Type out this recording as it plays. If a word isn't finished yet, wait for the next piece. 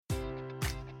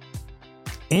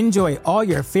Enjoy all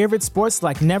your favorite sports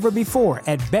like never before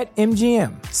at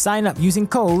BetMGM. Sign up using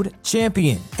code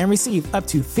CHAMPION and receive up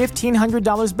to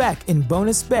 $1,500 back in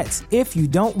bonus bets if you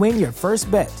don't win your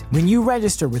first bet. When you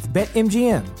register with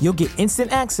BetMGM, you'll get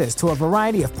instant access to a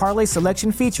variety of parlay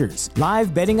selection features,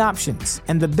 live betting options,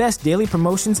 and the best daily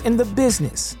promotions in the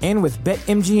business. And with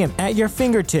BetMGM at your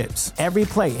fingertips, every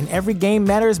play and every game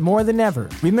matters more than ever.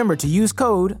 Remember to use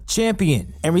code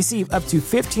CHAMPION and receive up to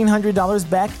 $1,500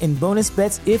 back in bonus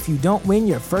bets if you don't win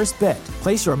your first bet.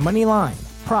 Place your money line,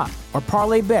 prop, or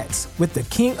parlay bets with the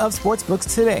king of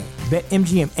sportsbooks today.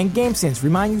 BetMGM and GameSense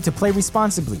remind you to play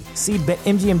responsibly. See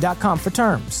BetMGM.com for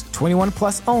terms. 21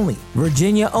 plus only.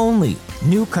 Virginia only.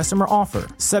 New customer offer.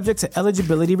 Subject to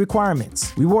eligibility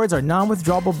requirements. Rewards are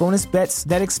non-withdrawable bonus bets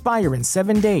that expire in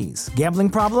 7 days. Gambling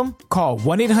problem? Call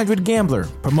 1-800-GAMBLER.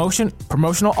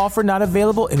 Promotional offer not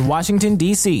available in Washington,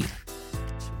 D.C.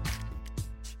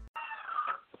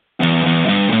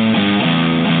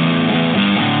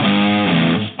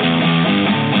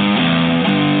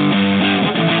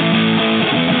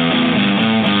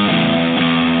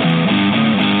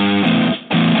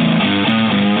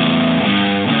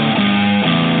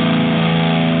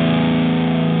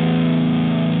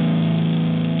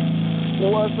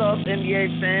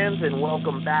 NBA fans, and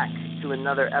welcome back to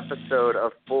another episode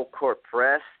of Full Court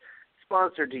Press,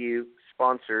 presented to you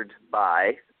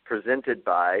by,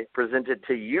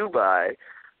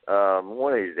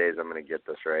 one of these days I'm going to get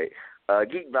this right,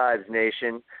 Geek Vibes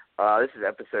Nation. This is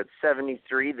episode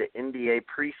 73, the NBA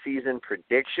preseason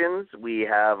predictions. We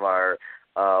have our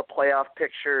playoff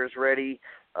pictures ready,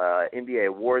 NBA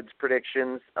awards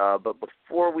predictions, but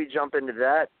before we jump into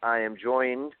that, I am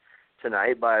joined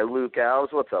tonight by Luke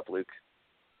Alves. What's up, Luke?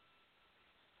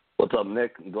 What's up,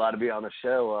 Nick? I'm glad to be on the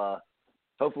show.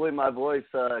 Hopefully my voice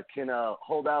can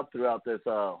hold out throughout this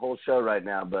whole show right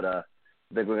now, but I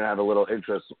think we're going to have a little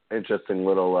interesting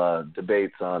little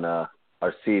debates on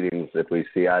our seedings if we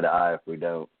see eye to eye, if we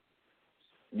don't.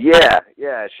 Yeah,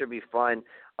 it should be fun.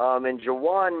 And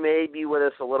Jawan may be with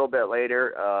us a little bit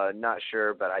later. Not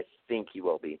sure, but I think he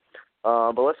will be.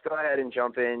 But let's go ahead and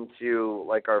jump into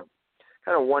our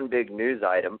kind of one big news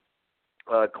item.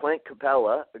 Clint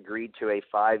Capella agreed to a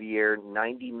 5-year,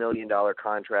 $90 million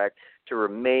contract to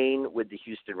remain with the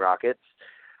Houston Rockets.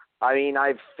 I mean,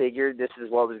 I figured this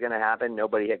is what was going to happen.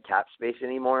 Nobody had cap space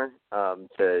anymore.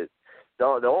 The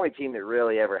only team that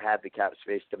really ever had the cap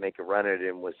space to make a run at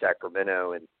him was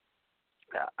Sacramento. And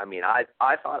I mean,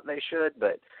 I thought they should,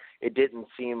 but it didn't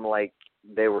seem like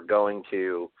they were going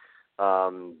to.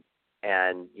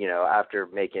 And, after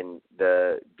making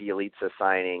the Bielitsa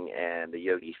signing and the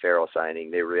Yogi Ferrell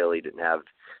signing, they really didn't have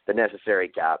the necessary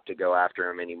cap to go after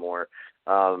him anymore.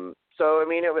 So, I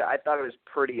mean, I thought it was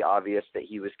pretty obvious that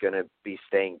he was going to be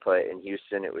staying put in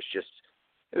Houston. It was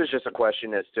just a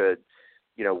question as to,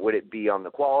 would it be on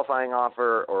the qualifying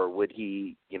offer, or would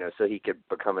he, so he could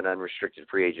become an unrestricted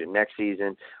free agent next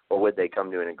season, or would they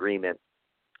come to an agreement?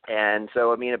 And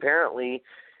so, I mean, apparently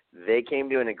they came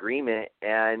to an agreement,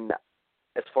 and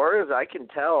as far as I can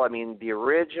tell, I mean, the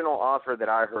original offer that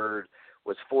I heard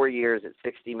was 4 years at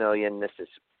 $60 million. This is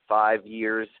 5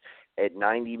 years at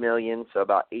 $90 million, so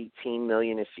about $18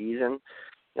 million a season.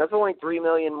 That's only $3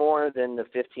 million more than the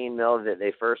 $15 million that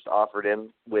they first offered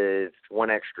him with one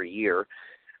extra year.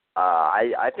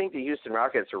 I think the Houston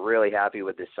Rockets are really happy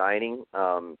with this signing.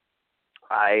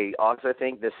 I also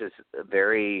think this is a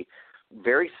very,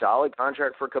 very solid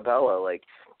contract for Capella.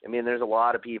 There's a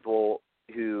lot of people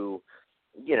who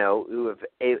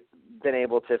have been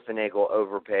able to finagle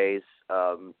overpays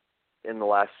in the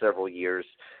last several years.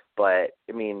 But,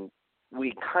 I mean,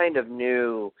 we kind of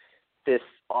knew this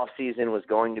offseason was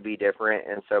going to be different,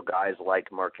 and so guys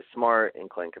like Marcus Smart and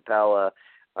Clint Capella,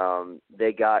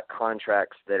 they got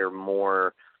contracts that are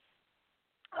more,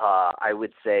 I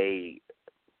would say,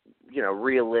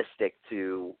 realistic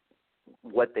to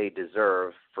what they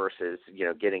deserve versus,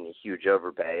 getting a huge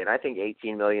overpay. And I think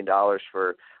 $18 million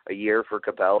for a year for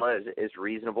Capella is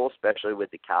reasonable, especially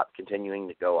with the cap continuing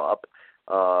to go up,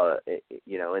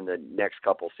 in the next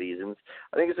couple seasons.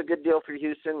 I think it's a good deal for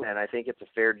Houston, and I think it's a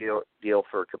fair deal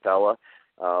for Capella.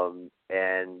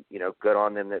 And, good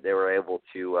on them that they were able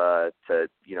to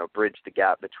bridge the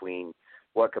gap between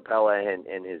what Capella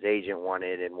and his agent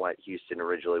wanted and what Houston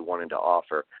originally wanted to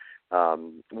offer.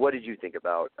 What did you think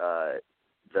about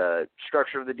the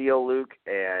structure of the deal, Luke,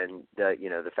 and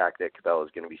the fact that Capella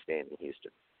is going to be staying in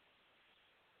Houston?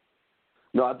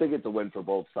 No, I think it's a win for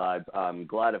both sides. I'm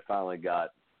glad it finally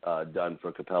got done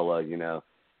for Capella.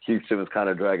 Houston was kind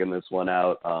of dragging this one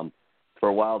out. For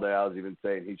a while there, I was even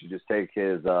saying he should just take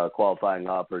his qualifying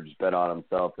offer, just bet on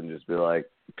himself, and just be like,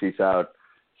 peace out,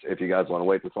 if you guys want to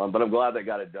wait this long. But I'm glad they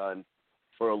got it done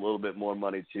for a little bit more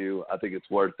money too. I think it's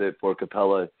worth it for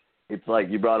Capella. It's like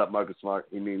you brought up Marcus Smart.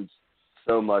 He means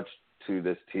so much to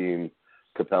this team,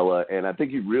 Capella, and I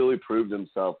think he really proved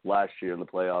himself last year in the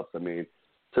playoffs. I mean,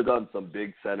 took on some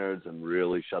big centers and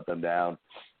really shut them down.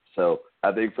 So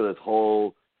I think for this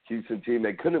whole Houston team,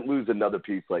 they couldn't lose another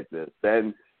piece like this.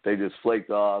 Then they just flaked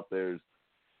off. You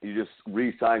just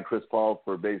re-signed Chris Paul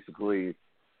for basically,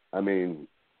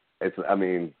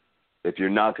 if you're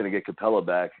not going to get Capella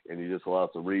back and you just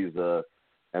lost Ariza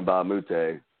and Mbah a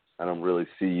Moute, I don't really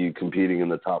see you competing in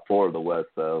the top 4 of the West.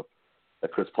 So the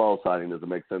Chris Paul signing doesn't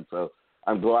make sense. So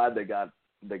I'm glad they got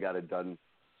it done.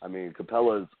 I mean,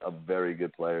 Capella is a very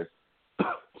good player,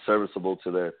 serviceable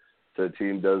to the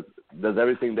team, does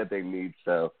everything that they need.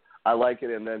 So I like it.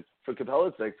 And then for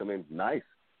Capella's sake, I mean, nice.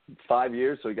 5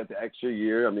 years, so he got the extra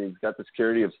year. I mean, he's got the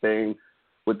security of staying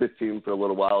with this team for a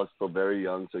little while. He's still very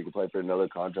young, so he can play for another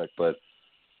contract. But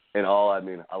in all, I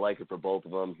mean, I like it for both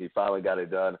of them. He finally got it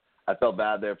done. I felt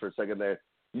bad there for a second there.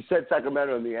 You said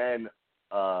Sacramento in the end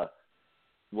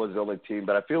was the only team,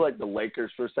 but I feel like the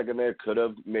Lakers for a second there could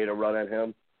have made a run at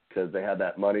him because they had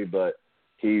that money, but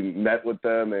he met with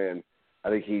them, and I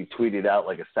think he tweeted out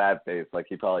like a sad face, like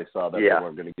he probably saw that they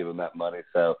weren't going to give him that money.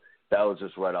 So that was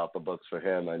just right off the books for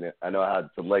him. I know I had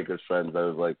some Lakers friends that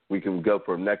was like, we can go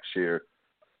for him next year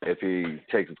if he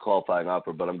takes a qualifying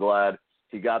offer. But I'm glad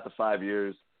he got the 5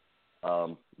 years.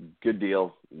 Good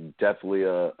deal. Definitely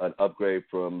an upgrade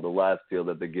from the last deal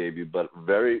that they gave you. But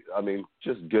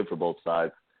just good for both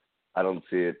sides. I don't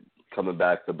see it coming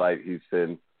back to bite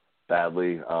Houston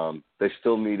badly. They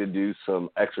still need to do some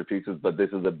extra pieces, but this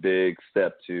is a big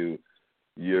step to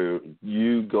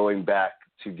you going back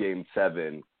to Game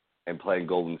 7 and playing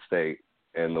Golden State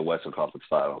in the Western Conference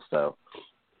Finals. So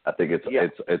I think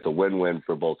it's a win-win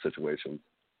for both situations.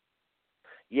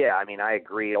 Yeah, I mean, I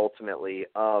agree ultimately.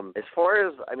 As far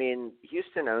as,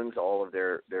 Houston owns all of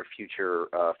their future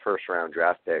first-round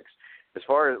draft picks. As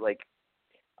far as,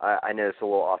 I know it's a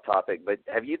little off topic, but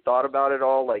have you thought about it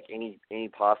all, like any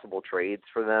possible trades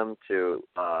for them to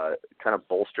kind of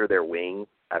bolster their wing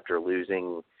after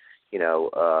losing,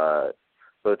 both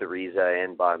Ariza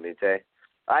and Mbah a Moute?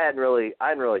 I hadn't really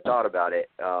thought about it.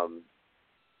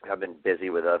 I've been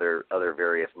busy with other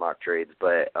various mock trades,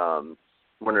 but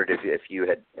wondered if you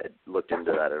had looked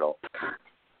into that at all.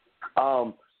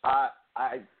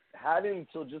 I hadn't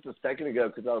until just a second ago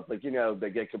because I was like, they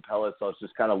get Capella, so I was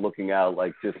just kind of looking out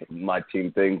like just my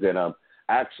team things, and I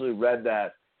actually read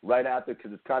that right after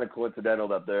because it's kind of coincidental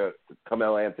that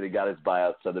Carmelo Anthony got his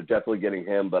buyout, so they're definitely getting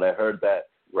him. But I heard that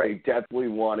they definitely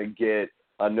want to get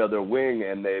another wing,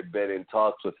 and they've been in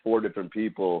talks with 4 different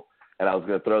people. And I was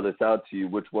going to throw this out to you,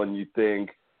 which one you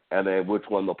think, and then which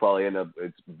one they'll probably end up.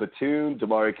 It's Batum,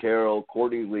 DeMarre Carroll,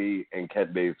 Courtney Lee, and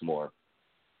Kent Bazemore.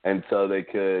 And so they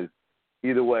could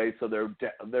either way. So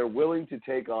they're willing to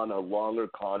take on a longer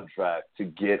contract to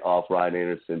get off Ryan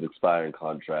Anderson's expiring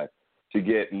contract to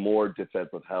get more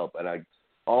defensive help. And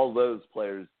all those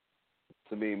players,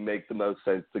 to me, make the most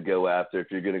sense to go after if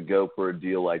you're going to go for a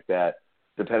deal like that.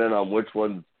 Depending on which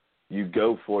one you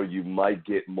go for, you might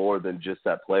get more than just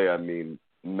that player. I mean,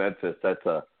 Memphis, that's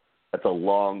a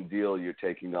long deal you're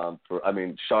taking on for. I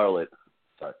mean, Charlotte,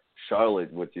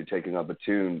 what you're taking on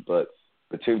Batum, but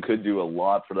Batum could do a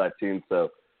lot for that team.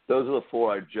 So those are the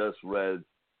 4 I just read,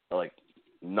 like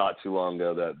not too long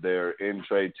ago, that they're in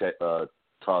trade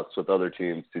talks with other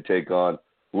teams to take on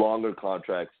longer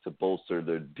contracts to bolster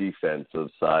their defensive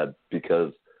side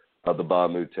because of the Mbah a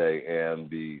Moute and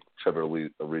the Trevor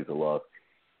Ariza loss.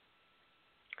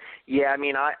 Yeah, I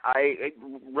mean, I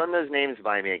run those names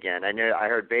by me again. I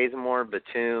heard Bazemore,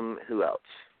 Batum, who else?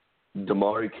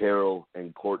 DeMarre Carroll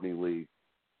and Courtney Lee.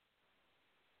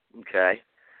 Okay.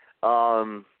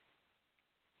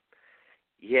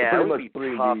 Yeah, it would be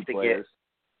tough to get.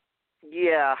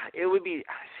 Yeah, it would be.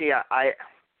 See,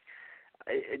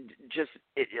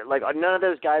 none of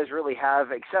those guys really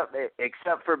have,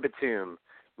 except for Batum.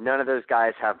 None of those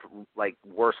guys have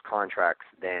worse contracts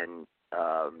than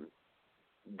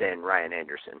Ryan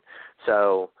Anderson.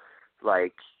 So,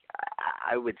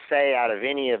 I would say out of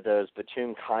any of those,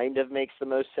 Batum kind of makes the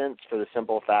most sense for the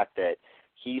simple fact that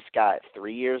he's got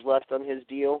 3 years left on his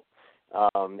deal,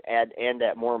 and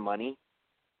at more money.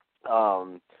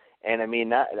 And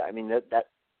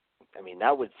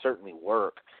that would certainly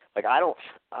work.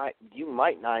 You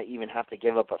might not even have to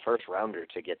give up a first rounder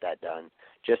to get that done.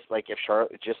 Just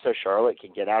so Charlotte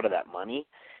can get out of that money.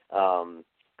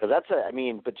 Because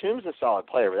Batum's a solid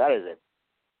player, but that is a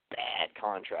bad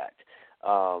contract.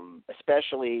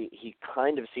 Especially, he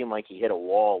kind of seemed like he hit a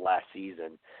wall last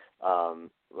season.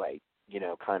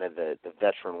 kind of the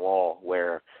veteran wall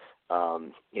where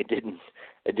it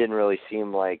didn't really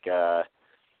seem like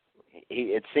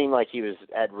it seemed like he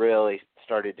had really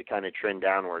started to kind of trend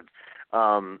downwards.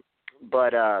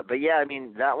 But yeah, I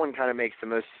mean, that one kind of makes the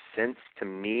most sense to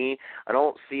me. I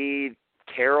don't see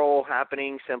Carroll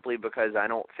happening simply because I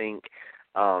don't think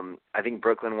I think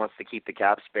Brooklyn wants to keep the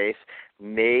cap space.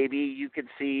 Maybe you could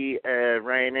see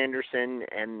Ryan Anderson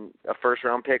and a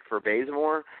first-round pick for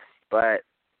Bazemore, but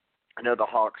I know the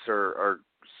Hawks are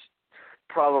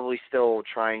probably still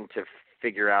trying to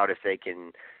figure out if they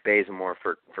can Bazemore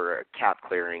for cap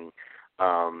clearing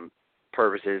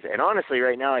purposes. And honestly,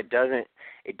 right now it doesn't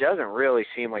really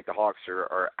seem like the Hawks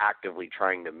are actively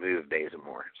trying to move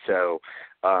Bazemore. So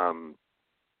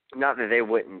not that they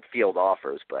wouldn't field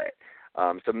offers, but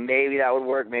so maybe that would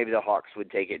work. Maybe the Hawks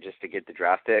would take it just to get the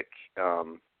draft pick.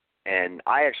 And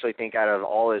I actually think out of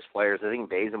all his players, I think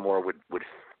Bazemore would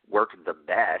work the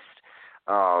best.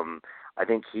 I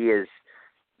think he is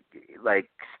like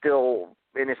still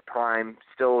in his prime,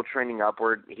 still trending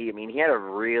upward. He had a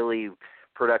really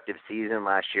productive season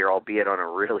last year, albeit on a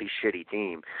really shitty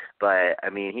team. But I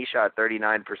mean, he shot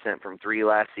 39% from three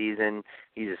last season.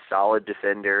 He's a solid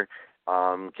defender.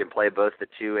 Can play both the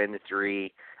 2 and the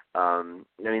 3. I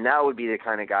mean, that would be the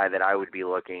kind of guy that I would be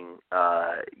looking,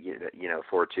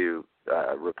 for to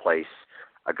replace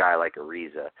a guy like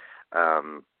Ariza.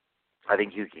 I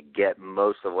think you could get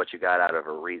most of what you got out of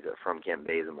Ariza from Kent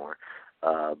Bazemore.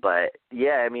 But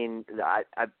yeah, I mean, I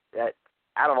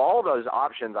out of all those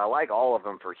options, I like all of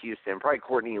them for Houston. Probably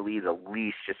Courtney Lee the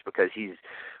least, just because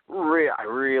I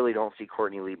really don't see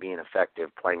Courtney Lee being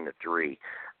effective playing the 3.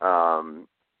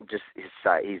 Just his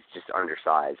size, he's just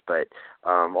undersized. But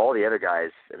all the other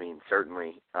guys, I mean,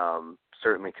 certainly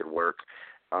could work.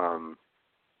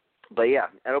 But yeah,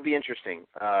 it'll be interesting.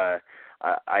 If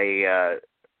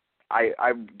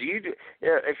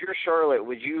you're Charlotte,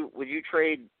 would you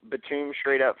trade Batum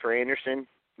straight up for Anderson,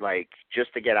 like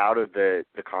just to get out of the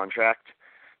contract?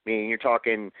 I mean, you're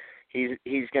talking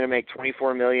he's going to make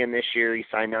 $24 million this year. He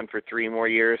signed on for 3 more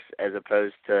years, as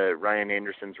opposed to Ryan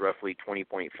Anderson's roughly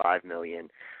 $20.5 million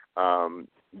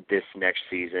this next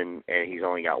season, and he's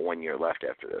only got 1 year left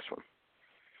after this one.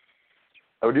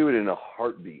 I would do it in a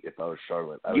heartbeat if I was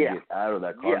Charlotte. I would get out of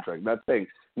that contract. Yeah. Not saying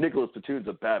Nicholas Batum's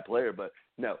a bad player, but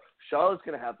no, Charlotte's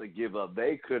going to have to give up.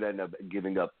 They could end up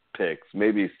giving up picks,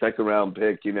 maybe a second-round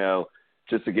pick,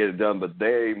 just to get it done, but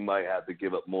they might have to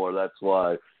give up more. That's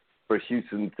why, for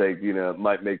Houston's sake, it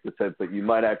might make the sense that you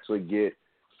might actually get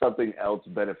something else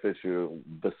beneficial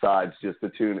besides just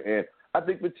Batum. And I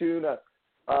think Batum,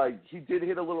 he did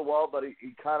hit a little wall, but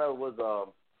he kind of was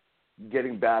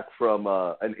getting back from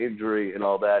an injury and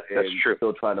all that. And that's true.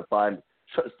 Still trying to find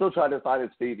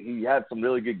his feet. He had some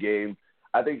really good games.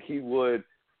 I think he would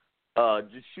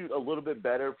just shoot a little bit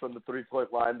better from the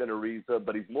 3-point line than Ariza,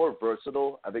 but he's more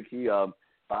versatile. I think he 5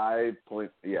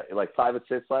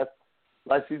 assists last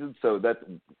season, so that's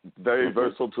very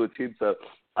versatile to a team. So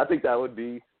I think that would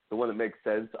be the one that makes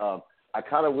sense. I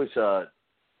kind of wish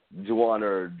Juwan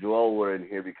or Joel were in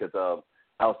here, because I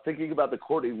was thinking about the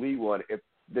Courtney Lee one. If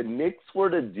the Knicks were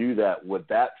to do that, would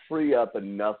that free up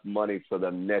enough money for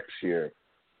them next year?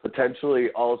 Potentially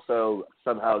also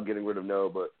somehow getting rid of Noah,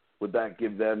 but would that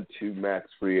give them 2 max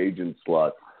free agent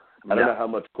slots? I don't know how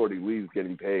much Courtney Lee's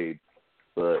getting paid,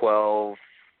 but 12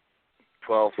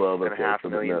 and a half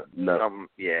million. No.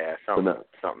 Something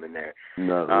in there.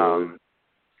 Not really.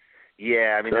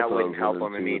 Yeah, I mean, that wouldn't help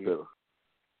them. It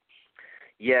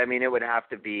would have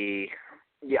to be.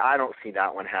 Yeah, I don't see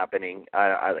that one happening.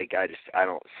 I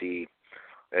don't see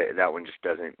that one. Just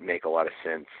doesn't make a lot of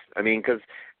sense. I mean, because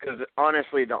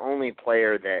honestly, the only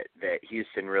player that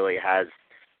Houston really has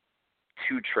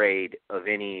to trade of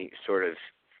any sort of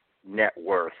net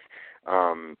worth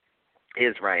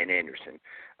is Ryan Anderson.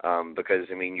 Because,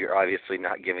 I mean, you're obviously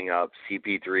not giving up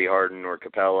CP3, Harden, or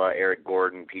Capella, Eric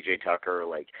Gordon, PJ Tucker.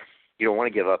 Like, you don't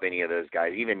want to give up any of those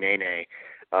guys, even Nene.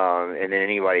 And then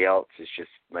anybody else is just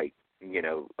like,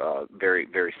 very,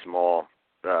 very small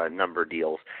number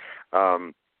deals.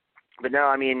 But no,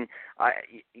 I mean,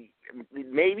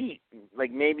 maybe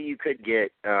you could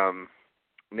get a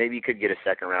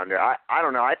second rounder. I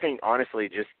don't know. I think honestly,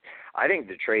 I think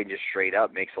the trade just straight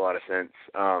up makes a lot of sense.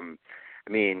 I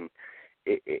mean,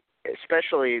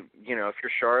 especially, if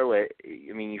you're Charlotte,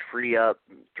 I mean, you free up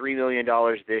 $3 million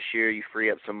this year. You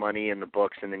free up some money in the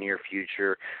books in the near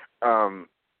future. And,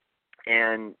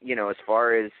 as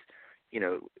far as,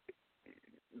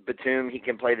 Batum, he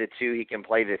can play the 2, he can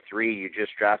play the 3. You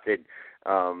just drafted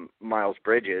Miles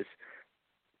Bridges.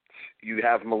 You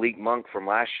have Malik Monk from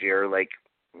last year. Like,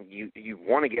 you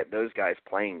want to get those guys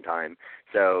playing time.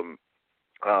 So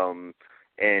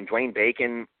And Dwayne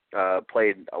Bacon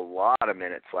played a lot of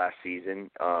minutes last season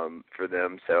for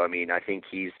them. So I mean, I think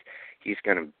he's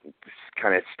going to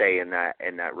kind of stay in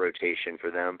that rotation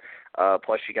for them.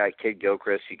 Plus, you got Kid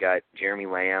Gilchrist, you got Jeremy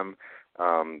Lamb.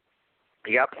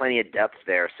 You got plenty of depth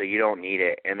there, so you don't need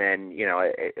it. And then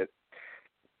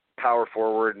power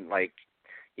forward, like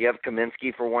you have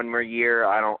Kaminsky for one more year.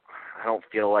 I don't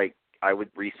feel like I would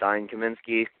re-sign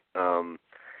Kaminsky.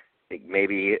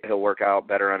 Maybe he'll work out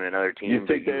better on another team. You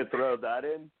think they'd throw that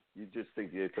in? You just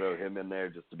think you'd throw him in there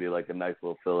just to be like a nice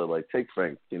little filler? Like, take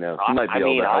Frank, He might be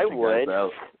able to help you guys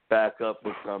out. Back up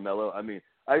with Carmelo. I mean,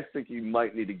 I think you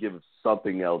might need to give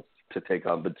something else to take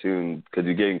on Batum because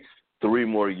you're getting 3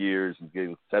 more years. He's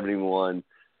getting 71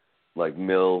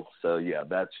 mil. So, yeah,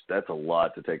 that's a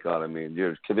lot to take on. I mean,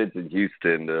 you're convincing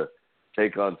Houston to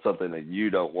take on something that you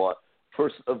don't want.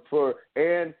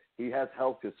 And he has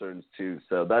health concerns too,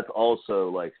 so that's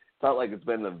also it's not like it's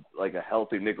been a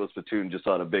healthy Nicholas Batum just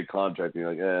on a big contract. You're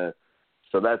like, eh.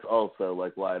 So that's also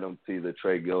why I don't see the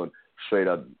trade going straight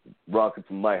up.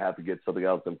 Rockets might have to get something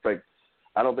else. And Frank,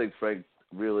 I don't think Frank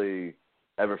really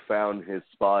ever found his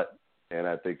spot, and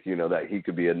I think that he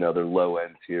could be another low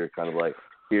end tier, kind of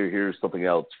here's something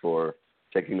else for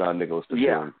taking on Nicholas Batum.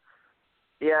 Yeah.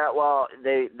 Yeah, well,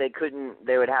 they couldn't.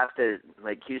 They would have to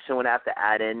Houston would have to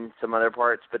add in some other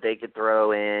parts, but they could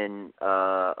throw in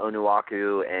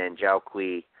Onuaku and Zhao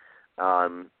Kui,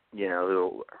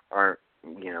 who aren't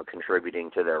contributing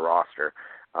to their roster.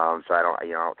 So I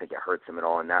don't think it hurts them at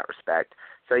all in that respect.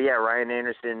 So yeah, Ryan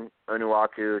Anderson,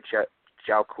 Onuaku,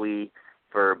 Zhao Kui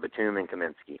for Batum and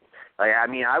Kaminsky.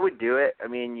 I would do it. I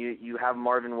mean, you have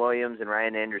Marvin Williams and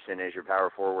Ryan Anderson as your power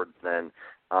forwards. Then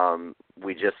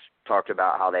we just talked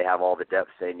about how they have all the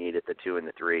depth they need at the 2 and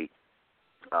the 3.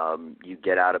 You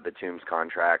get out of Batum's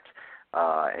contract,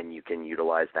 and you can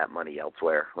utilize that money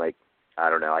elsewhere. I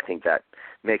don't know. I think that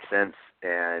makes sense.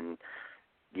 And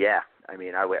yeah, I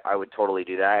mean, I would totally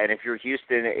do that. And if you're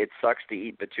Houston, it sucks to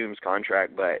eat Batum's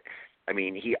contract, but I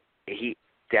mean, he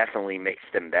definitely makes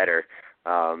them better.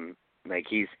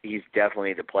 He's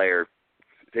definitely the player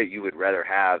that you would rather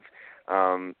have.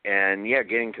 And yeah,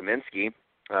 getting Kaminsky,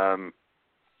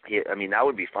 that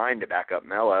would be fine to back up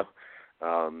Melo,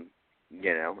 and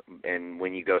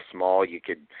when you go small, you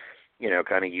could,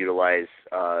 kind of utilize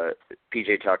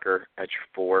P.J. Tucker at your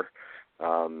 4.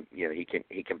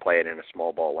 He can play it in a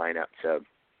small ball lineup. So,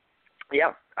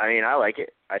 yeah, I mean, I like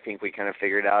it. I think we kind of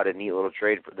figured out a neat little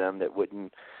trade for them that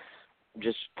wouldn't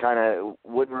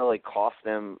really cost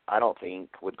them. I don't think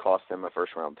would cost them a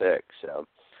first-round pick. So,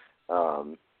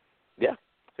 yeah,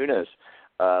 who knows?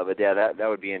 But yeah, that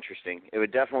would be interesting.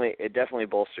 It definitely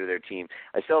bolster their team.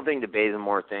 I still think the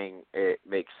Bazemore thing, it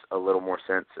makes a little more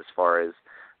sense as far as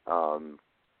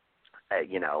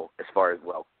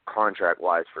contract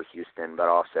wise for Houston, but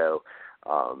also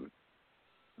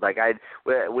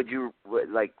would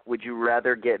you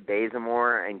rather get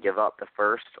Bazemore and give up the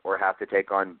first, or have to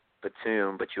take on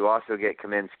Batum, but you also get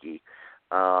Kaminsky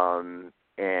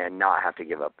and not have to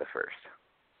give up the first?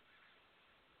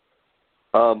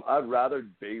 I'd rather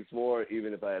Bazemore,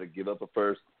 even if I had to give up a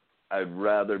first. I'd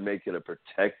rather make it a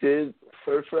protected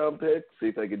first-round pick. See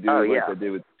if I could do I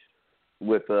did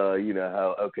with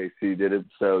how OKC did it.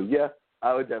 So yeah,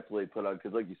 I would definitely put on,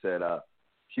 because like you said,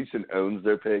 Houston owns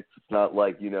their picks. It's not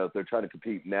like if they're trying to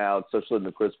compete now, especially in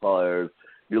the Chris Paul era,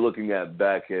 you're looking at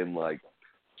back in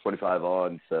 25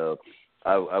 on. So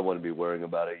I wouldn't be worrying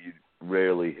about it. You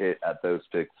rarely hit at those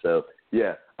picks. So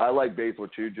yeah, I like Bazemore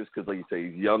too, just because like you say,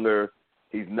 he's younger.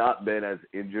 He's not been as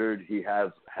injured. He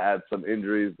has had some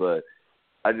injuries, but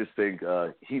I just think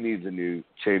he needs a new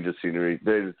change of scenery.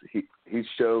 He's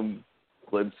shown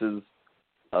glimpses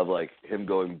of him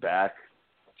going back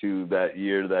to that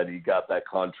year that he got that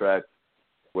contract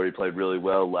where he played really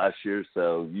well last year.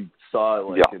 So you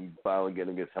saw it him finally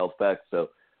getting his health back. So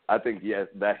I think, yes,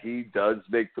 that he does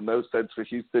make the most sense for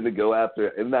Houston to go after.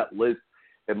 In that list,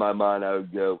 in my mind,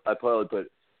 I'd probably put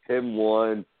him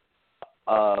 1,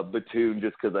 Batum,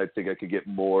 just because I think I could get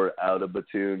more out of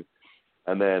Batum,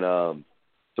 and then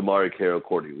DeMarre Carroll,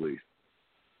 Courtney Lee.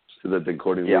 Because I think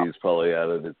Courtney Lee is probably out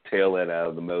of the tail end out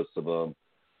of the most of them.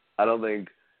 I don't think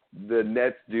the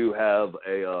Nets do have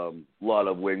a lot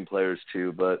of wing players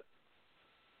too, but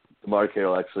DeMarre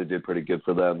Carroll actually did pretty good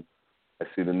for them. I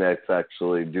see the Nets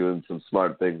actually doing some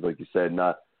smart things, like you said,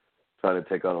 not trying to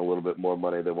take on a little bit more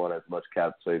money. They want as much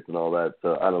cap space and all that,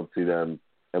 so I don't see them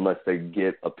unless they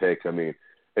get a pick. I mean,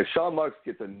 if Sean Marks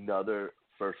gets another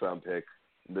first-round pick,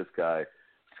 this guy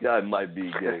might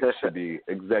be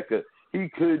he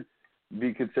could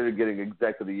be considered getting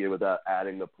exec of the year without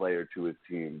adding a player to his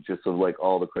team, just of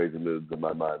all the crazy moves in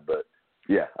my mind. But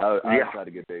Yeah, I would try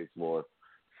to get Bazemore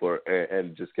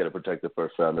and just get a protected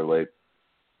first rounder late.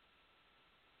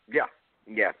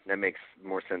 Yeah, that makes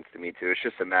more sense to me too. It's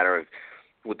just a matter of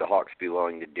would the Hawks be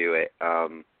willing to do it,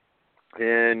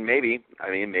 and maybe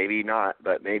not,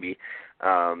 but maybe.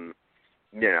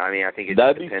 I think it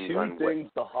That'd just depends be two on things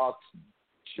the Hawks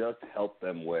just help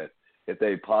them with if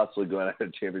they possibly go out of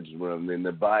the championship room. I mean,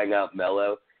 they're buying out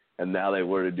Melo, and now they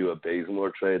were to do a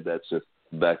Bazemore trade. That's just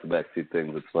back-to-back two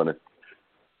things. It's funny.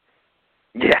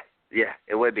 Yeah,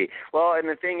 it would be. Well, and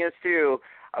the thing is, too,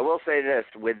 I will say this,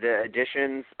 with the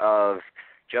additions of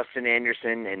Justin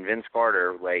Anderson and Vince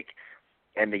Carter,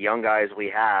 and the young guys we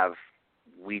have,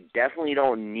 we definitely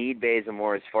don't need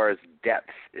Bazemore as far as depth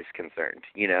is concerned,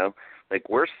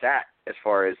 we're set as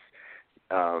far as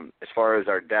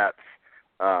our depth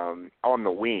on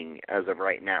the wing as of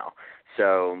right now.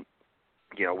 So,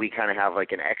 we kind of have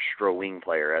an extra wing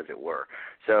player, as it were.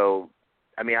 So,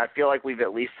 I feel like we've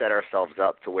at least set ourselves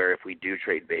up to where if we do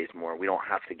trade Bazemore, we don't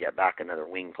have to get back another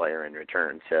wing player in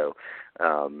return. So,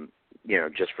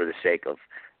 just for the sake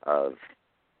of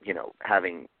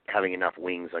having enough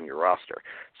wings on your roster.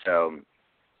 So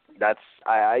that's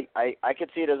I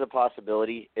could see it as a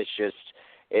possibility. It's just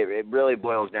it really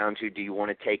boils down to, do you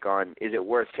want to take on, is it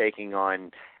worth taking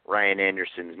on Ryan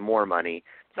Anderson's more money?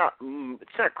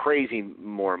 It's not crazy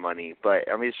more money, but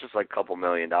it's just a couple $1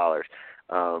 million.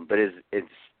 But it's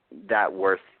that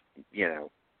worth,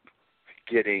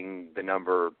 getting the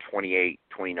number 28,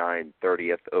 29,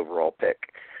 30th overall pick?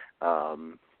 I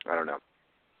don't know.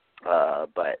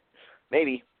 But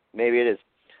maybe it is.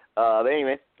 But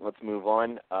anyway, let's move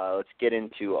on. Let's get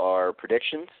into our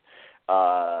predictions.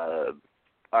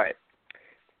 All right.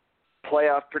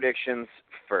 Playoff predictions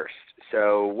first.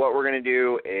 So what we're going to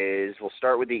do is we'll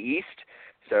start with the East.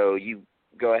 So you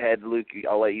go ahead, Luke.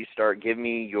 I'll let you start. Give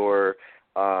me your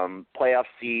playoff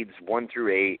seeds 1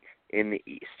 through 8 in the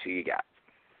East. Who you got?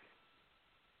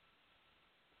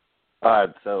 All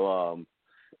right. So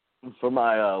for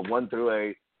my 1 through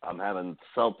 8, I'm having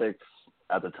Celtics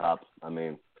at the top.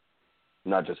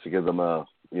 Not just because I'm a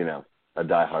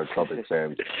diehard Celtics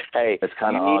fan. Hey, it's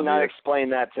kind of obvious. You need not obvious. Explain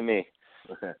that to me.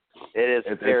 It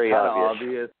is very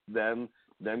obvious. Them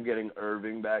getting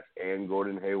Irving back and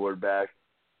Gordon Hayward back,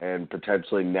 and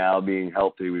potentially now being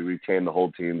healthy, we retain the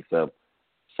whole team. So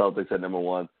Celtics at number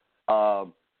 1.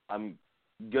 I'm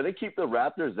gonna keep the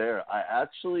Raptors there. I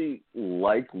actually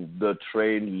like the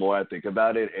trade more I think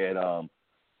about it. And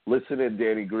listening to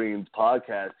Danny Green's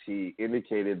podcast, he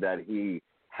indicated that he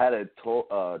had a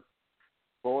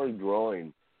torn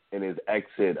groin in his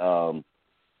exit,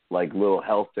 little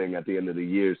health thing at the end of the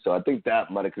year. So I think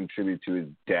that might have contributed to his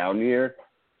down year.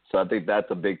 So I think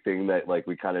that's a big thing that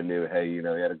we kind of knew. Hey, he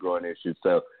had a groin issue.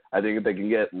 So I think if they can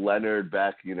get Leonard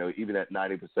back, even at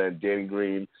 90%, Danny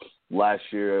Green last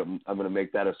year, I'm going to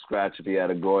make that a scratch if he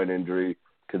had a groin injury,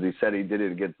 because he said he did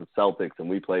it against the Celtics and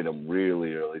we played him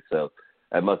really early. So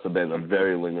that must have been a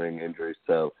very lingering injury.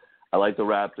 So I like the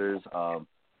Raptors.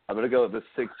 I'm going to go with the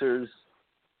Sixers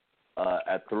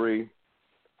at 3.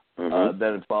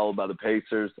 Then it's followed by the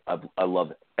Pacers. I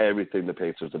love everything the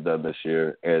Pacers have done this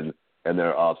year and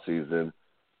their off season.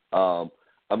 I'm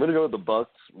going to go with the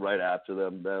Bucks right after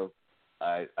them, though.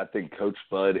 I think Coach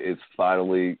Bud is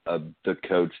finally the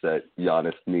coach that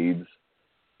Giannis needs.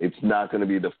 It's not going to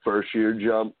be the first-year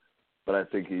jump, but I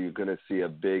think you're going to see a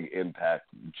big impact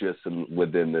just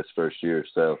within this first year.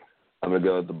 So I'm going to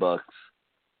go with the Bucks.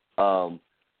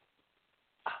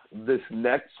 This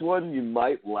next one, you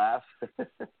might laugh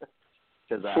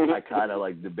because I kind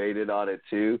of debated on it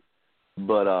too.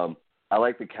 But I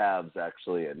like the Cavs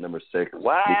actually at number 6.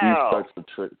 Wow.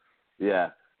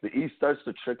 The East starts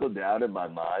to trickle down in my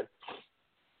mind.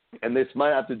 And this might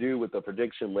have to do with the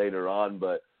prediction later on,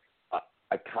 but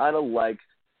I kind of like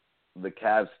the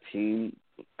Cavs team,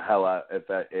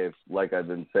 if like I've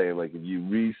been saying, if you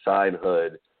re-sign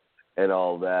Hood and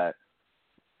all that,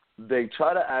 they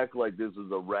try to act like this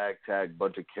is a ragtag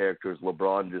bunch of characters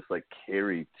LeBron just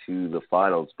carried to the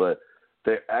finals, but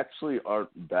they actually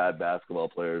aren't bad basketball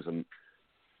players. And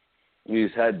you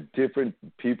just had different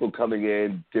people coming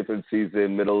in, different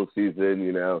season, middle of the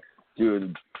season,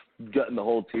 gutting the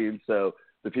whole team. So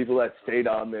the people that stayed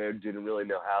on there didn't really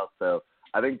know how. So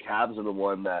I think Cavs are the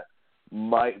one that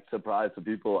might surprise the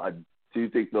people. I do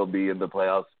think they'll be in the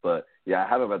playoffs, but yeah, I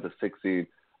have them at the 6th seed.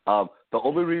 The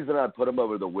only reason I put them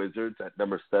over the Wizards at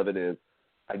number 7 is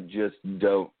I just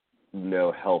don't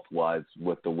know health-wise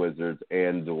with the Wizards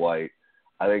and Dwight.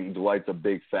 I think Dwight's a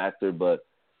big factor, but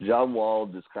John Wall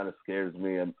just kind of scares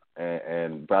me,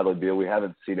 and Bradley Beal. We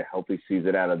haven't seen a healthy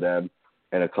season out of them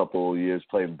in a couple of years,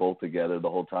 playing both together the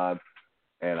whole time.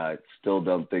 and I still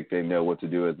don't think they know what to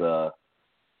do with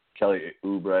Kelly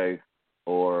Oubre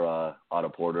or Otto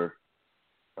Porter.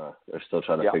 They're still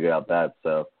trying to figure out that.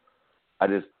 So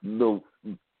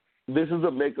this is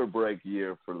a make or break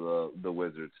year for the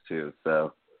Wizards too.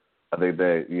 So I think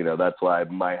that's why I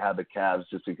might have the Cavs,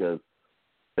 just because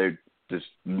they're just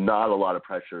not a lot of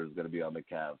pressure is going to be on the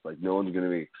Cavs. Like, no one's going to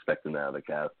be expecting that on the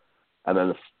Cavs. And then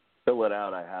to fill it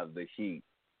out, I have the Heat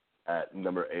at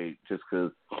number 8, just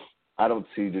because I don't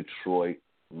see Detroit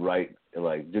right.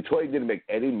 Like, Detroit didn't make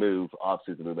any move,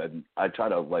 offseason move, and I try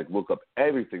to look up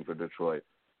everything for Detroit.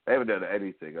 They haven't done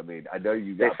anything. I mean, I know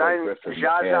you got They signed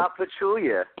Zaza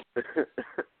Pachulia.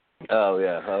 Oh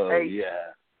yeah. Hey,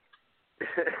 Yeah.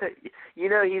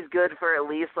 He's good for at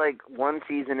least one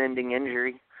season-ending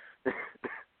injury.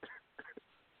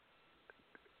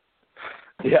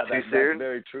 Yeah, that's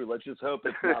very true. Let's just hope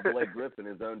it's not Blake Griffin,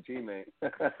 his own teammate.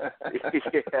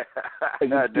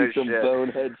 Yeah, do some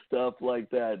bonehead stuff like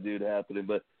that, dude, happening.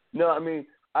 But no, I mean,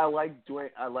 I like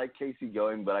Casey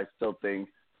going, but I still think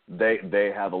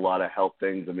they have a lot of health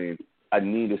things. I mean, I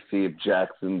need to see if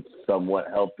Jackson's somewhat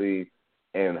healthy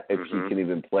and if he can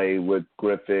even play with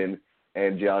Griffin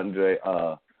and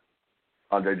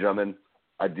Andre Drummond.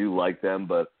 I do like them,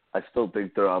 but I still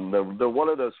think they're one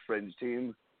of those fringe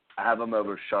teams. I have them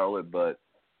over Charlotte, but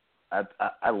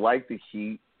I like the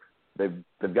Heat. They've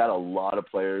got a lot of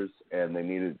players, and they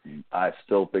need to, I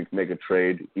still think, make a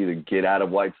trade, either get out of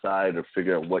Whiteside or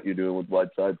figure out what you're doing with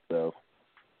Whiteside. So,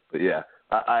 but yeah,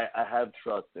 I have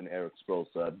trust in Eric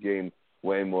Spoelstra. So I've gained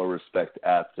way more respect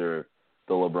after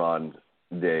the LeBron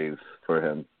days for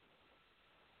him.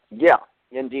 Yeah,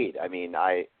 indeed. I mean,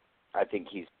 I think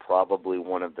he's probably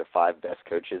one of the 5 best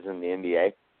coaches in the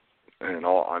NBA, in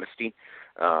all honesty.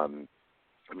 I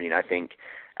mean, I think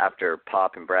after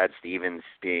Pop and Brad Stevens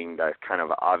being the kind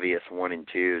of obvious 1 and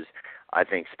 2s, I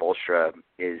think Spoelstra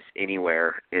is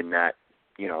anywhere in that,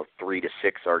 3 to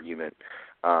 6 argument,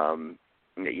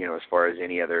 as far as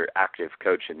any other active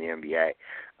coach in the NBA.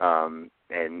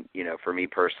 And, for me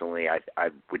personally, I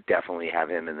would definitely have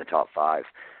him in the top 5.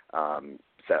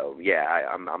 So, yeah,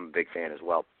 I'm a big fan as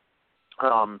well.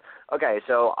 Okay,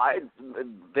 so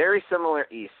very similar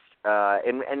East.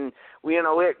 And we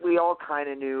all kind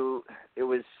of knew it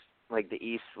was like the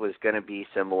East was going to be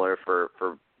similar for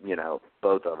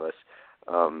both of us.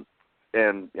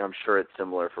 And I'm sure it's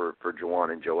similar for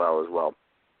Juwan and Joel as well.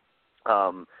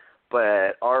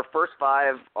 But our first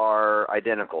 5 are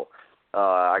identical.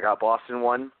 I got Boston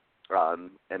 1. I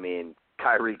mean,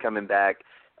 Kyrie coming back,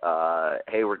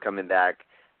 Hayward coming back.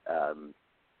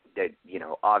 That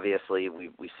obviously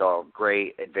we saw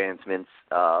great advancements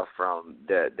from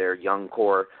their young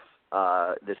core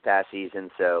this past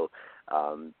season. So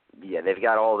they've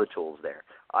got all the tools there.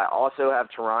 I also have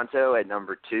Toronto at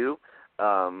number 2.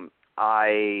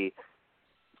 I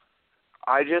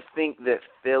just think that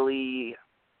Philly's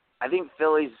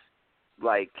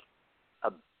like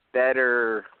a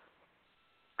better.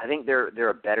 I think they're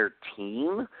a better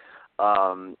team,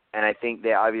 and I think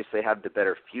they obviously have the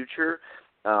better future.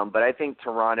 But I think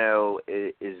Toronto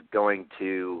is going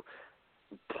to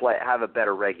have a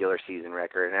better regular season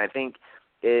record, and I think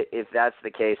if that's the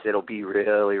case, it'll be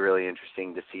really, really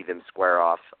interesting to see them square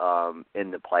off in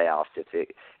the playoffs if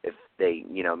they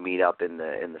meet up in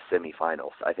the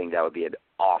semifinals. I think that would be an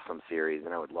awesome series,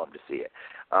 and I would love to see it.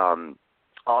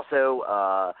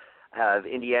 Also, have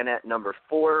Indiana at number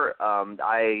 4.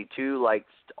 I too liked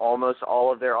almost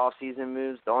all of their off-season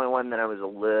moves. The only one that I was a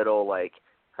little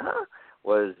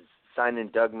was signing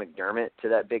Doug McDermott to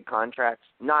that big contract.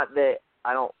 Not that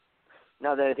I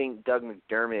think Doug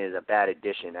McDermott is a bad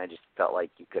addition. I just felt like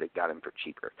you could have got him for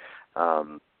cheaper.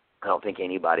 I don't think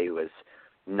anybody was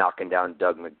knocking down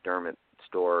Doug McDermott's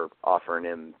door offering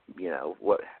him,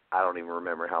 what I don't even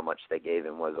remember how much they gave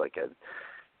him, was like a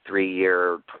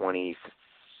 3-year,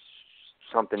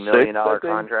 $20-something million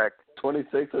contract.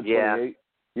 26 or 28.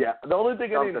 Yeah. The only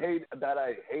thing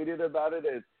I hated about it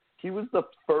is he was the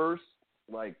first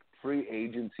free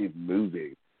agency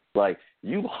moving.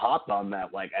 You hopped on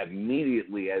that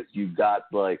immediately as you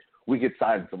got we could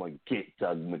sign someone, get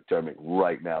Doug McDermott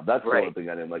right now. That's the only thing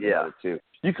I didn't like about it too.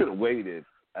 You could have waited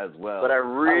as well. But I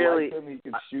liked him. He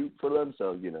could shoot for them,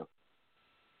 so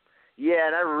Yeah,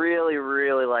 and I really,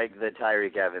 really like the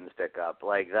Tyreek Evans pickup.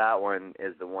 That one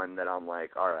is the one that I'm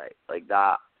all right,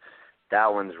 that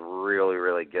one's really,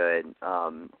 really good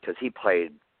because he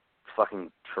played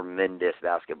fucking tremendous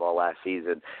basketball last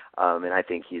season, and I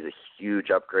think he's a huge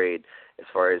upgrade as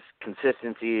far as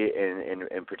consistency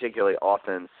and particularly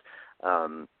offense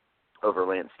over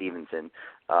Lance Stevenson.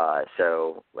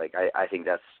 So like I think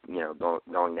that's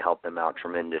going to help them out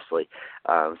tremendously.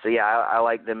 So yeah, I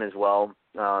like them as well.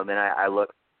 And I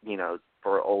look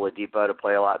for Oladipo to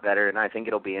play a lot better, and I think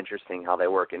it'll be interesting how they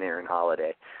work in Aaron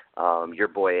Holiday, your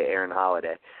boy Aaron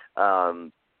Holiday.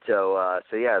 So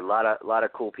yeah, a lot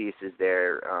of cool pieces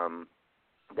there.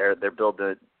 They're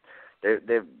building.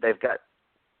 They've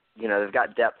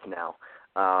got depth now,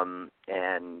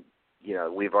 and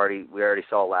we already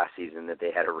saw last season that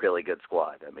they had a really good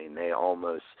squad. I mean, they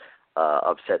almost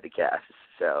upset the Cavs.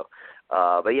 So,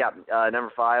 but yeah,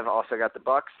 number 5 also got the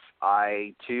Bucks.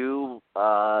 I too,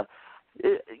 I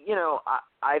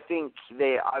think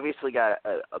they obviously got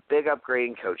a big upgrade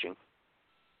in coaching.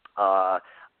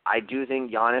 I do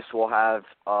think Giannis will have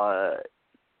a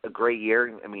great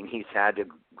year. I mean, he's had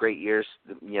great years,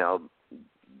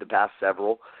 the past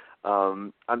several.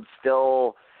 I'm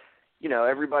still,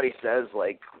 everybody says,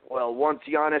 like, well, once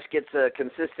Giannis gets a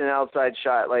consistent outside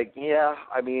shot, like, yeah,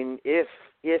 I mean, if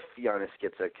Giannis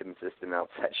gets a consistent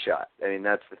outside shot, I mean,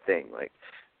 that's the thing. Like,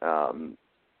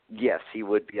 yes, he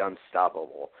would be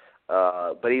unstoppable.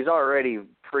 But he's already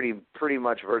pretty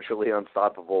much virtually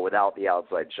unstoppable without the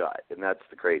outside shot, and that's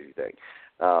the crazy thing.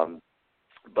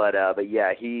 But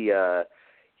yeah,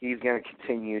 he's going to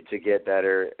continue to get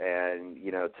better and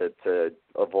to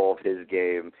evolve his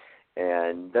game.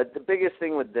 And the biggest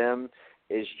thing with them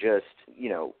is just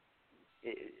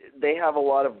they have a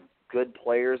lot of good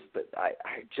players, but I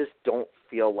just don't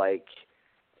feel like.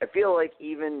 I feel like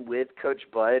even with Coach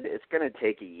Bud, it's going to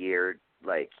take a year,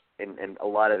 and a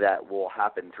lot of that will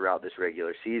happen throughout this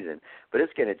regular season. But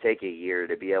it's going to take a year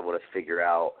to be able to figure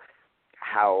out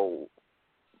how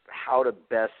to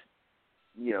best,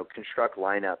 construct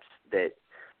lineups that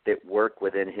work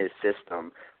within his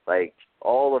system. Like,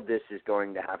 all of this is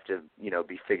going to have to,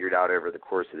 be figured out over the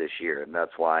course of this year, and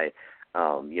that's why,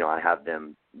 I have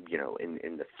them,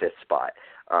 in the 5th spot.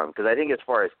 Because I think as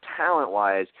far as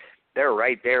talent-wise, they're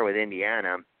right there with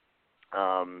Indiana.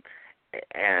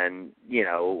 And,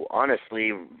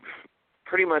 honestly,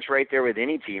 pretty much right there with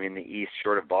any team in the East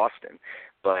short of Boston.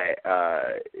 But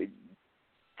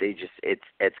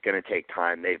it's going to take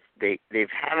time. They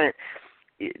haven't,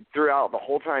 throughout the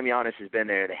whole time Giannis has been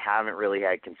there, they haven't really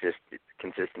had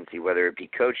consistency, whether it be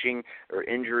coaching or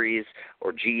injuries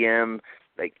or GM.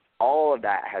 Like, all of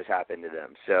that has happened to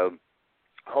them. So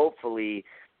hopefully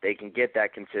they can get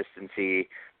that consistency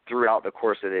throughout the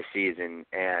course of this season,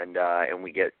 and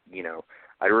we get,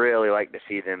 I'd really like to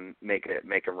see them make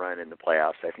a run in the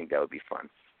playoffs. I think that would be fun.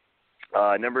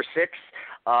 Number 6,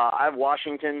 I have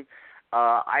Washington.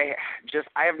 I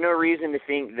have no reason to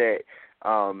think that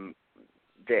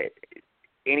that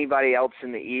anybody else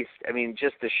in the East, I mean,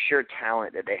 just the sheer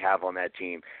talent that they have on that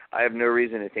team, I have no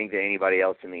reason to think that anybody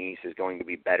else in the East is going to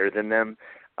be better than them.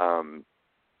 I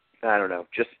don't know,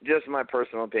 just my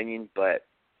personal opinion, but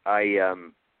I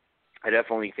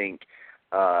definitely think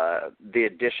the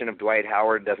addition of Dwight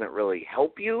Howard doesn't really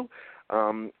help you.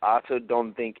 I also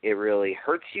don't think it really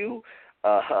hurts you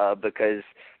because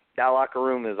that locker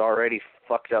room is already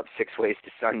fucked up 6 ways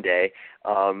to Sunday.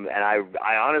 And I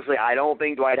honestly, I don't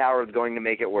think Dwight Howard's going to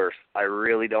make it worse. I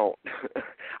really don't.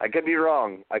 I could be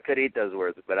wrong. I could eat those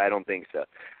words, but I don't think so.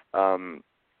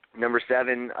 Number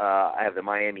 7, I have the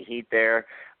Miami Heat there.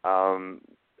 I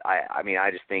mean,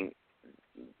 I just think,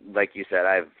 like you said,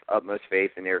 I have utmost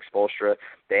faith in Erik Spoelstra.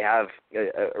 They have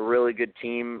a really good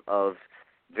team of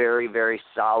very, very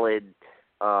solid,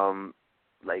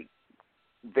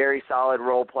 very solid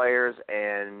role players,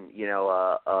 and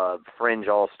a fringe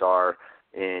all-star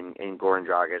in Goran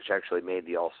Dragic. Actually made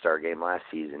the All-Star game last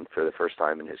season for the first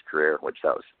time in his career, which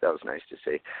that was nice to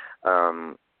see.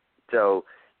 So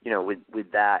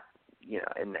with that,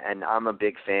 and I'm a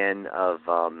big fan of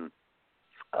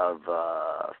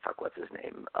what's his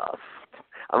name?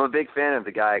 I'm a big fan of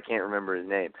the guy, I can't remember his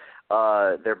name.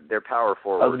 Their power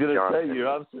forward. I was going to say, you're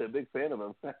obviously a big fan of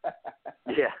him.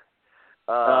 Yeah.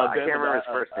 I can't remember his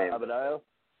first name. Abadiah?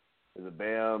 Is it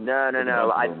Bam?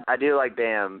 No. I do like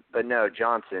Bam, but no,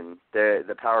 Johnson,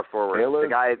 the power forward. Taylor?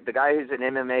 The guy who's an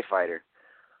MMA fighter.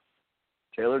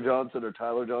 Taylor Johnson or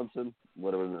Tyler Johnson?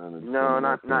 Whatever. No.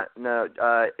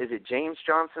 Is it James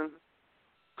Johnson?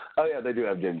 Oh yeah, they do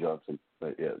have James Johnson.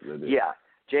 But yeah, they do. Yeah,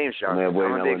 James Johnson. I'm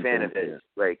a big fan of his.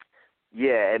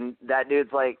 Yeah. And that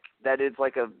dude's like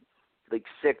a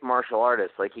sick martial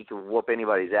artist. Like, he can whoop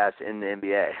anybody's ass in the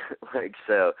NBA.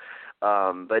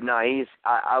 But no,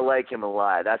 I like him a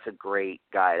lot. That's a great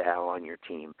guy to have on your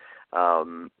team.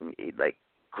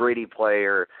 Gritty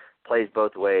player, plays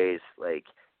both ways.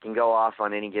 can go off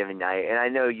on any given night. And I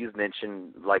know you've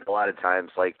mentioned, like, a lot of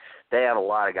times, like, they have a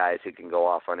lot of guys who can go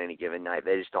off on any given night.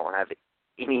 They just don't have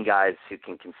any guys who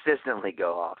can consistently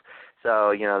go off.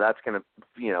 So, that's going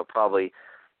to, probably,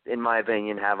 in my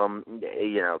opinion, have them,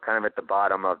 kind of at the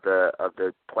bottom of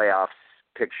the playoffs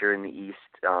picture in the East,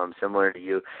 similar to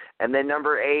you. And then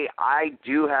number 8, I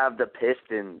do have the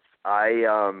Pistons. I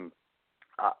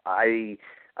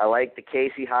like the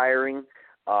Casey hiring.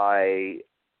 I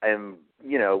am,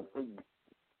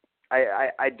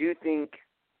 I do think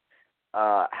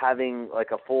having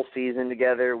like a full season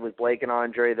together with Blake and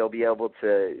Andre, they'll be able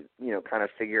to, kind of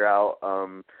figure out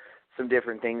some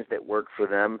different things that work for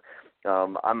them.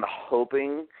 I'm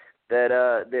hoping that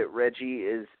Reggie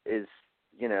is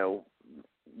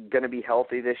going to be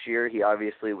healthy this year. He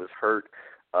obviously was hurt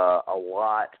a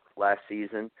lot last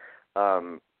season.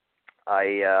 I'm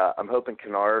hoping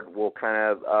Kennard will kind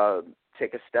of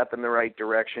take a step in the right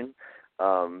direction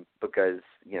because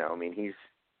he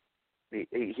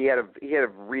had a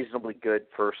reasonably good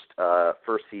first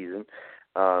season,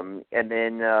 and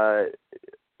then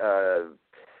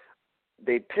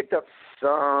they picked up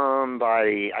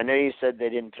somebody. I know you said they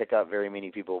didn't pick up very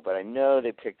many people, but I know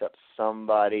they picked up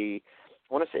somebody.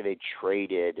 I want to say they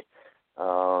traded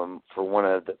for one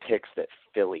of the picks that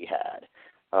Philly had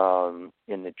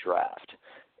in the draft.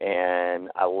 And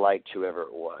I liked whoever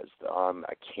it was.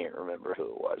 I can't remember who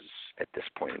it was at this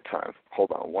point in time.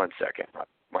 Hold on one second. I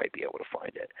might be able to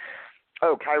find it.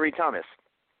 Oh, Kyrie Thomas.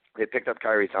 They picked up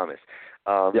Kyrie Thomas.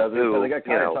 They got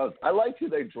Kyrie Thomas. I like who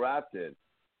they drafted,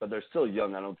 but they're still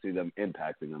young. I don't see them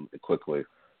impacting them quickly.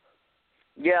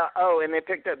 Yeah. Oh, and they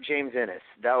picked up James Ennis.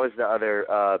 That was the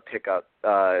other pickup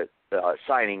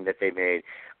signing that they made.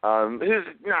 Who's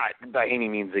not by any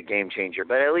means a game changer,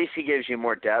 but at least he gives you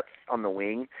more depth on the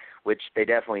wing, which they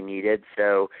definitely needed.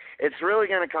 So it's really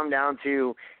going to come down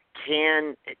to,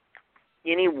 can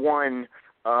any one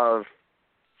of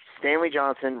Stanley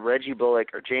Johnson, Reggie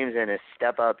Bullock, or James Ennis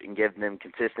step up and give them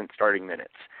consistent starting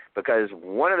minutes? Because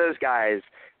one of those guys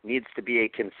needs to be a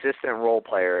consistent role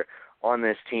player on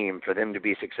this team for them to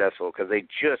be successful, because they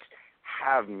just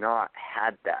have not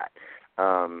had that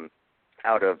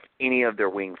out of any of their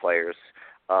wing players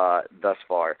thus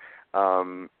far.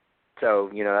 So,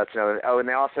 that's another. Oh, and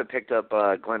they also picked up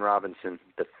Glenn Robinson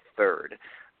the third.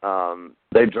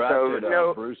 They drafted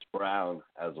Bruce Brown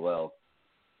as well.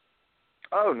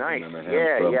 Oh, nice.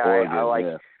 Yeah. Oregon, I like.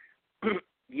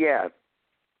 Yeah.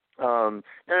 No.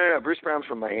 Bruce Brown's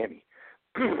from Miami.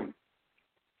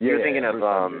 You're thinking of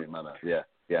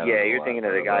you're thinking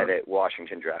of the guy that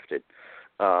Washington drafted.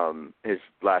 His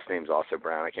last name's also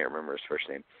Brown. I can't remember his first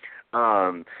name.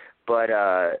 But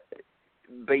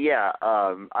yeah,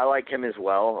 I like him as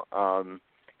well.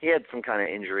 He had some kind of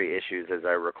injury issues, as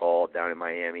I recall, down in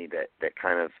Miami that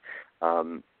kind of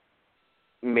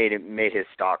made his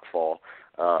stock fall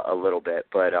a little bit.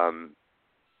 But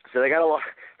so they got a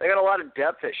lot of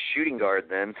depth at shooting guard.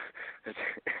 Then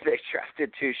they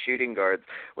drafted 2 shooting guards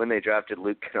when they drafted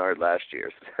Luke Kennard last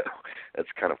year. So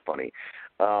that's kind of funny.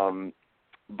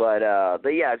 But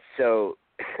yeah, so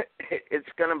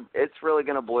it's really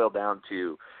gonna boil down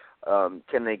to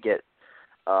can they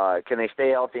stay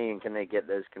healthy, and can they get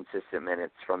those consistent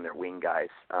minutes from their wing guys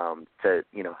to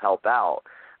help out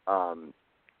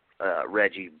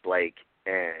Reggie, Blake,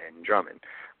 and Drummond.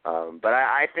 But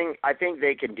I think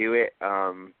they can do it.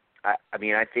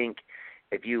 I think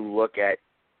if you look at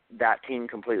that team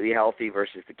completely healthy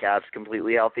versus the Cavs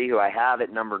completely healthy, who I have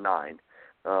at number 9.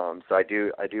 So I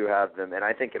do have them, and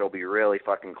I think it'll be really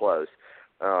fucking close.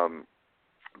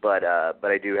 But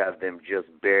I do have them just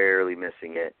barely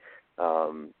missing it.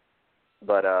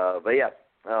 But yeah.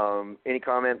 Any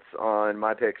comments on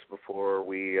my picks before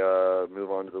we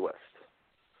move on to the West?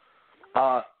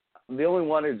 The only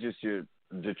one is just your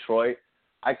Detroit.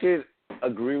 I could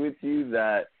agree with you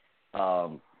that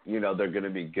they're going to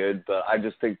be good, but I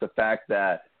just think the fact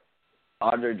that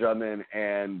Andre Drummond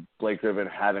and Blake Griffin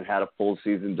haven't had a full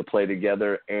season to play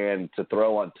together, and to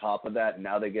throw on top of that,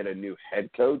 now they get a new head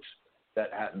coach that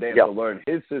they have to learn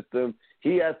his system.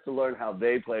 He has to learn how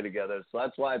they play together. So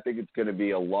that's why I think it's going to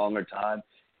be a longer time,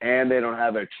 and they don't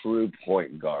have a true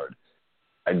point guard.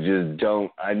 I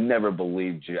never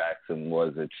believed Jackson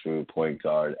was a true point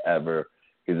guard ever.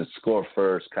 He's a score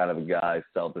first kind of a guy,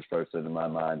 selfish person in my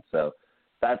mind. So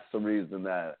that's the reason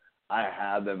that I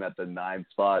have them at the 9th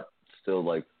spot, still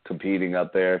like competing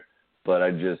up there. But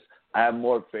I have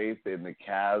more faith in the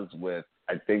Cavs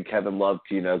I think Kevin Love,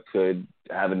 could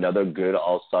have another good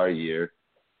all-star year.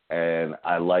 And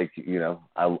I like,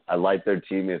 I like their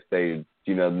team if they,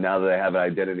 now that they have an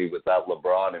identity without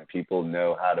LeBron and people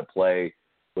know how to play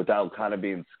without kind of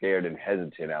being scared and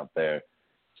hesitant out there.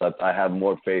 So I have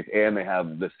more faith, and they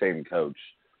have the same coach.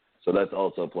 So that's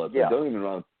also a plus. Yeah. Don't get me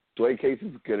wrong, Dwayne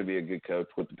Casey's going to be a good coach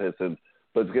with the Pistons,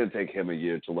 but it's going to take him a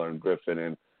year to learn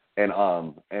Griffin and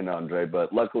Andre.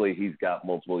 But luckily, he's got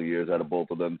multiple years out of both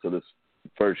of them. So this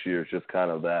first year is just kind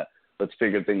of that. Let's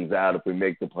figure things out. If we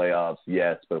make the playoffs,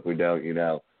 yes. But if we don't,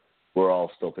 we're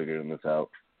all still figuring this out.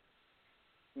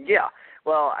 Yeah.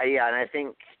 Well, and I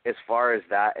think as far as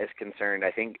that is concerned,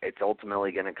 I think it's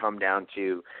ultimately going to come down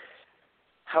to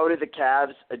how do the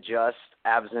Cavs adjust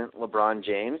absent LeBron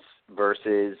James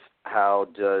versus how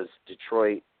does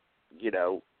Detroit,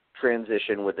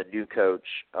 transition with a new coach,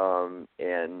 and,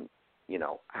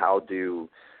 how do,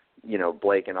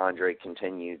 Blake and Andre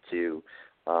continue to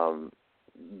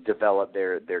develop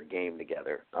their game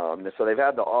together. So they've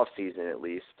had the off season at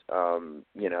least, to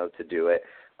do it.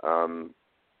 But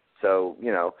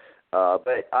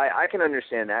I can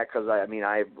understand that because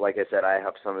like I said, I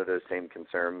have some of those same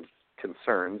concerns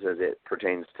as it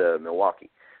pertains to Milwaukee.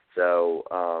 So,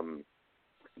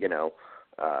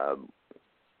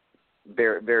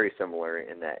 very, very similar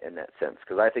in that sense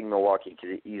because I think Milwaukee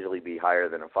could easily be higher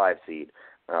than a 5 seed.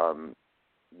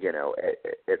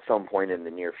 At some point in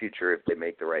the near future, if they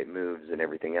make the right moves and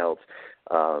everything else,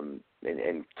 and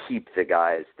keep the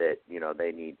guys that,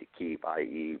 they need to keep,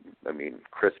 i.e.,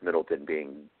 Chris Middleton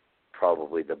being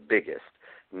probably the biggest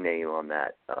name on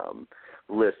that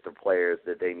list of players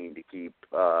that they need to keep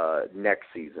next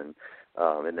season,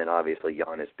 and then obviously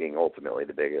Giannis being ultimately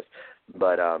the biggest.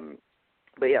 But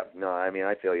yeah, no,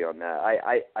 I feel you on that.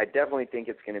 I definitely think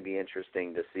it's going to be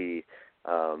interesting to see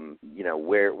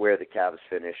where the Cavs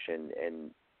finish,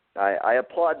 and I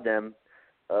applaud them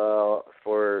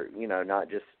for not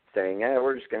just saying,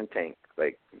 we're just going to tank.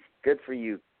 Like, good for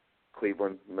you,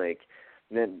 Cleveland. Like,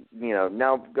 then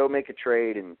now go make a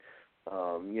trade and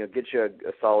get you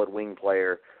a solid wing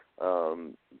player,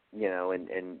 and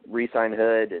re-sign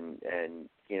Hood and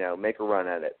make a run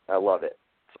at it. I love it.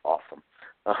 It's awesome.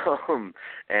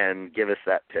 And give us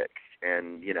that pick.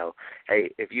 And hey,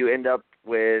 if you end up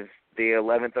with the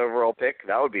 11th overall pick,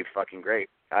 that would be fucking great.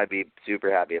 I'd be super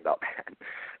happy about that.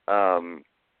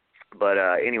 But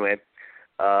anyway,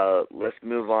 let's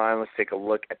move on. Let's take a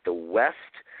look at the West.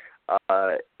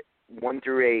 1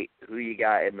 through 8, who you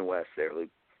got in the West there, Luke?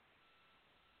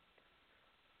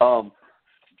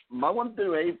 My 1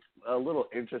 through 8 a little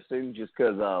interesting just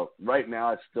because right now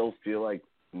I still feel like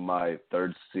my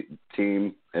third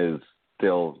team is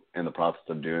still in the process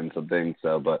of doing some things.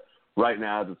 So, but right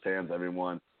now as it stands,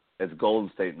 everyone, it's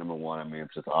Golden State number 1.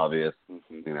 It's just obvious,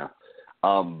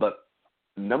 But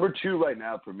number 2 right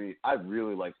now for me, I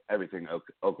really like everything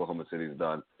Oklahoma City's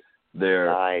done. They're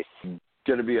nice.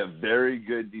 Going to be a very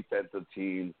good defensive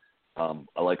team.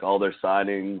 I like all their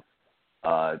signings.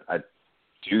 I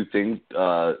do think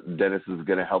Dennis is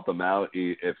going to help them out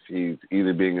if he's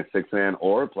either being a 6-man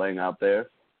or playing out there.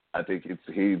 I think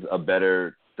he's a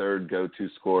better third go-to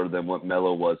scorer than what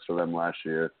Melo was for them last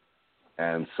year.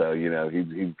 And so, I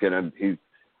think he's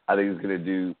gonna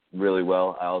do really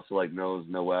well. I also like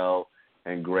Noel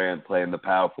and Grant playing the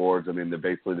power forwards. They're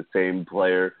basically the same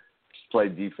player. Just play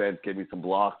defense, give me some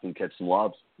blocks, and catch some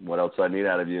lobs. What else do I need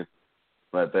out of you?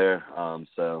 Right there.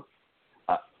 So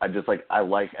I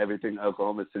like everything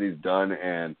Oklahoma City's done.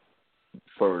 And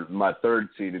for my third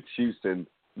seed, it's Houston.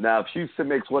 Now, if Houston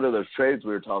makes one of those trades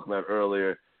we were talking about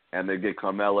earlier, and they get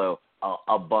Carmelo,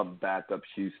 I'll bump back up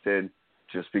Houston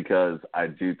just because I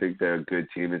do think they're a good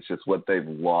team. It's just what they've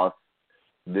lost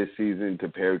this season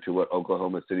compared to what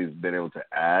Oklahoma City's been able to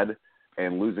add.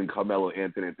 And losing Carmelo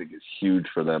Anthony, I think, is huge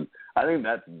for them. I think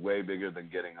that's way bigger than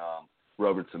getting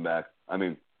Robertson back.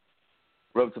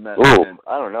 Robertson back. Ooh,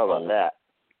 I don't know about that.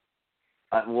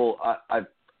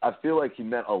 I feel like he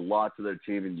meant a lot to their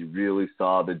team, and you really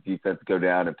saw the defense go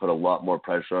down and put a lot more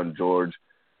pressure on George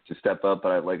to step up.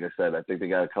 But like I said, I think they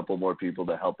got a couple more people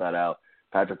to help that out.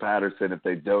 Patrick Patterson, if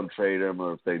they don't trade him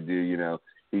or if they do,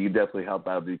 he can definitely help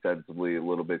out defensively a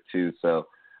little bit too. So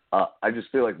I just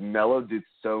feel like Melo did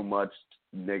so much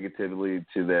negatively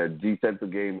to their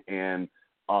defensive game and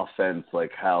offense,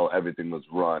 like how everything was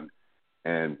run.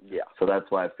 And so that's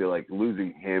why I feel like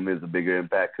losing him is a bigger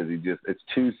impact because it's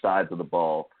two sides of the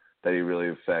ball that he really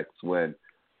affects when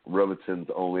Robinson's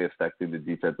only affecting the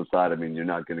defensive side. You're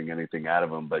not getting anything out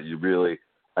of him, but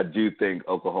I do think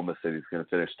Oklahoma City's going to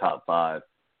finish top 5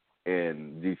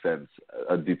 in defense,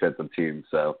 a defensive team.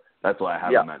 So that's why I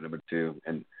have him at number 2.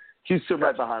 And Houston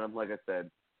right behind him, like I said.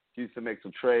 Houston makes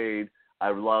a trade.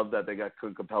 I love that they got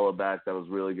Clint Capella back. That was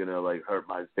really going to hurt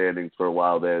my standings for a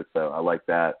while there, so I like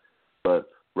that. But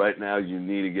right now you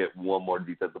need to get one more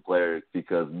defensive player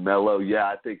because Melo,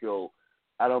 I think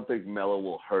I don't think Melo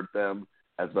will hurt them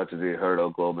as much as he hurt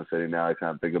Oklahoma City. Now I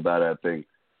kind of think about it. I think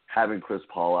having Chris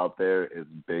Paul out there is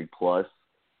a big plus.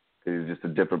 He's just a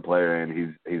different player,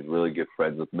 and he's really good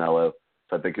friends with Melo.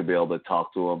 So I think he'll be able to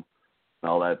talk to him and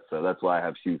all that. So that's why I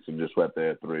have Houston just right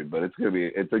there at 3. But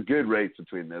it's a good race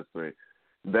between those 3.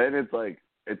 Then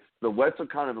it's the West are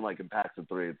kind of in packs of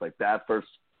 3. It's like that first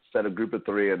set of group of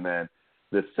 3, and then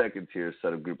the second tier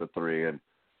set of group of 3. And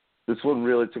this one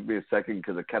really took me a second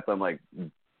because I kept on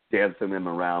dancing them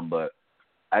around, but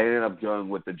I ended up going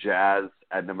with the Jazz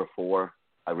at number 4.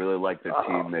 I really like their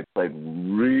team. They played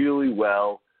really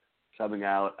well coming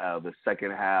out of the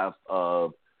second half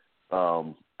of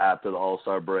after the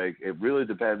All-Star break. It really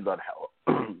depends on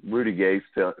how Rudy Gay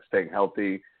staying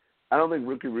healthy. I don't think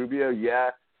Ricky Rubio,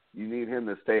 you need him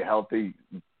to stay healthy,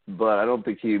 but I don't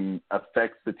think he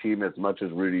affects the team as much as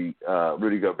Rudy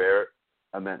Gobert.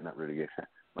 I meant not Rudy Gay.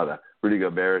 My bad. Rudy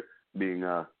Gobert being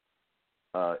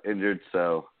injured.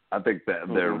 So I think that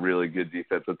they're a really good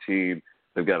defensive team.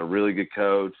 They've got a really good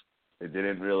coach. They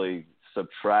didn't really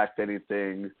subtract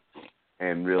anything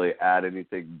and really add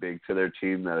anything big to their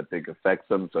team that I think affects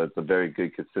them. So it's a very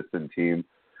good, consistent team.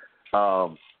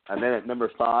 And then at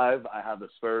number 5, I have the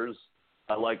Spurs.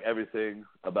 I like everything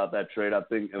about that trade. I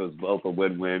think it was both a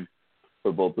win-win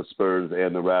for both the Spurs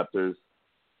and the Raptors.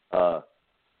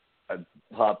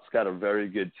 Pop's got a very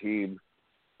good team.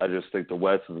 I just think the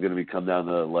West is going to come down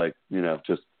to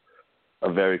just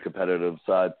a very competitive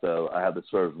side. So I have the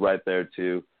Spurs right there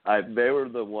too. They were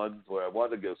the ones where I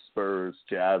wanted to go Spurs,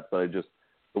 Jazz, but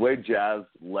the way Jazz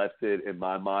left it in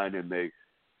my mind, and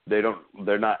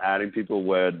they're not adding people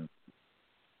when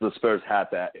the Spurs had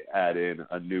to add in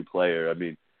a new player. I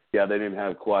mean, they didn't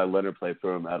have Kawhi Leonard play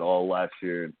for them at all last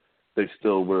year, and they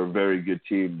still were a very good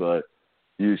team, but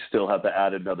you still have to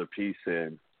add another piece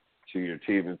in to your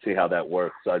team and see how that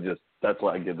works. So that's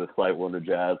why I give the slight one to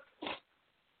Jazz.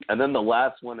 And then the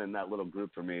last one in that little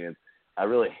group for me is, I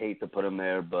really hate to put him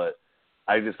there, but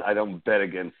I don't bet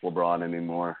against LeBron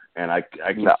anymore, and I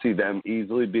can see them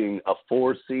easily being a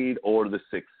 4 seed or the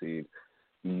 6 seed,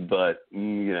 but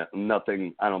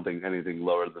nothing. I don't think anything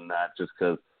lower than that, just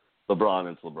because LeBron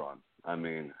is LeBron. I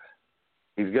mean,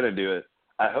 he's gonna do it.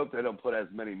 I hope they don't put as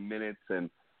many minutes and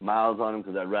miles on him,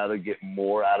 because I'd rather get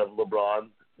more out of LeBron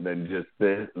than just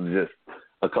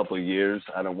a couple of years.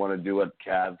 I don't want to do what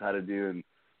Cavs had to do and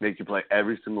make you play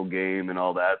every single game and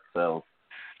all that. So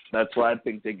that's why I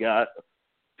think they got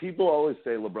 – people always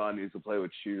say LeBron needs to play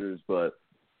with shooters, but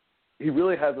he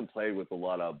really hasn't played with a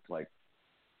lot of,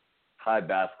 high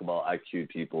basketball IQ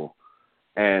people.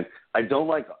 And I don't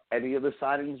like any of the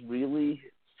signings really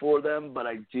for them, but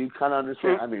I do kind of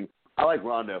understand. I mean, I like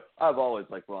Rondo. I've always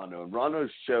liked Rondo. And Rondo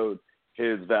showed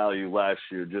his value last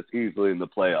year just easily in the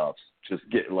playoffs, just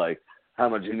getting, how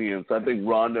much in the end. So I think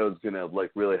Rondo's going to,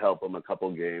 really help him a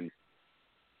couple games.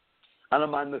 I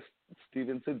don't mind the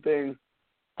Stevenson thing.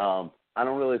 I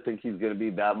don't really think he's going to be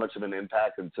that much of an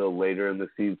impact until later in the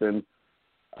season.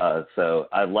 So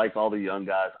I like all the young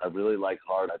guys. I really like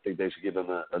Hart. I think they should give him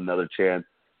another chance.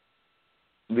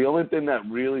 The only thing that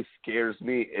really scares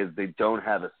me is they don't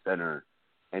have a center,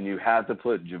 and you have to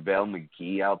put JaVale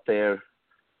McGee out there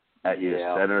at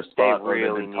your center spot. They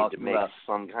really need to make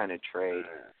some kind of trade.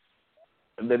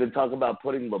 And they didn't talk about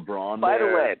putting LeBron By there.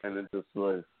 the way, and it's just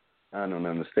I don't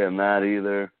understand that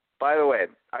either. By the way,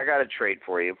 I got a trade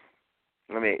for you.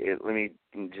 Let me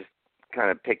just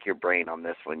kind of pick your brain on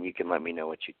this one. You can let me know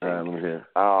what you think. Let me hear.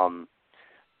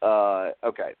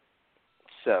 Okay.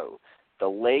 So the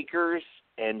Lakers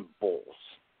and Bulls.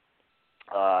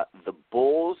 The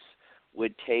Bulls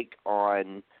would take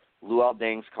on Luol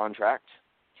Deng's contract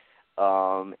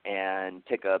and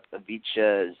pick up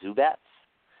Ivica Zubac.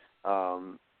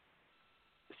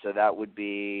 So that would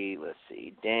be,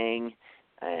 Deng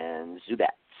and Zubac.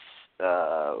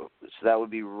 So that would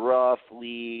be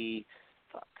roughly,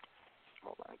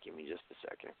 hold on, give me just a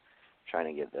second. I'm trying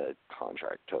to get the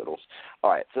contract totals.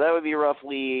 All right, so that would be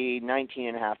roughly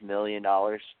 $19.5 million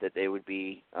that they would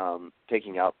be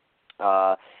picking up.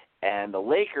 And the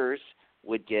Lakers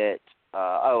would get,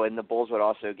 and the Bulls would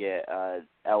also get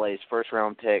LA's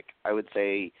first-round pick, I would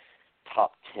say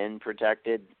top 10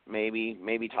 protected,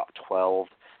 maybe top 12,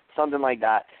 something like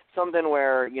that. Something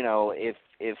where,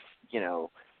 if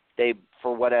they,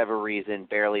 for whatever reason,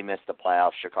 barely missed the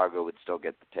playoffs, Chicago would still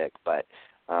get the pick. But,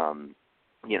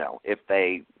 if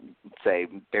they, say,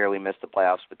 barely missed the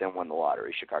playoffs but then won the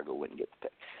lottery, Chicago wouldn't get the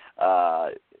pick.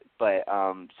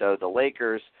 So the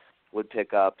Lakers would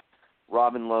pick up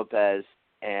Robin Lopez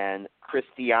and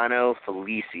Cristiano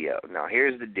Felicio. Now,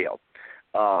 here's the deal.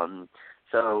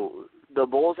 So the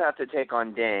Bulls have to take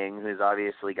on Deng, who's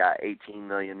obviously got $18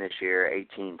 million this year,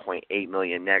 $18.8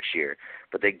 million next year,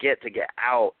 but they get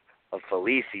out of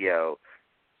Felicio,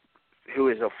 who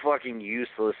is a fucking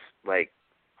useless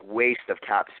waste of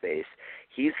cap space.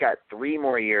 He's got 3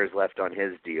 more years left on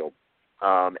his deal,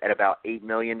 at about $8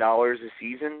 million a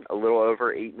season, a little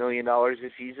over $8 million a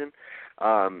season.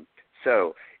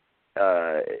 So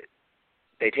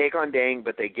they take on Deng,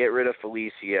 but they get rid of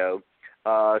Felicio.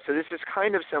 So this is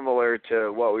kind of similar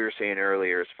to what we were saying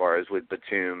earlier as far as with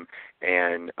Batum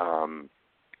and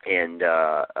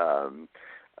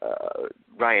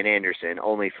Ryan Anderson.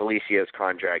 Only Felicio's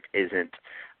contract isn't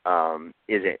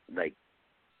like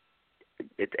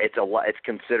it's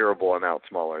considerable amount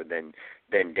smaller than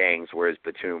Deng's, whereas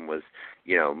Batum was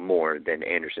more than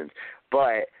Anderson's.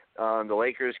 But the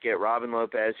Lakers get Robin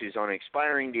Lopez, who's on an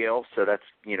expiring deal, so that's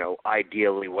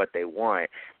ideally what they want.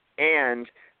 And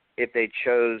if they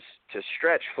chose to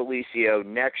stretch Felicio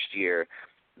next year,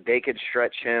 they could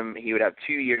stretch him. He would have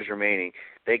 2 years remaining.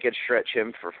 They could stretch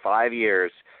him for 5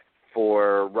 years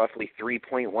for roughly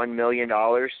 $3.1 million.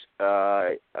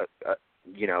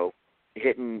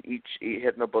 Hitting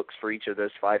the books for each of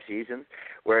those 5 seasons.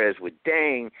 Whereas with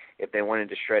Deng, if they wanted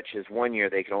to stretch his 1 year,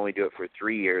 they could only do it for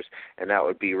 3 years, and that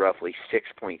would be roughly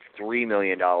 $6.3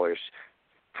 million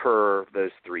per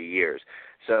those 3 years.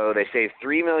 So they save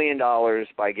 $3 million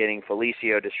by getting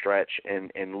Felicio to stretch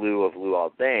in lieu of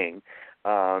Luol Deng,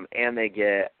 and they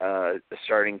get a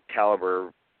starting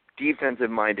caliber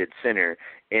defensive-minded center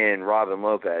in Robin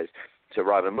Lopez. So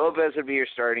Robin Lopez would be your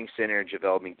starting center,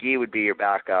 JaVale McGee would be your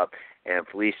backup, and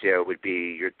Felicio would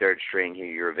be your third string who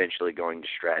you're eventually going to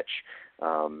stretch,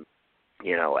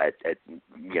 at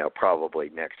probably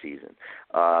next season.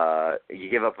 You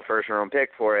give up a first-round pick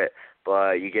for it,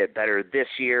 but you get better this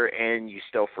year, and you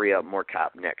still free up more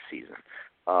cap next season.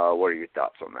 What are your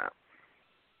thoughts on that?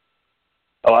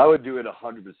 Oh, I would do it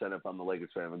 100% if I'm the Lakers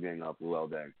fan. I'm getting off Luol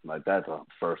Deng. That's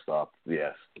first off,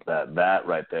 yes, that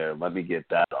right there. Let me get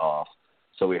that off,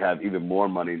 so we have even more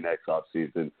money next off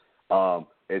season.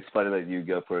 It's funny that you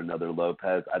go for another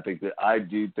Lopez. I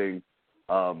do think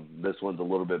this one's a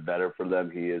little bit better for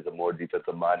them. He is a more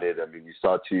defensive minded. I mean, you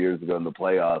saw 2 years ago in the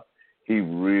playoffs, he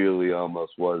really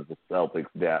almost was the Celtics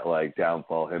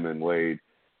downfall, him and Wade.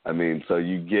 I mean, so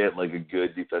you get a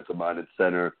good defensive minded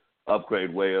center,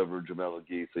 upgrade way over JaVale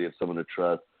McGee, so you have someone to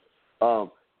trust.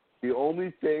 The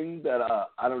only thing that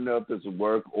I don't know if this would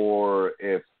work or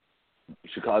if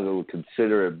Chicago would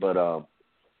consider it, but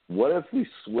what if we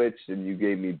switched and you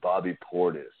gave me Bobby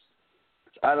Portis?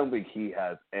 I don't think he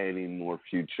has any more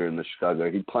future in the Chicago.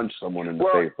 He punched someone in the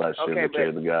face last year to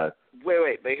trade the guy.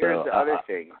 Wait, but here's the other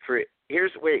thing.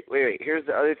 Here's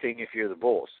the other thing if you're the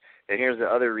Bulls, and here's the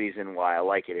other reason why I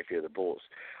like it if you're the Bulls.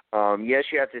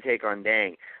 Yes, you have to take on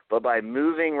Deng, but by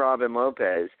moving Robin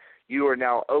Lopez, you are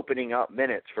now opening up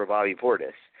minutes for Bobby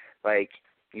Portis.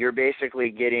 You're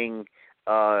basically getting,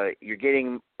 you're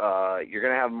going to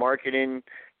have Markkanen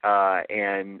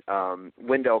and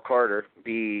Wendell Carter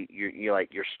be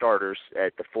your starters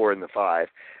at the 4 and the 5,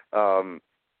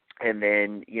 and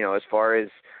then as far as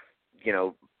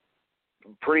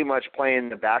pretty much playing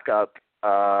the backup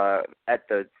at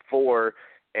the 4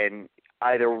 and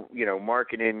either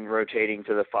Markkanen rotating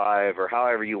to the 5 or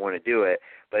however you want to do it.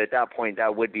 But at that point,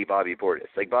 that would be Bobby Portis.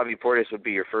 Bobby Portis would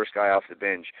be your first guy off the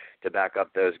bench to back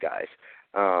up those guys,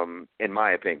 in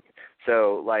my opinion.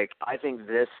 So, I think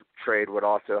this trade would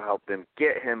also help them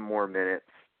get him more minutes,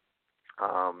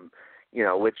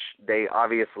 which they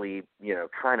obviously,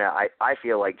 I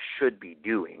feel like should be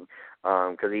doing,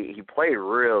 because he played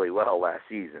really well last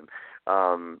season.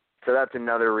 So that's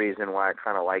another reason why I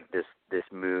kind of like this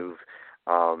move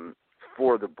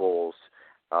for the Bulls,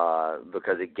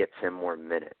 because it gets him more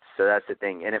minutes. So that's the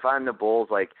thing. And if I'm the Bulls,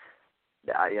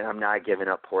 I'm not giving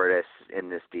up Portis in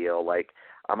this deal.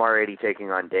 I'm already taking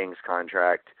on Deng's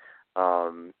contract,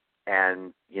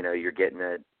 and you're getting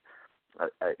a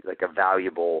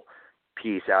valuable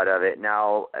piece out of it.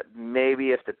 Now,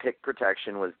 maybe if the pick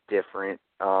protection was different,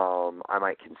 I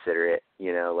might consider it. If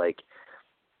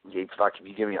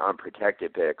you give me an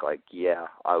unprotected pick, yeah,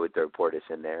 I would throw Portis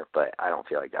in there, but I don't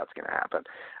feel like that's going to happen.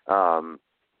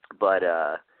 But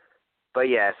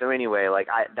yeah. So anyway,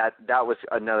 that was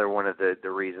another one of the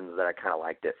reasons that I kind of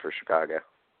liked it for Chicago.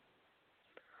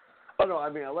 Oh no, I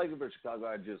mean I like it for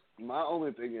Chicago. My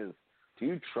only thing is, do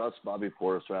you trust Bobby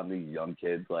Portis around these young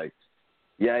kids?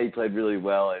 Yeah, he played really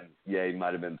well, and yeah, he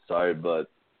might have been sorry, but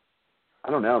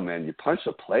I don't know, man. You punched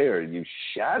a player and you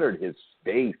shattered his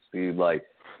face, dude.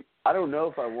 I don't know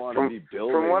if I want to be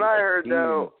building from what I heard,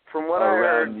 though,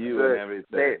 around you and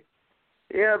everything.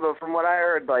 Yeah, but from what I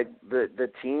heard, like the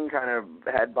team kind of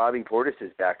had Bobby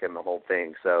Portis's back in the whole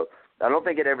thing. So I don't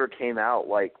think it ever came out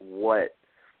like what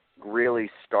really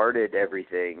started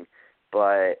everything.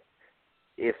 But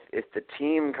if the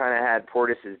team kind of had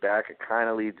Portis's back, it kind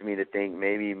of leads me to think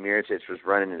maybe Mirotic was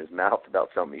running in his mouth about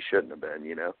something he shouldn't have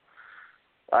been.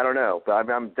 I don't know, but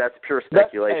that's pure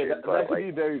speculation. That could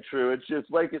be very true. It's just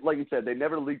like you said, they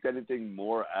never leaked anything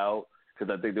more out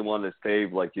because I think they wanted to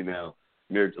save like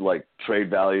trade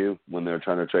value when they were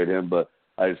trying to trade him. But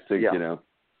I just think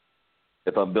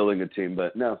if I'm building a team,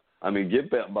 but no, I mean give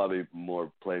Bobby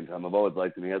more playing time. I've always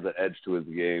liked him. He has an edge to his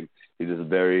game. He's just a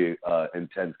very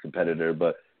intense competitor.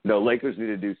 But no, Lakers need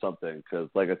to do something because,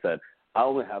 like I said, I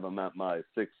only have them at my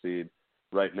 6th seed.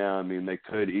 Right now, I mean, they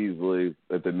could easily,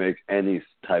 if they make any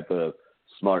type of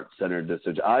smart center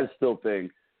decision. I still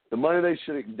think the money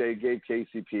they gave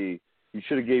KCP, you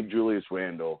should have gave Julius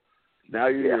Randle. Now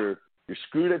you're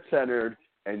screwed at center,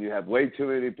 and you have way too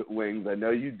many wings. I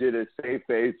know you did a save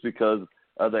face because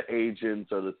of the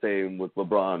agents are the same with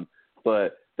LeBron,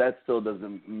 but that still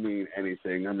doesn't mean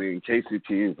anything. I mean,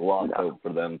 KCP is a lost hope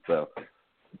for them. But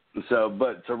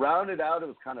to round it out, it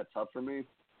was kind of tough for me.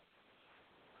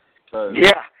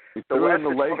 Yeah, the West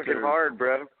is fucking hard,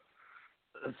 bro.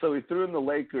 So we threw in the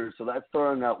Lakers, so that's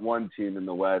throwing out one team in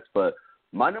the West. But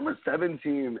my number 7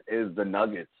 team is the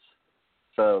Nuggets.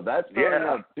 So that's throwing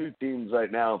out 2 teams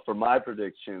right now for my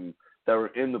prediction that were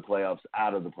in the playoffs,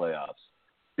 out of the playoffs.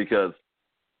 Because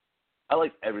I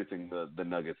like everything the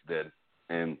Nuggets did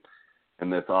in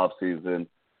this offseason.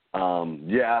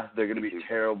 They're going to be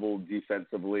terrible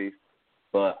defensively,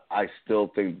 but I still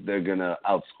think they're going to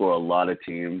outscore a lot of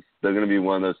teams. They're going to be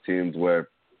one of those teams where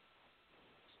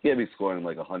you're going to be scoring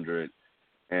like 100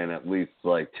 and at least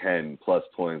like 10-plus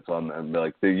points on them.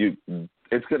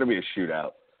 It's going to be a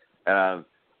shootout. And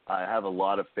I have a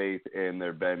lot of faith in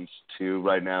their bench, too,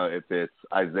 right now, if it's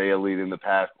Isaiah leading the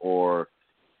pack or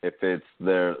if it's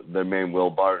their main Will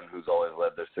Barton, who's always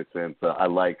led their 6th man. So I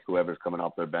like whoever's coming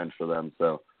off their bench for them.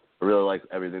 So I really like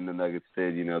everything the Nuggets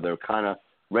did. They're kind of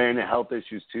ran into health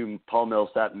issues too. Paul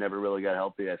Millsap never really got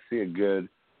healthy. I see a good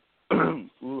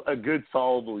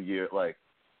solvable year, like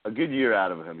a good year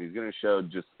out of him. He's going to show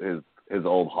just his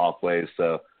old Hawk ways.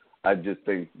 So I just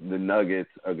think the Nuggets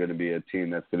are going to be a team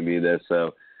that's going to be there.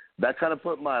 So that kind of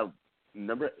put my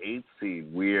number 8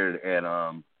 seed weird, and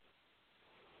I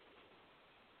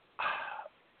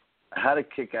had to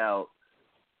kick out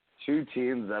 2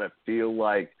 teams that I feel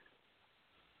like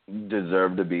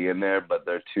deserve to be in there, but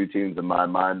there are 2 teams in my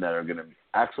mind that are going to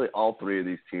 – actually, all 3 of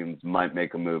these teams might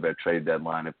make a move at trade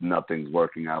deadline if nothing's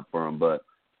working out for them. But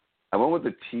I went with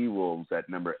the T-Wolves at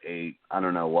number 8. I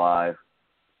don't know why.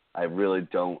 I really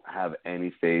don't have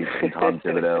any faith in Tom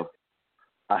Thibodeau.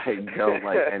 I don't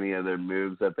like any of their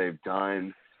moves that they've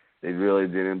done. They really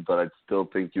didn't, but I still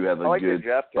think you have a good,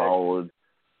 solid –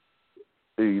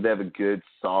 you'd have a good,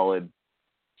 solid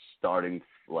starting,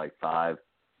 5.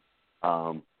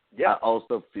 I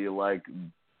also feel like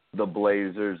the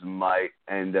Blazers might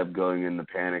end up going into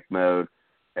panic mode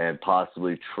and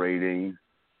possibly trading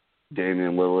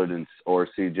Damian Lillard or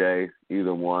CJ,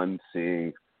 either one,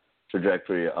 seeing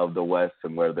trajectory of the West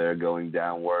and where they're going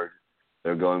downward.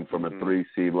 They're going from a 3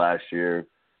 seed last year,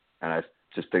 and I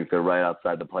just think they're right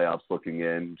outside the playoffs looking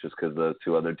in just because those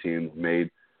 2 other teams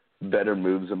made better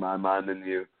moves in my mind than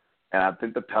you. And I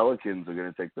think the Pelicans are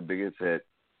going to take the biggest hit.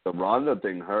 The Rondo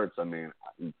thing hurts. I mean,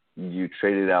 you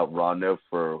traded out Rondo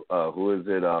for who is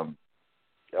it?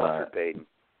 Elfrid Payton.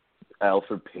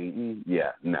 Elfrid Payton?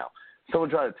 Yeah, no. Someone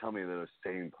tried to tell me they're the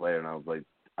same player, and I was like,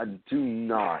 I do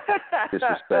not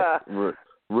disrespect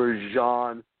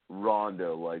Rajon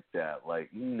Rondo like that. Like,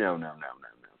 no.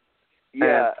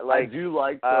 Yeah, and I do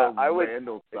like the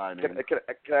Randall signing.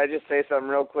 Can I just say something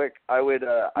real quick? I would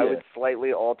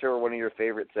slightly alter one of your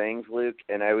favorite sayings, Luke,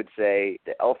 and I would say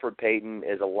that Elfrid Payton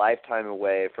is a lifetime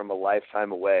away from a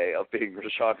lifetime away of being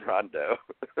Rajon Rondo.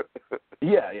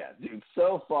 Yeah, dude.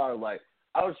 So far,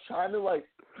 I was trying to,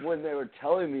 when they were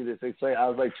telling me this, I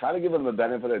was, trying to give them the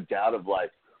benefit of doubt of,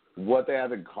 what they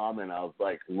have in common. I was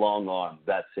like, long arms,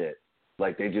 that's it.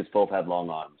 They just both have long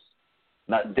arms.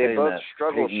 They both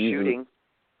struggle shooting.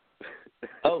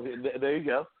 Oh, there you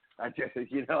go. I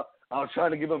was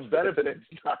trying to give them benefits.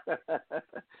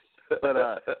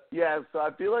 But, so I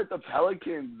feel like the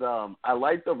Pelicans, I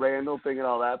like the Randall thing and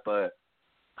all that, but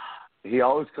he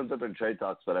always comes up in trade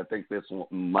talks, but I think this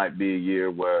might be a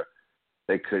year where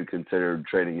they could consider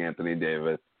trading Anthony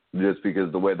Davis just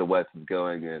because the way the West is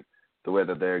going and the way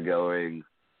that they're going.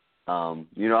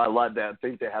 I like that. I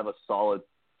think they have a solid,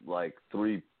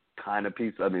 3 kind of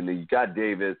piece. I mean, you got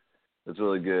Davis, that's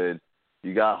really good.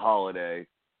 You got Holiday,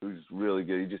 who's really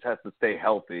good. He just has to stay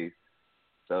healthy.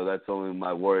 So that's only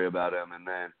my worry about him. And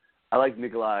then I like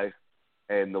Nikolai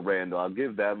and the Randall. I'll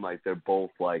give them, like, they're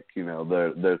both, like, you know,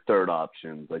 they're third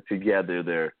options. Like, together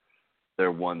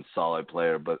they're one solid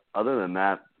player. But other than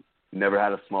that, never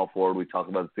had a small forward. We talked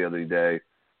about this the other day.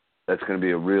 That's going to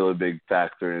be a really big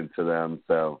factor into them.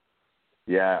 So,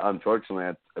 yeah,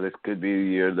 unfortunately, this could be a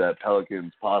year that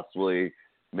Pelicans possibly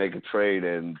make a trade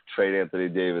and trade Anthony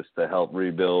Davis to help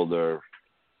rebuild or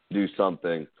do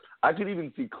something. I could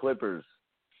even see Clippers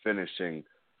finishing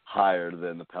higher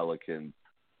than the Pelicans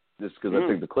just because I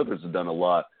think the Clippers have done a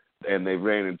lot, and they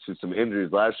ran into some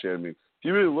injuries last year. I mean, if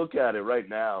you really look at it right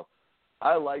now,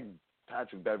 I like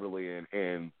Patrick Beverley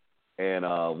and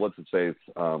what's his face?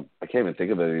 I can't even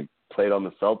think of it. He played on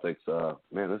the Celtics.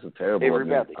 Man, this is terrible. Avery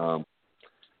Bradley.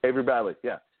 Avery Bradley,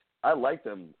 yeah. I like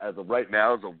them as of right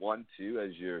now as a 1-2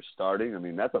 as you're starting. I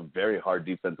mean, that's a very hard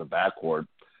defensive backcourt.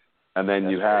 And then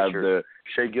you have the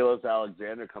Shea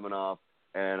Gilgeous-Alexander coming off,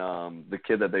 and the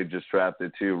kid that they just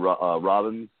drafted too,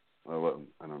 Robinson. Jerome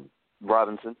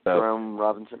Robinson.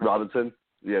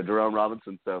 Yeah, Jerome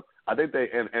Robinson. So I think they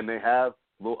have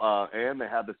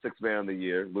the sixth man of the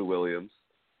year, Lou Williams.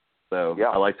 So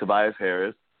I like Tobias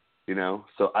Harris. You know,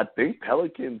 so I think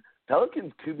Pelicans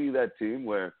could be that team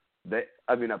where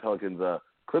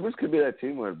Clippers could be that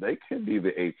team where they could be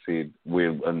the 8th seed.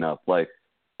 Weird enough, like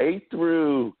 8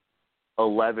 through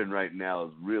 11 right now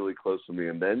is really close for me.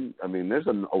 And then, I mean, there's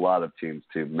a lot of teams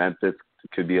too. Memphis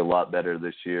could be a lot better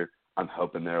this year. I'm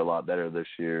hoping they're a lot better this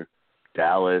year.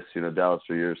 Dallas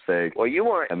for your sake. Well, you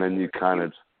want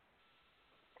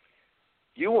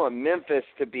Memphis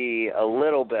to be a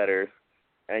little better,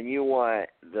 and you want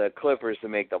the Clippers to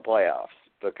make the playoffs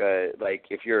because, like,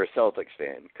 if you're a Celtics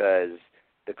fan, because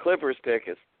the Clippers pick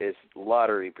is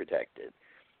lottery protected.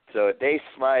 So if they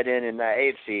slide in that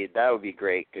 8th seed, that would be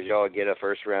great because y'all would get a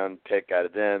first-round pick out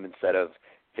of them instead of,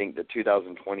 I think, the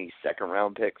 2020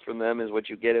 second-round pick from them is what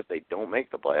you get if they don't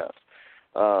make the playoffs.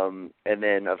 And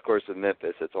then, of course, with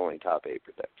Memphis, it's only top 8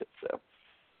 protected. So.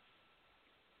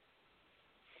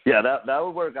 Yeah, that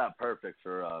would work out perfect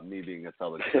for me being a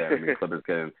Celtics fan. I mean, Clippers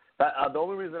can. The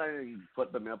only reason I didn't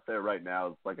put them up there right now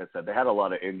is, like I said, they had a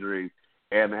lot of injuries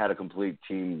and they had a complete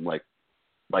team, like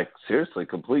seriously,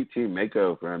 complete team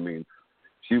makeover. I mean,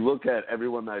 if you look at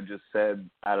everyone that I just said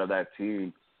out of that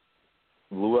team,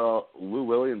 Lou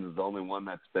Williams is the only one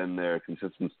that's been their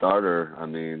consistent starter. I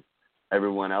mean,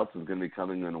 everyone else is going to be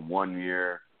coming in 1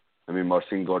 year. I mean,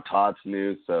 Marcin Gortat's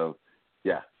new, so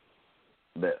yeah.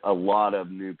 A lot of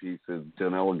new pieces.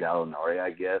 Danilo Gallinari,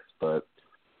 I guess, but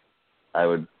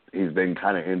he's been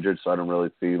kind of injured, so I don't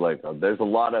really see there's a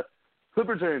lot of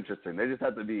Clippers are interesting. They just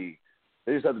have to be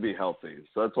healthy.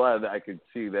 So that's why I could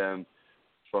see them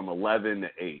from 11 to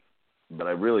 8, but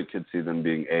I really could see them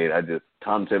being 8.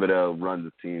 Tom Thibodeau runs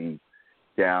the team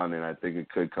down, and I think it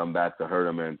could come back to hurt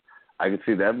him. And I could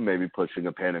see them maybe pushing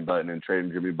a panic button and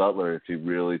trading Jimmy Butler if he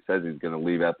really says he's going to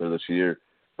leave after this year.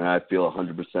 And I feel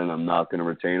 100% I'm not going to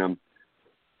retain him.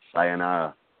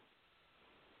 Sayonara.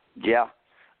 Yeah.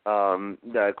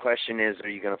 The question is, are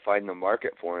you going to find the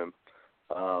market for him?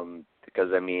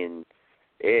 Because, I mean,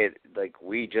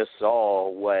 we just saw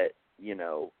what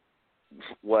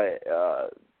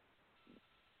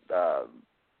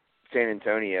San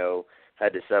Antonio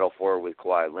had to settle for with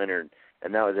Kawhi Leonard,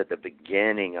 and that was at the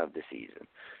beginning of the season.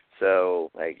 So,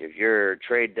 if your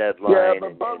trade deadline... Yeah,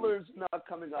 but Butler's not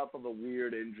coming off of a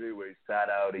weird injury where he sat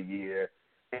out a year.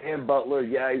 And Butler,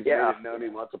 he's made it known he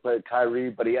wants to play with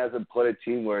Kyrie, but he hasn't put a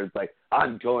team where it's like,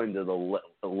 I'm going to the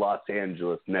Los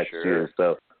Angeles next year.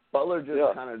 So Butler just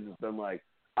kind of just been like,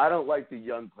 I don't like the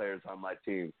young players on my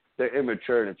team. They're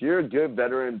immature. And if you're a good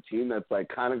veteran team that's,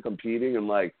 kind of competing and,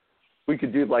 we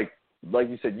could do, like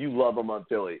you said, you love them on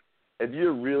Philly. If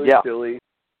you're really Philly,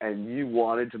 and you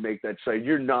wanted to make that trade,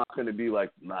 you're not going to be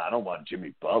like, nah, I don't want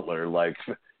Jimmy Butler.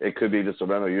 It could be just a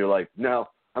rental. You're like, no,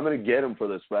 I'm going to get him for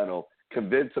this rental,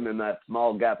 convince him in that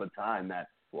small gap of time that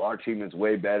our team is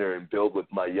way better and build with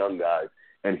my young guys,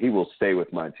 and he will stay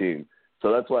with my team.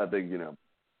 So that's why I think,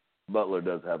 Butler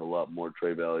does have a lot more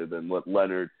trade value than what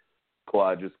Leonard,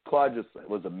 Kawhi just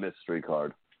was a mystery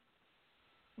card.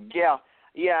 Yeah.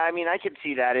 Yeah, I mean, I could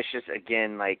see that. It's just,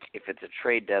 again, if it's a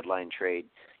trade deadline trade,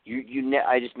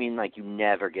 I just mean you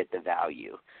never get the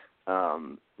value,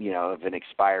 of an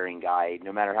expiring guy,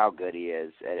 no matter how good he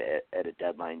is at a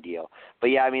deadline deal.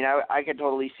 But yeah, I mean, I could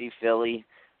totally see Philly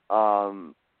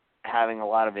having a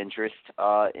lot of interest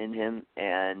in him,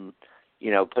 and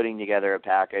putting together a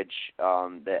package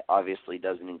that obviously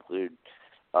doesn't include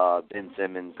Ben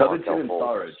Simmons. Covington and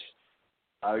Sarge.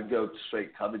 I would go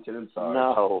straight Covington and Sarge.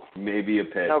 No, maybe a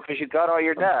pick. No, because you got all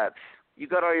your depth. you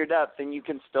got all your depth, and you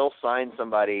can still sign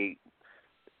somebody.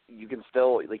 You can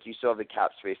still, like, you still have the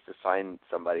cap space to sign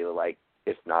somebody like,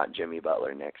 if not Jimmy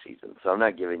Butler next season. So I'm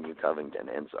not giving you Covington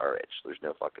and Saric. There's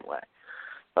no fucking way.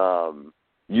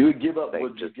 You would give up?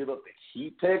 Would you give up the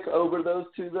Heat pick over those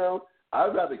two though?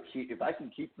 I'd rather keep, if I can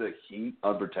keep the Heat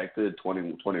unprotected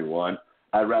 2021.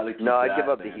 I'd rather keep. No, I'd give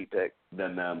up the Heat pick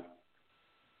than them.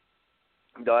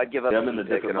 No, I'd give up them the in a Heat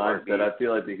pick different mindset. I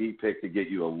feel like the Heat pick could get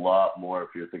you a lot more if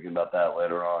you're thinking about that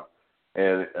later on.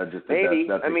 And I just think maybe.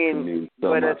 that's I mean,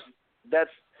 but much.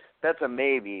 that's a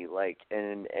maybe. Like,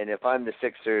 and if I'm the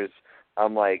Sixers,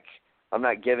 I'm like, I'm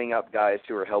not giving up guys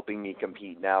who are helping me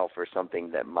compete now for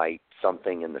something that might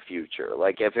something in the future.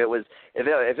 Like if it was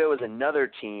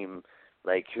another team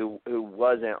like who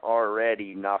wasn't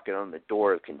already knocking on the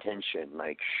door of contention,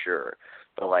 like sure.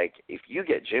 But like if you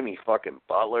get Jimmy fucking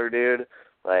Butler, dude,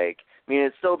 like I mean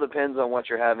it still depends on what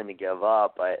you're having to give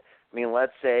up. But I mean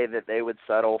let's say that they would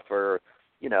settle for,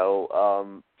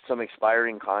 some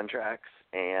expiring contracts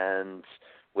and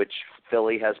which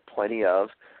Philly has plenty of.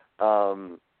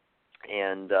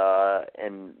 And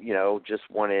just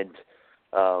wanted,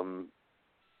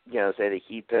 say the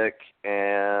Heat pick,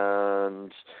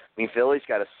 and I mean Philly's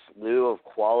got a slew of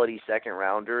quality second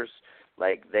rounders.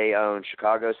 Like they own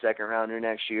Chicago's second rounder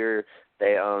next year,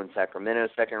 they own Sacramento's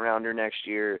second rounder next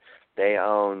year, they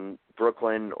own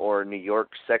Brooklyn or New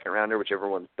York's second rounder, whichever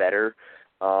one's better.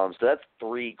 So that's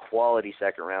 3 quality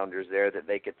second rounders there that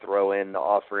they could throw in the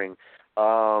offering.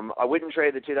 I wouldn't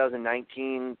trade their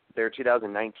 2019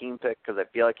 pick because I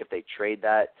feel like if they trade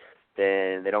that,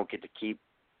 then they don't get to keep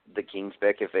the Kings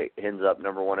pick if it ends up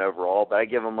number 1 overall. But I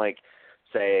give them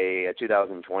say a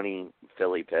 2020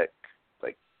 Philly pick,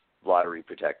 like lottery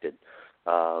protected,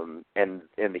 and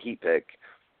the Heat pick,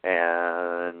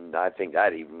 and I think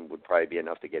that even would probably be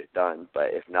enough to get it done.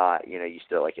 But if not, you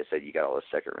still, like I said, you got all the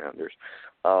second rounders.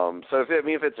 So if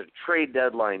it's a trade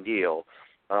deadline deal.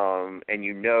 And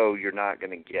you're not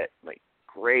going to get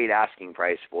great asking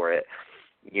price for it,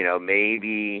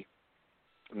 maybe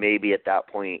at that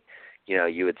point,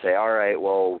 you would say, all right,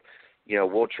 well,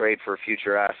 we'll trade for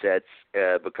future assets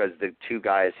because the 2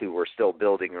 guys who we're still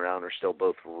building around are still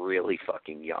both really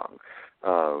fucking young,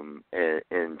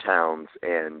 in Towns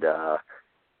and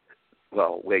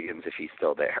Wiggins if he's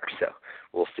still there. So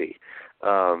we'll see.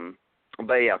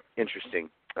 But yeah, interesting.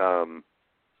 All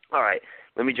right,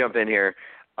 let me jump in here.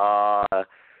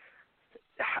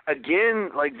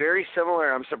 Again, very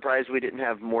similar. I'm surprised we didn't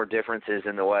have more differences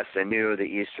in the West. I knew the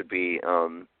East would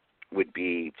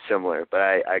be similar, but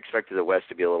I expected the West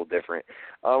to be a little different.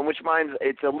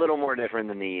 It's a little more different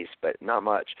than the East, but not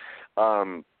much.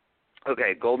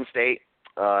 Okay, Golden State,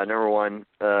 number 1.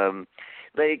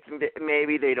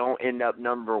 Maybe they don't end up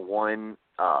number 1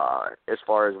 as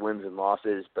far as wins and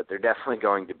losses, but they're definitely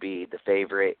going to be the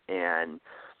favorite. And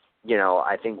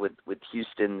I think with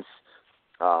Houston's,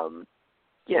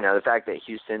 the fact that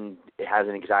Houston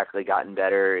hasn't exactly gotten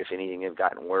better, if anything, they've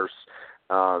gotten worse.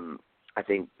 I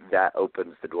think that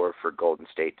opens the door for Golden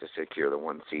State to secure the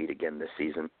 1 seed again this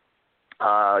season.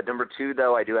 Number 2,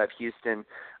 though, I do have Houston.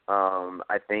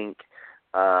 I think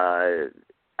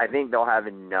they'll have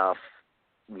enough,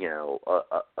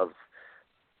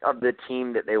 of the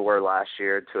team that they were last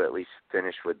year to at least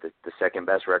finish with the second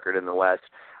best record in the West.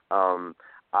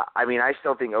 I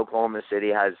still think Oklahoma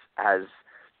City has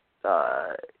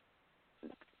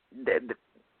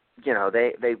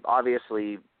they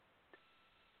obviously,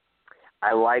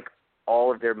 I like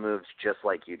all of their moves just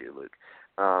like you do, Luke.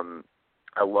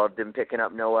 I love them picking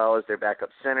up Noel as their backup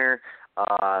center,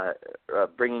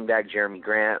 bringing back Jeremy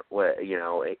Grant.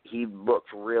 He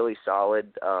looked really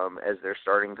solid as their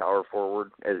starting power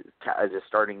forward, as a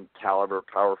starting caliber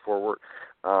power forward.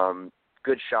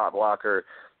 Good shot blocker.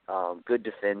 Good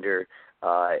defender.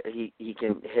 He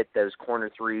can hit those corner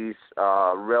threes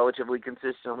relatively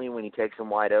consistently when he takes them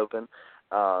wide open.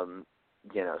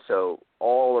 So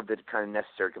all of the kind of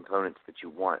necessary components that you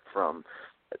want from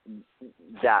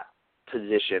that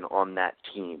position on that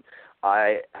team.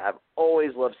 I have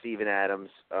always loved Steven Adams.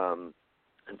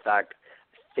 In fact,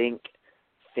 think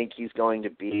he's going to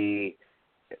be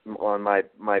on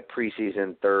my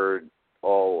preseason third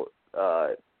all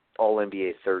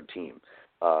NBA third team.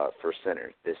 For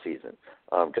center this season,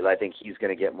 because I think he's going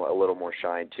to get a little more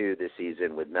shine too this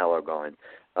season with Melo gone,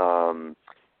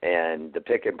 and the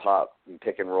pick and pop,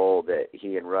 pick and roll that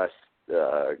he and Russ,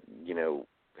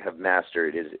 have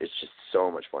mastered is just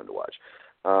so much fun to watch.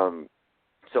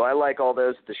 So I like all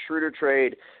those. The Schroeder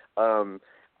trade, I'm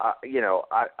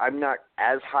not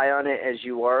as high on it as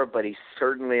you are, but he's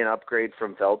certainly an upgrade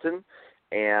from Felton.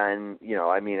 And,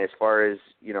 I mean, as far as,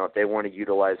 if they want to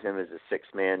utilize him as a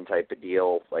six-man type of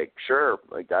deal, like, sure,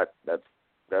 like that's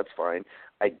fine.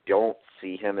 I don't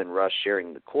see him and Russ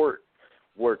sharing the court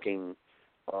working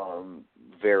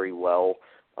very well.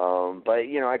 But,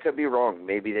 I could be wrong.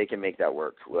 Maybe they can make that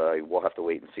work. We'll have to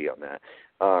wait and see on that.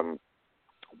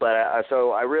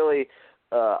 So I really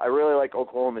like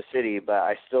Oklahoma City, but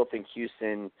I still think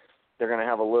Houston, they're going to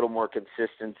have a little more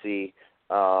consistency.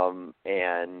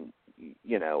 And,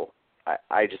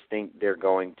 I just think they're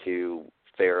going to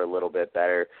fare a little bit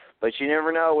better. But you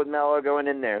never know with Melo going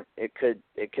in there. It could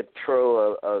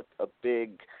throw a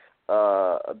big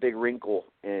wrinkle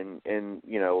in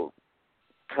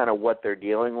kind of what they're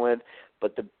dealing with.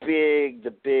 But the big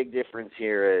difference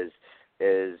here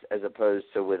is as opposed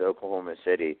to with Oklahoma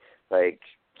City, like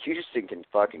Houston can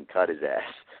fucking cut his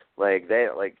ass. Like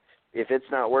if it's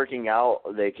not working out,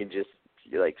 they can just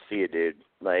see it, dude.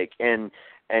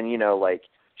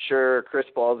 Sure, Chris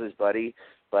Paul's his buddy,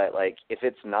 but if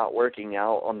it's not working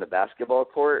out on the basketball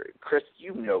court, Chris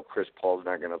Paul's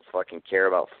not gonna fucking care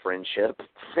about friendship.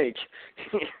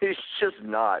 He's just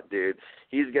not, dude.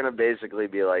 He's gonna basically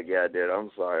be like, yeah, dude, I'm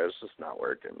sorry, it's just not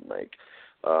working.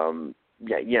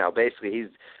 Basically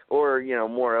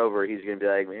moreover, he's gonna be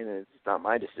like, man, it's not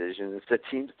my decision, it's the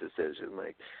team's decision.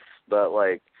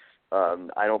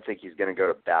 I don't think he's going to go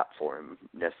to bat for him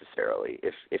necessarily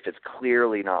if it's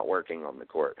clearly not working on the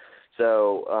court.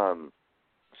 So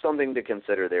something to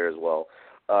consider there as well.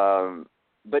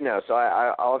 But no, so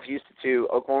I'll have Houston 2,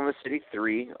 Oklahoma City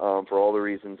 3 for all the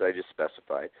reasons I just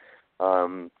specified.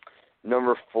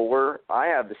 Number 4, I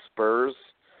have the Spurs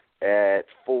at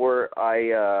 4.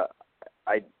 I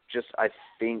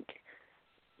think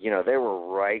they were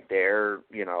right there,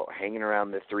 hanging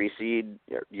around the 3 seed,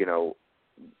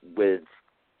 with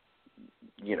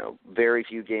very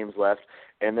few games left,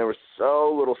 and there was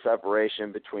so little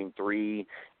separation between 3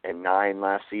 and 9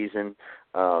 last season.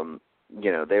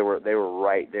 They were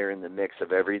right there in the mix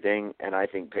of everything, and I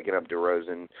think picking up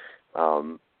DeRozan,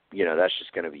 that's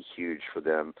just going to be huge for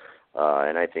them,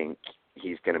 and I think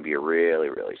he's going to be a really,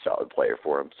 really solid player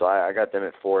for them. So I got them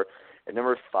at 4. At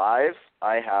number 5,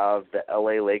 I have the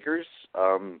LA Lakers.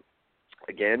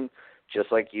 Again, just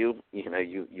like you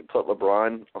put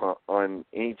LeBron on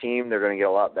any team, they're going to get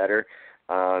a lot better.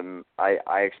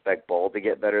 I expect Ball to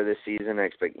get better this season. I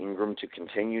expect Ingram to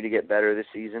continue to get better this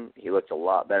season. He looked a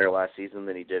lot better last season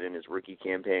than he did in his rookie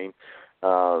campaign.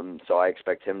 So I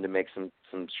expect him to make some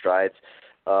strides.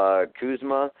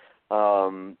 Kuzma,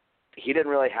 he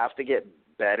didn't really have to get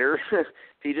better. If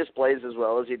he just plays as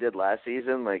well as he did last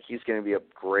season, he's going to be a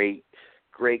great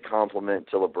compliment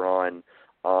to LeBron.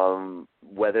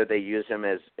 Whether they use him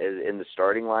as in the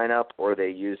starting lineup or they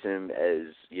use him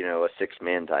as, a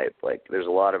six-man type. There's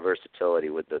a lot of versatility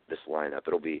with this lineup.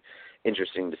 It'll be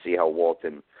interesting to see how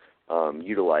Walton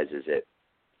utilizes it.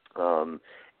 And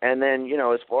then,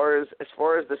 as far as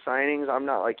the signings, I'm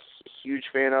not a huge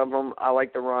fan of them. I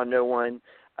like the Rondo one.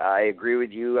 I agree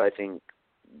with you. I think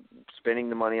spending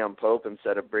the money on Pope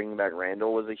instead of bringing back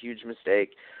Randall was a huge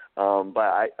mistake. And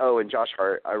Josh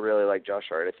Hart, I really like Josh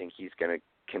Hart. I think he's going to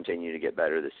continue to get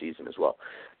better this season as well.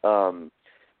 And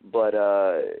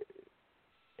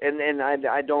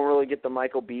I don't really get the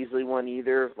Michael Beasley one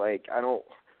either. I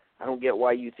don't get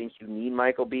why you think you need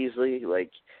Michael Beasley.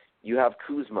 You have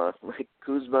Kuzma.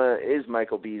 Kuzma is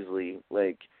Michael Beasley.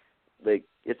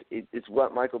 It's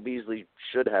what Michael Beasley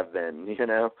should have been,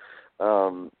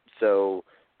 So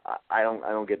I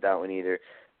don't get that one either.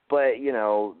 But,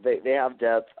 they have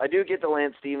depth. I do get the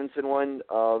Lance Stevenson one,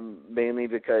 mainly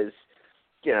because,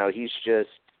 he's just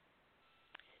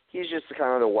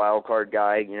kind of the wild card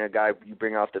guy, guy you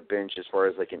bring off the bench as far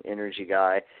as an energy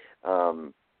guy.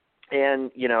 And,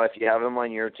 if you have him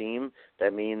on your team,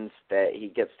 that means that he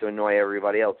gets to annoy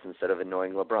everybody else instead of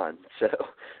annoying LeBron. So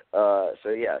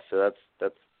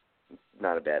that's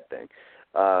not a bad thing.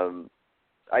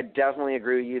 I definitely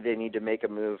agree with you. They need to make a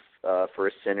move for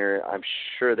a center. I'm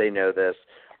sure they know this.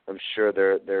 I'm sure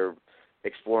they're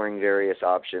exploring various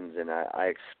options, and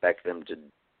I expect them to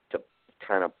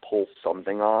kind of pull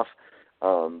something off.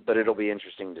 But it'll be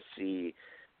interesting to see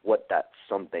what that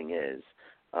something is.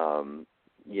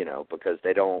 Because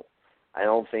I don't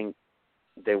think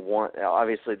they want.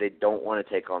 Obviously, they don't want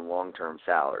to take on long-term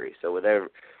salary. So with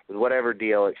whatever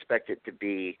deal, expect it to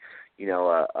be,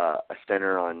 a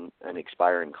center on an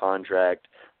expiring contract,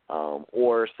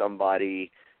 or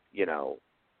somebody,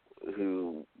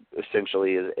 who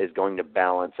essentially is going to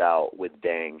balance out with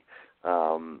Deng.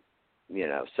 But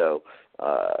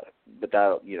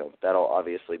that'll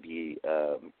obviously be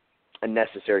a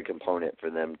necessary component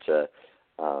for them to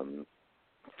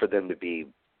be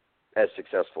as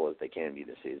successful as they can be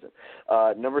this season.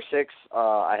 Number 6,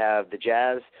 I have the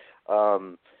Jazz.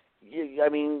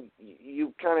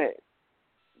 You kind of,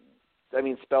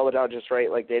 spelled it out just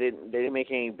right. Like they didn't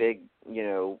make any big,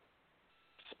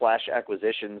 splash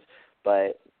acquisitions,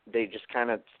 but they just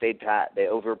kind of stayed pat. They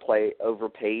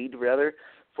overpaid rather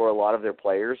for a lot of their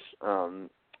players,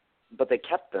 but they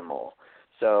kept them all.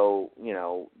 So,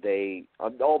 they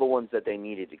all the ones that they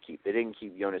needed to keep. They didn't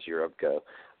keep Jonas Jerebko,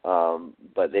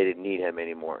 but they didn't need him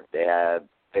anymore. They had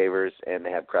Favors and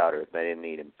they had Crowder. They didn't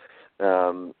need him.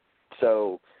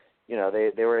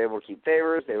 They were able to keep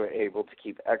Favors. They were able to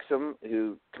keep Exum,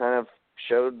 who kind of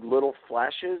showed little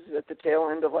flashes at the tail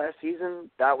end of last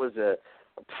season. That was a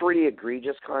pretty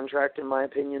egregious contract, in my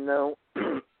opinion, though.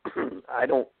 I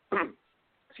don't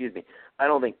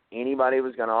think anybody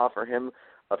was going to offer him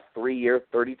a 3-year,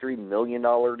 $33 million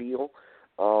deal.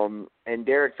 And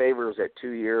Derek Favors at 2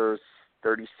 years,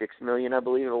 $36 million, I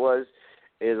believe it was,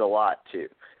 is a lot too.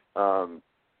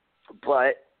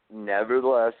 But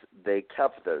nevertheless, they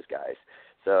kept those guys.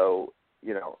 So,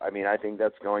 I think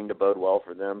that's going to bode well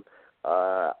for them.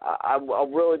 I'll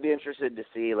really be interested to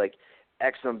see, like,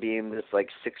 Exum being this, like,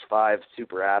 6'5"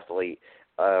 super athlete.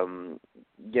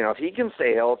 If he can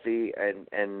stay healthy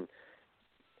and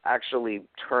actually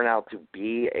turn out to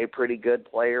be a pretty good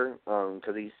player,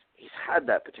 because he's had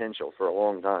that potential for a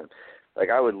long time. Like,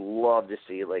 I would love to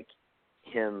see, like,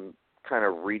 him kind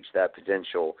of reach that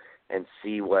potential and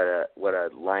see what a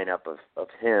lineup of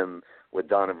him with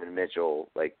Donovan Mitchell,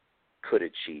 like, could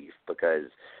achieve,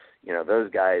 because, those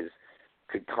guys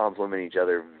could complement each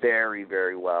other very,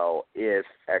 very well if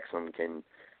Exum can,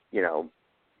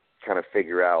 kind of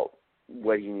figure out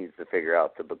what he needs to figure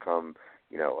out to become,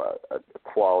 a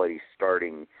quality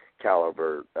starting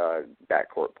caliber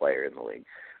backcourt player in the league.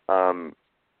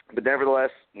 But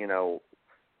nevertheless,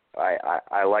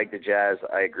 I like the Jazz.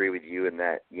 I agree with you in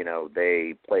that,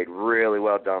 they played really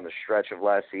well down the stretch of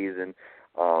last season,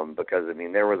 because,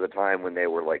 there was a time when they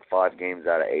were like 5 games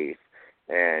out of 8th,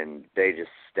 and they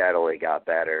just steadily got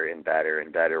better and better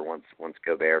and better once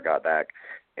Gobert got back.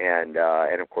 And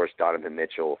of course, Donovan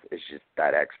Mitchell is just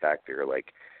that X factor.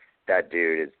 Like, that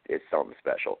dude is something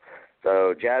special.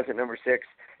 So Jazz at number 6.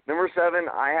 Number 7,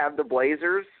 I have the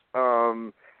Blazers.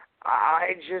 I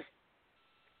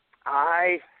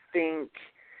think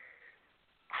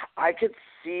I could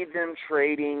see them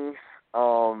trading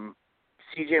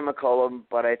C.J. McCollum,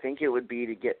 but I think it would be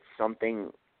to get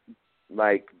something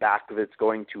like back that's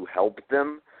going to help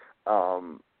them,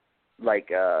 like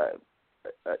a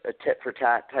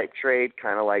tit-for-tat type trade,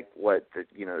 kind of like what the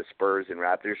Spurs and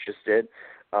Raptors just did.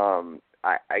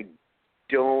 I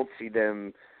don't see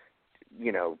them,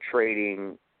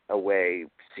 trading away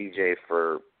CJ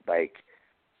for, like,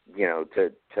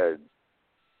 to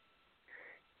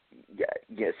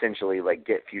essentially, like,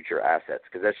 get future assets,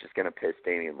 because that's just going to piss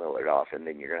Damian Lillard off, and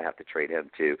then you're going to have to trade him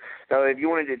too. So if you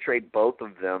wanted to trade both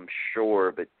of them,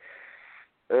 sure, but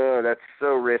that's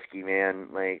so risky, man.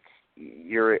 Like,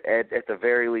 you're at the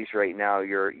very least right now,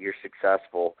 you're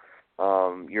successful.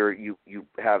 You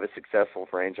have a successful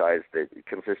franchise that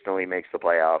consistently makes the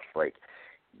playoffs. Like,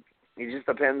 it just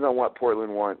depends on what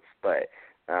Portland wants, but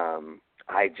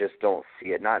I just don't see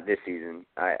it. Not this season.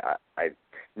 I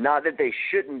not that they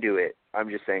shouldn't do it. I'm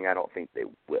just saying I don't think they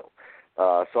will.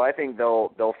 So I think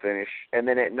they'll finish. And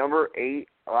then at number 8,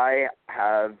 I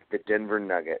have the Denver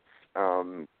Nuggets.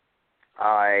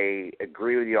 I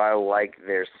agree with you. I like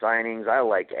their signings. I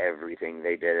like everything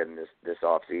they did in this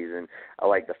offseason. I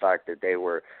like the fact that they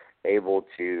were able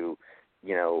to,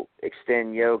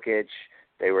 extend Jokic.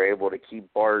 They were able to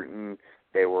keep Barton.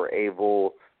 They were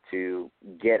able to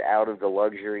get out of the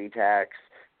luxury tax.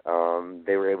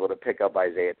 They were able to pick up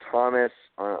Isaiah Thomas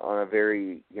on a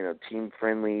very,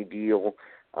 team-friendly deal.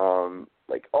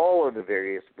 Like, all of the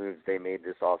various moves they made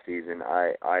this offseason,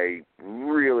 I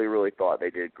really, really thought they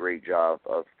did a great job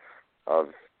of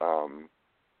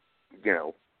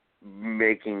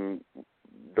making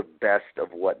the best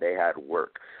of what they had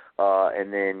work.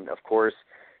 And then, of course,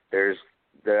 there's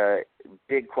the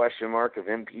big question mark of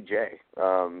MPJ.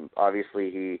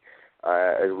 Obviously, he,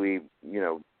 as we,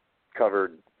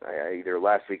 covered either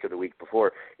last week or the week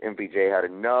before, MPJ had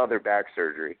another back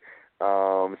surgery.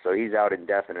 So he's out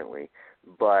indefinitely.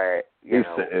 But, if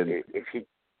he –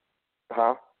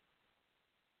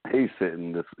 He's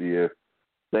sitting this year.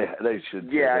 They should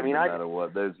sit him no matter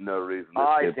what. There's no reason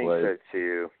to skip play.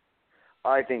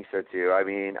 I think so too. I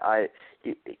mean,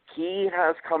 he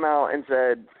has come out and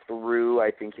said through,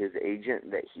 I think, his agent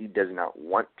that he does not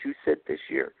want to sit this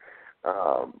year.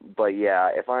 But yeah,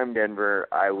 if I'm Denver,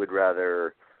 I'd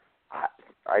rather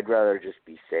just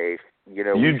be safe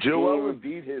You Joel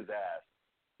Embiid his ass.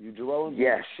 You Joel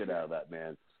Embiid the shit out of that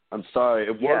man. I'm sorry.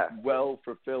 It worked well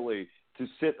for Philly to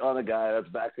sit on a guy that's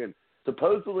back in.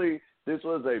 Supposedly, this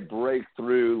was a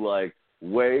breakthrough, like,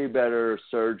 way better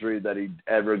surgery that he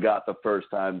ever got the first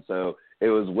time. So it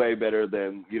was way better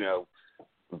than,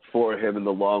 for him in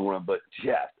the long run. But,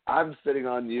 yeah, I'm sitting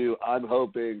on you. I'm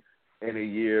hoping in a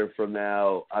year from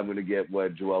now I'm going to get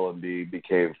what Joel Embiid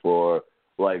became for,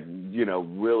 like,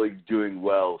 really doing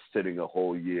well sitting a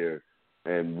whole year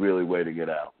and really waiting it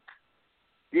out.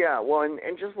 Yeah, well,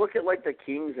 and just look at, like, the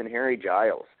Kings and Harry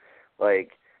Giles.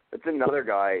 Like, that's another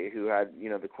guy who had,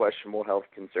 the questionable health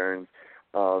concerns.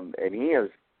 And he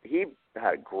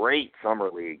had a great summer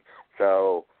league.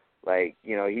 So, like,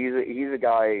 he's a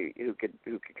guy who could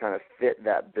kind of fit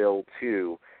that bill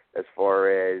too, as far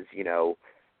as, if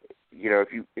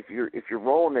you're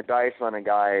rolling the dice on a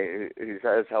guy who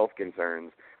has health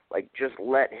concerns, like, just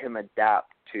let him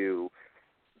adapt to,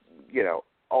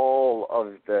 all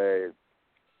of the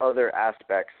other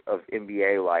aspects of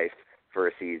NBA life for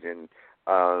a season,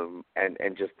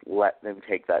 and just let them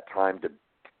take that time to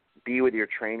be with your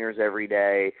trainers every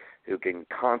day, who can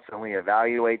constantly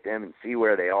evaluate them and see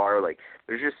where they are. Like,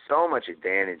 there's just so much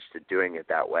advantage to doing it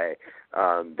that way,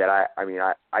 that I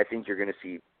think you're going to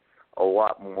see a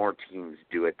lot more teams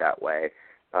do it that way.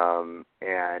 And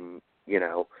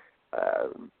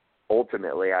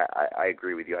ultimately, I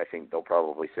agree with you. I think they'll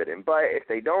probably sit in. But if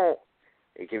they don't,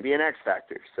 it can be an X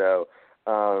factor. So,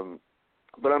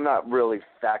 but I'm not really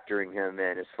factoring him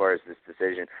in as far as this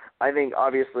decision. I think,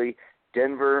 obviously,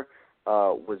 Denver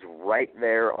was right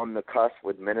there on the cusp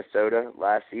with Minnesota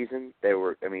last season. They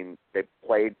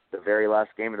played the very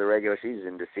last game of the regular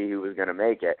season to see who was going to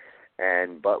make it,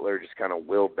 and Butler just kind of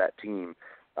willed that team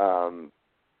to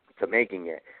making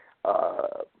it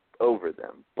over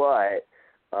them. But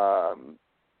I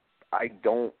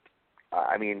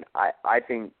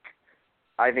think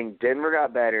Denver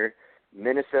got better.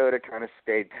 Minnesota kind of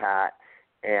stayed pat,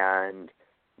 and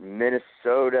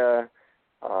Minnesota,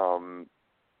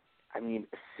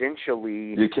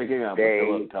 essentially, you're kicking out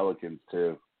the Pelicans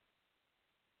too.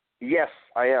 Yes,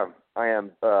 I am,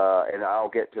 and I'll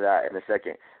get to that in a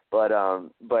second. But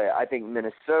I think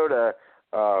Minnesota,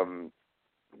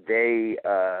 they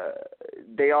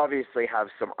obviously have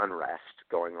some unrest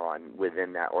going on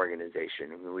within that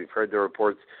organization. I mean, we've heard the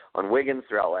reports on Wiggins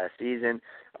throughout last season.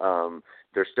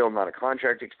 There's still not a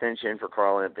contract extension for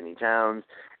Karl Anthony Towns.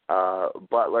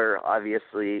 Butler,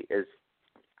 obviously,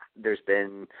 there's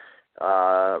been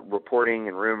reporting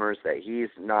and rumors that he's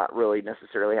not really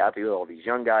necessarily happy with all these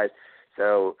young guys.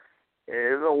 So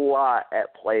there's a lot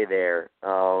at play there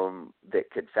that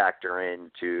could factor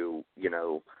into,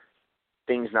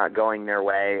 things not going their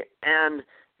way. And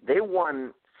they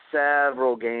won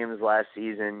several games last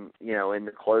season, in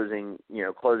the closing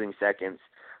seconds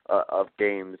of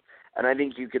games. And I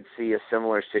think you could see a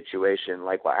similar situation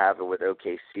like what happened with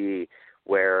OKC,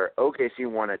 where OKC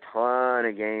won a ton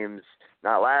of games,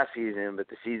 not last season, but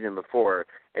the season before,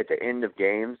 at the end of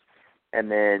games. And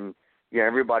then,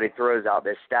 everybody throws out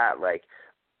this stat like,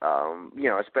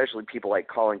 especially people like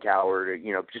Colin Cowherd, or,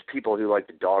 just people who like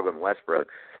to dog on Westbrook.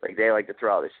 Like, they like to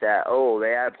throw out the stat,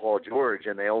 they had Paul George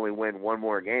and they only win one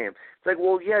more game. It's like,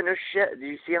 well, yeah, no shit. Do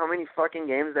you see how many fucking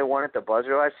games they won at the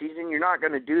buzzer last season? You're not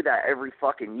going to do that every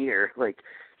fucking year. Like,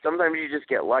 sometimes you just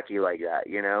get lucky like that,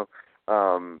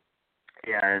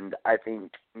 And I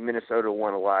think Minnesota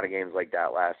won a lot of games like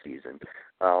that last season.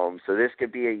 So this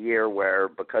could be a year where,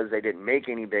 because they didn't make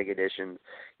any big additions,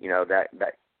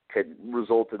 that could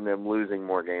result in them losing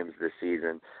more games this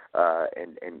season,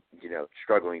 and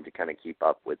struggling to kind of keep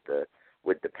up with the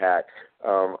Pat.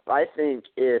 I think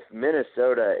if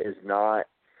Minnesota is not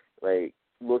like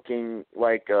looking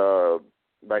like a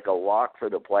lock for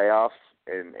the playoffs,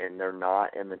 and they're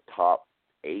not in the top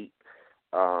 8,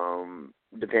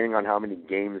 depending on how many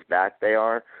games back they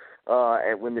are,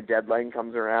 and when the deadline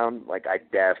comes around, like, I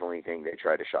definitely think they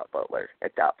try to shop Butler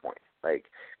at that point.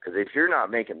 Like, because if you're not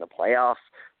making the playoffs,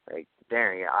 like,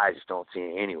 dang, I just don't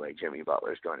see any way Jimmy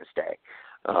Butler's going to stay.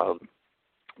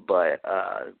 But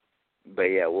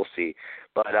yeah, we'll see.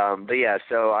 But yeah,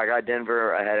 so I got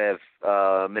Denver ahead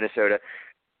of Minnesota.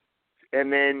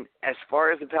 And then as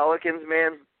far as the Pelicans,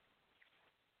 man,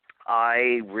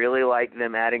 I really like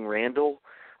them adding Randall.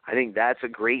 I think that's a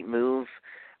great move.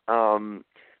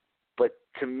 But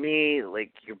to me,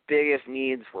 like, your biggest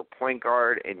needs were point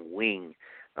guard and wing.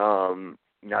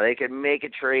 Now, they could make a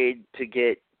trade to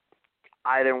get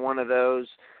either one of those.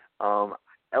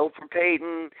 Elfrid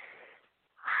Payton,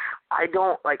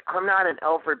 I'm not an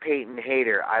Elfrid Payton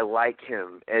hater. I like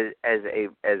him as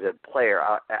a player.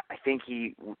 I think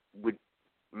he would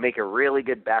make a really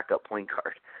good backup point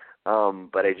guard.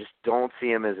 But I just don't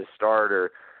see him as a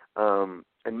starter. And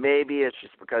maybe it's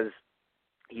just because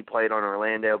he played on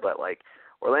Orlando, but like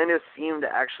Orlando seemed to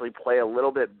actually play a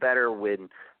little bit better when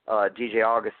DJ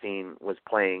Augustine was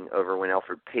playing over when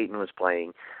Elfrid Payton was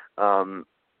playing.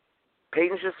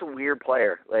 Payton's just a weird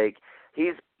player. Like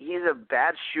he's a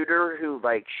bad shooter who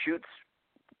like shoots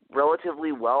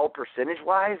relatively well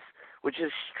percentage-wise, which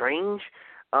is strange.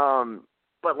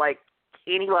 But like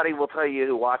anybody will tell you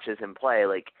who watches him play,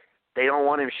 like they don't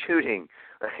want him shooting.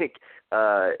 Like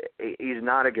he's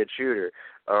not a good shooter.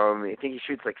 I think he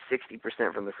shoots like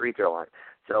 60% from the free throw line.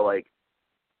 So like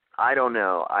I don't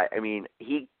know. I mean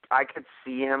I could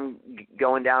see him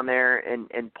going down there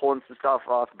and pulling some stuff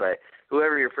off, but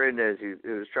whoever your friend is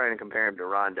who's trying to compare him to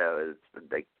Rondo is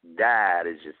like that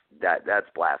is just that's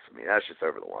blasphemy. That's just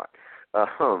over the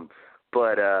line.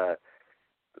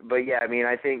 But yeah, I mean,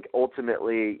 I think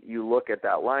ultimately you look at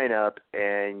that lineup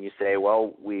and you say,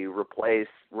 well, we replace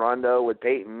Rondo with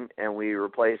Payton and we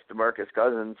replace DeMarcus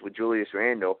Cousins with Julius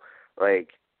Randle. Like,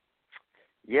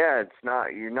 yeah,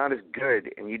 you're not as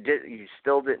good, and you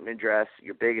still didn't address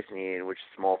your biggest need, which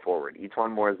is small forward.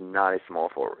 Etuan Moore is not a small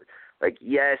forward. Like,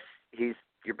 yes, he's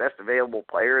your best available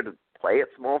player to play at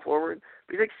small forward,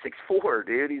 but he's like 6'4",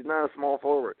 dude. He's not a small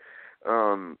forward.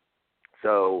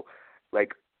 So,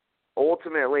 like,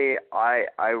 ultimately, I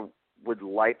would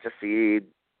like to see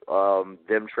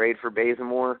them trade for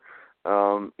Bazemore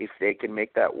if they can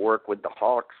make that work with the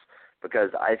Hawks, because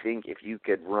I think if you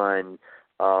could run,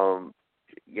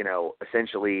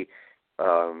 essentially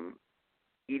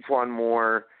Etuan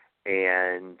Moore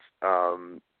and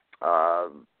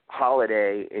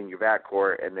Holiday in your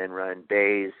backcourt, and then run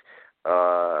Baze,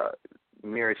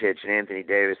 Mirotic, and Anthony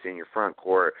Davis in your front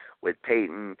court with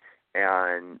Payton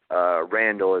and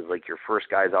Randall as like your first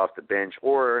guys off the bench,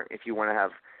 or if you want to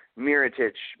have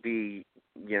Mirotic be,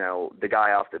 the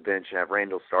guy off the bench and have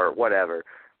Randall start, whatever.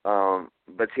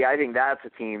 But see, I think that's a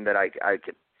team that I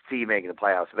could see making the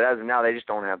playoffs. But as of now, they just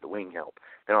don't have the wing help.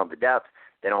 They don't have the depth.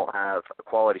 They don't have a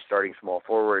quality starting small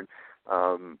forward.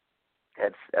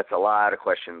 That's a lot of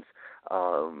questions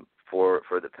for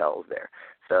the Pels there.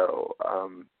 So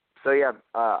yeah,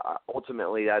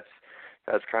 ultimately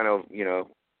that's kind of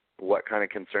what kind of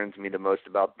concerns me the most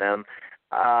about them.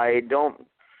 I don't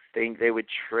think they would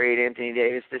trade Anthony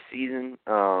Davis this season.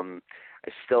 I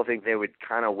still think they would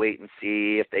kind of wait and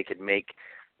see if they could make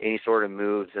any sort of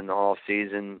moves in the off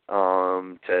season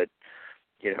to,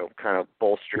 kind of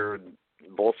bolster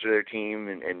their team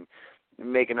and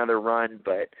make another run.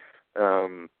 But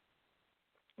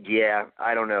yeah,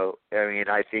 I don't know. I mean,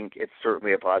 I think it's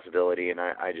certainly a possibility, and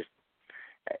I just,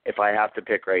 if I have to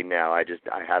pick right now, I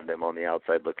have them on the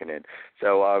outside looking in.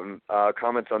 So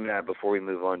comments on that before we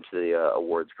move on to the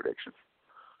awards predictions.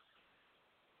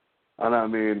 I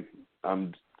mean,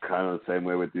 I'm kind of the same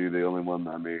way with you. The only one,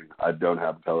 I don't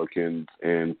have Pelicans,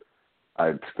 and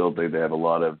I still think they have a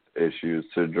lot of issues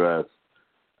to address.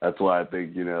 That's why I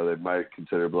think, they might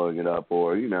consider blowing it up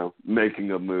or, making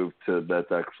a move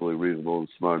that's actually reasonable and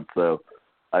smart. So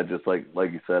I just, like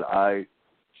you said, I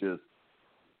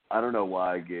don't know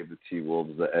why I gave the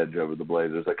T-Wolves the edge over the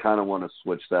Blazers. I kind of want to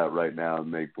switch that right now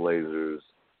and make Blazers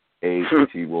 8,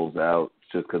 T-Wolves out,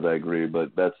 just because I agree.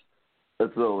 But that's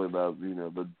only about,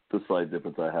 the slight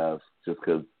difference I have, just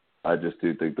because I just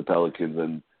do think the Pelicans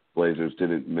and Blazers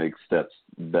didn't make steps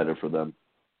better for them.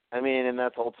 I mean, and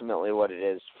that's ultimately what it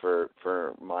is for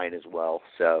mine as well.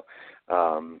 So,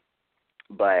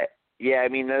 but yeah, I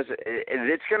mean,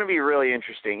 it's going to be really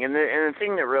interesting. And the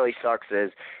thing that really sucks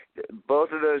is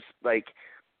both of those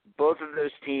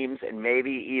teams, and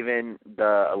maybe even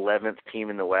the 11th team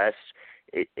in the West,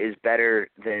 is better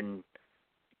than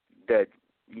the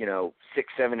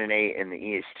 6, 7, and 8 in the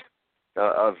East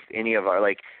of any of our,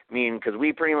 because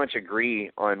we pretty much agree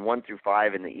on 1 through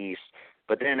 5 in the East.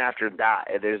 But then after that,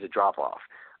 there's a drop-off.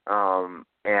 And,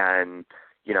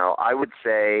 I would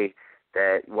say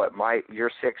that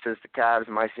your 6 is the Cavs,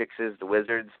 my 6 is the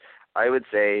Wizards. I would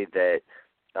say that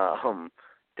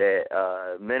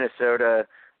Minnesota,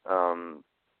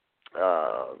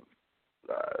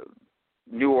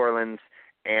 New Orleans,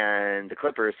 and the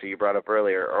Clippers, who you brought up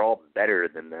earlier, are all better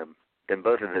than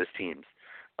both of those teams.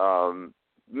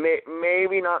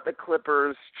 Maybe not the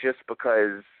Clippers, just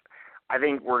because I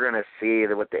think we're going to see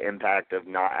what the impact of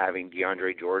not having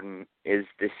DeAndre Jordan is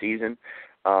this season.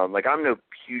 I'm no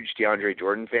huge DeAndre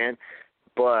Jordan fan,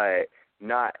 but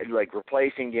not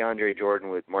replacing DeAndre Jordan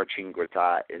with Marcin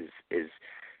Gortat is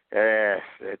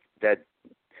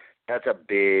that's a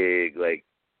big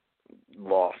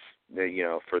loss,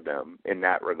 for them in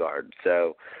that regard.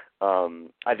 So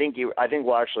I think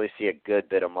we'll actually see a good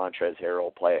bit of Montrezl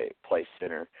Harrell play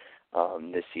center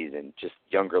this season. Just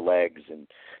younger legs and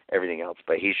everything else,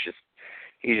 but he's just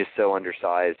so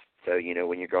undersized. So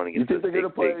when you're going against those big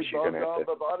bigs, you're going to have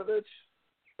to. Bogdanovic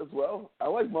as well. I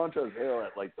like Montrezl Harrell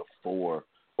at like the 4,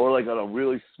 or like on a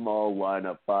really small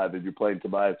lineup 5. If you're playing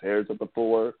Tobias Harris at the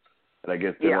 4, and I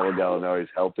guess Danilo Gallinari's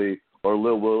healthy, or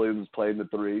Lil Williams playing the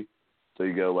 3, so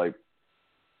you go like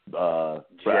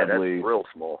Bradley. That's real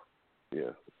small.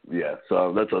 Yeah.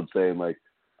 So that's what I'm saying. Like,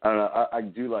 I don't know. I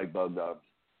do like Bogdan.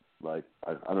 Like,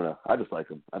 I don't know. I just like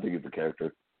him. I think he's a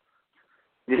character.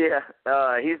 Yeah,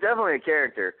 he's definitely a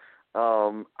character.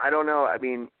 I don't know. I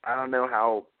mean, I don't know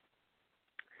how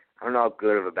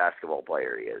good of a basketball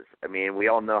player he is. I mean, we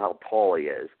all know how tall he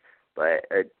is, but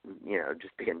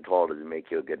just being tall doesn't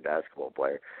make you a good basketball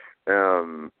player.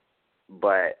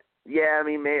 But yeah, I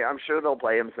mean, I'm sure they'll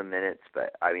play him some minutes,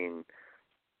 but I mean,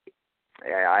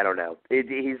 I don't know.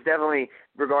 He's definitely,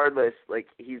 regardless, like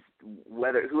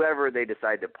whoever they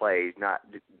decide to play, he's not.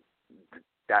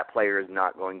 That player is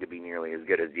not going to be nearly as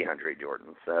good as DeAndre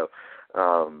Jordan. So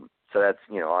that's,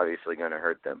 obviously going to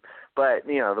hurt them. But,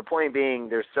 the point being,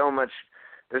 there's so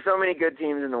many good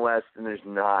teams in the West, and there's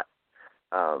not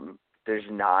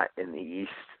in the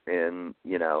East. And,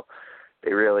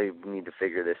 they really need to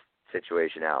figure this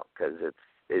situation out, because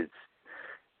it's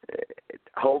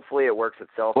hopefully it works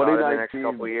itself out in the next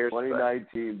couple of years.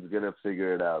 2019 is going to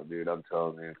figure it out, dude. I'm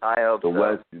telling you. I hope the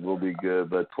West will be good,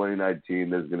 but 2019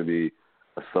 there's going to be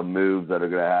some moves that are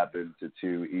going to happen to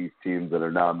 2 East teams that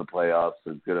are not in the playoffs.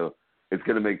 It's going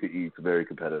to make the East very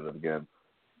competitive again.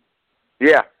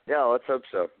 Yeah, let's hope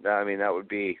so. I mean, that would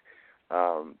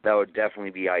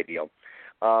definitely be ideal.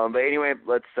 But anyway,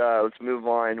 let's move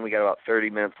on. We got about 30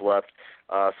 minutes left,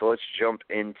 so let's jump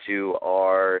into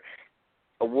our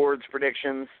awards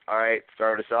predictions. All right,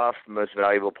 start us off. Most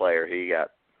valuable player. Who you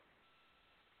got?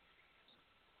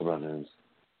 LeBron James.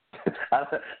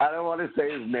 I don't want to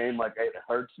say his name. Like, it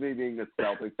hurts me being a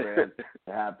Celtics fan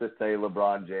to have to say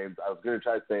LeBron James. I was going to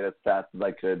try to say it as fast as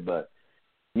I could, but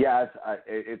yeah,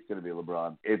 it's going to be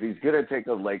LeBron. If he's going to take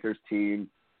a Lakers team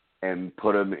and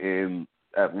put him in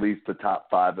at least the top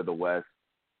 5 of the West,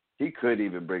 he could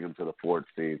even bring him to the 4th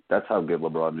seed. That's how good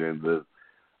LeBron James is.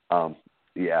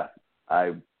 Yeah,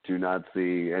 I do not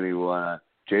see anyone.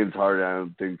 James Harden, I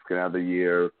don't think, is going to have the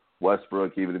year.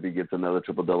 Westbrook, even if he gets another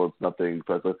triple-double, it's nothing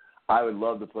impressive. I would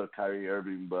love to put Kyrie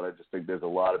Irving, but I just think there's a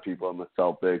lot of people on the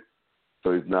Celtics,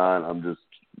 so he's not. I'm just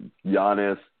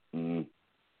Giannis. I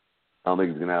don't think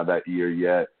he's going to have that year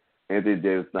yet. Anthony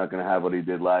Davis not going to have what he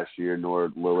did last year, nor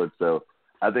Lillard. So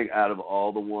I think out of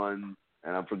all the ones,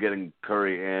 and I'm forgetting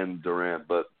Curry and Durant,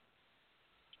 but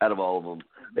out of all of them,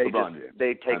 LeBron James.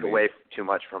 They take away too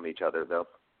much from each other, though.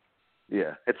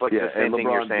 Yeah. It's like the same thing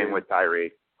you're saying with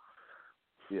Kyrie.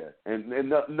 Yeah, and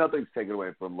nothing's taken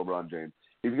away from LeBron James.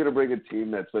 He's going to bring a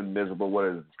team that's been miserable.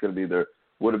 It's going to be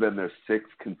would have been their 6th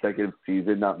consecutive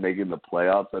season not making the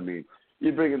playoffs. I mean,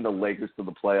 you bring in the Lakers to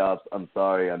the playoffs. I'm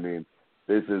sorry. I mean,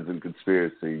 this isn't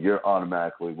conspiracy. You're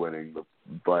automatically winning.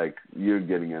 You're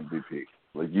getting MVP.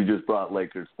 Like, you just brought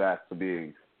Lakers back to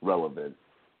being relevant.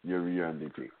 You're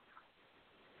MVP.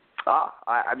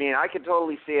 I mean, I could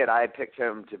totally see it. I picked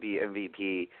him to be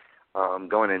MVP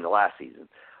going into last season.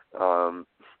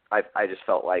 I just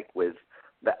felt like with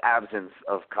the absence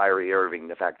of Kyrie Irving,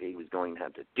 the fact that he was going to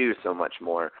have to do so much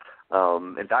more.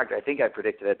 In fact, I think I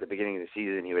predicted at the beginning of the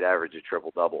season he would average a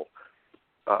triple-double,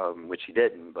 which he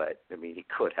didn't, but, I mean, he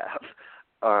could have.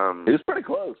 He was pretty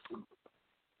close.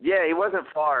 Yeah, he wasn't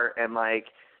far, and, I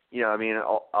mean,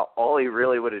 all he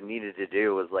really would have needed to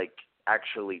do was,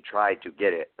 actually try to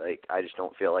get it. I just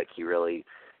don't feel like he really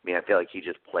 – I feel like he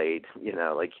just played,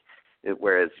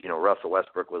 whereas, Russell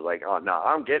Westbrook was like, oh, no,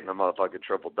 I'm getting a motherfucking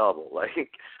triple-double.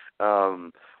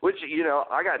 Which,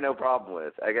 I got no problem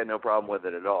with. I got no problem with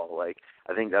it at all.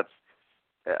 I think that's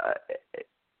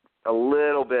a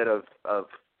little bit of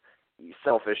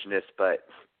selfishness, but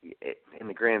in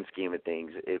the grand scheme of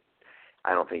things,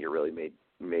 I don't think it really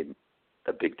made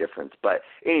a big difference. But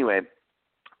anyway,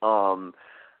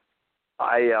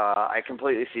 I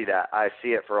completely see that. I see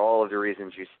it for all of the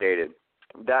reasons you stated.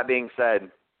 That being said,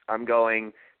 I'm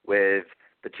going with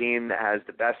the team that has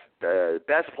the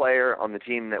best player on the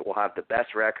team that will have the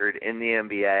best record in the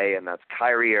NBA, and that's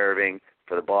Kyrie Irving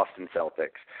for the Boston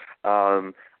Celtics.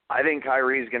 I think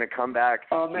Kyrie's going to come back.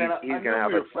 Oh man, he's going to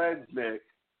have friends, Nick.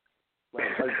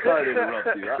 I'm sorry to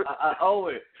interrupt you. I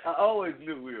always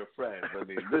knew we were friends. I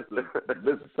mean, this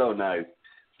is so nice.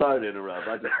 Sorry to interrupt.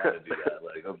 I just had to do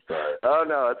that. I'm sorry. Oh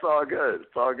no, it's all good.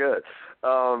 It's all good.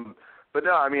 But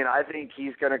no, I mean, I think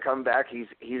he's going to come back. He's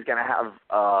going to have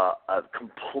a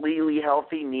completely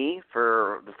healthy knee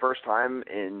for the first time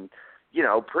in,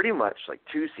 pretty much like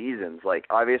 2 seasons. Like,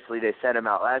 obviously they sent him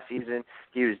out last season.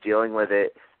 He was dealing with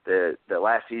it. The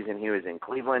last season he was in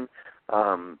Cleveland.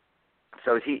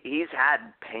 So he's had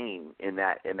pain in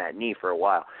that knee for a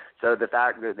while. So the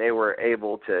fact that they were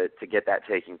able to get that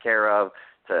taken care of,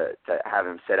 to have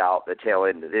him sit out the tail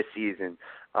end of this season.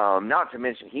 Not to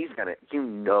mention, he's gonna,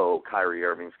 Kyrie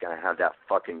Irving's gonna have that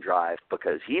fucking drive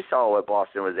because he saw what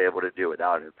Boston was able to do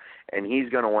without him, and he's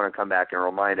gonna want to come back and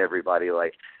remind everybody,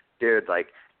 like, dude, like,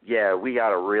 yeah, we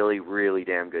got a really, really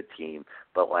damn good team,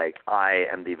 but like, I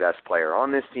am the best player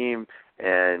on this team,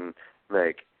 and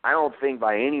like, I don't think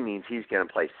by any means he's gonna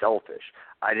play selfish.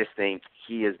 I just think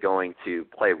he is going to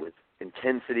play with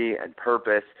intensity and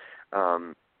purpose.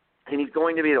 And he's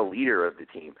going to be the leader of the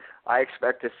team. I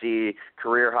expect to see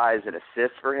career highs in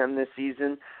assists for him this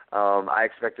season. I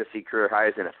expect to see career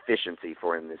highs in efficiency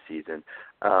for him this season.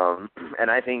 And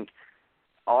I think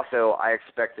also I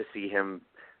expect to see him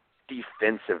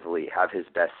defensively have his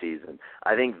best season.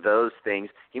 I think those things,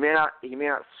 he may not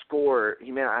score,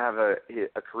 he may not have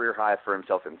a career high for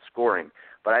himself in scoring,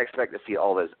 but I expect to see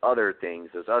all those other things,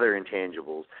 those other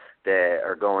intangibles that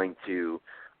are going to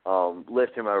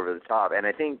lift him over the top. And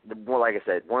I think, like I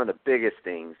said, one of the biggest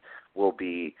things will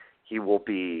be, he will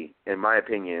be, in my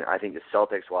opinion, I think the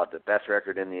Celtics will have the best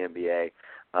record in the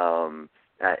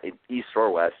NBA, East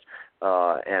or West,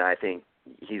 and I think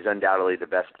he's undoubtedly the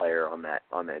best player on that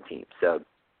team. So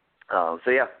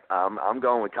yeah, I'm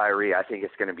going with Kyrie. I think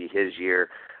it's going to be his year,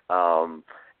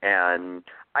 and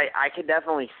I can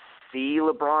definitely see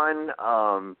LeBron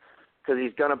because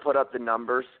he's going to put up the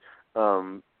numbers.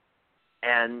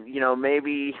 And,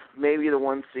 maybe the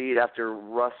 1 seed after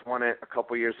Russ won it a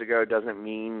couple years ago doesn't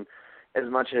mean as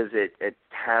much as it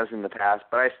has in the past,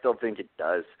 but I still think it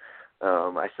does.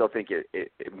 I still think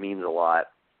it means a lot.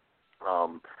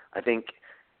 I think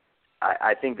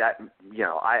that,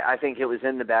 I think it was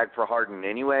in the bag for Harden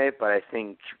anyway, but I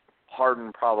think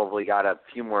Harden probably got a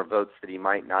few more votes that he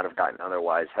might not have gotten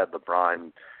otherwise had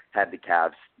LeBron had the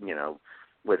Cavs,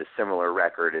 with a similar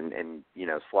record and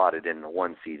slotted in the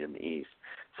 1 seed in the East.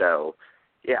 So,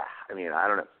 yeah, I mean, I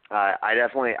don't know.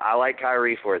 I like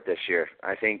Kyrie for it this year.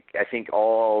 I think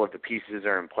all of the pieces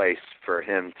are in place for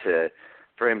him to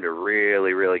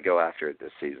really, really go after it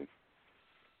this season.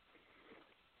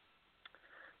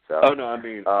 So, I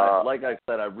mean, like I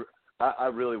said, I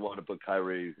really want to put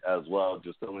Kyrie as well.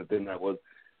 Just the only thing that was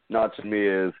not to me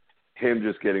is him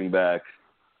just getting back,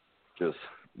 just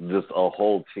a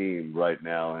whole team right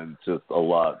now, and just a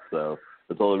lot. So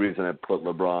that's the only reason I put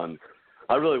LeBron.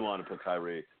 I really want to put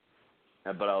Kyrie,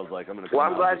 but I was like, I'm going to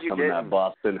come that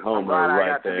Boston homer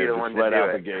right there, just right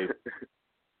out the gate.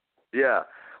 Yeah.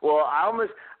 Well, I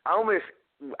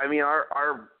mean,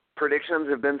 our predictions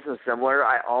have been so similar.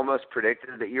 I almost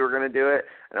predicted that you were going to do it,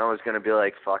 and I was going to be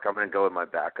like, fuck, I'm going to go with my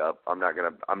backup. We're not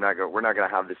going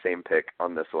to have the same pick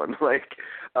on this one. But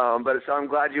so I'm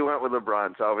glad you went with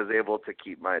LeBron, so I was able to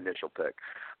keep my initial pick.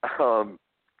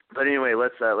 But anyway,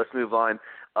 let's move on.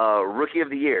 Rookie of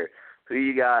the year. Who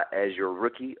you got as your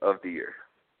rookie of the year?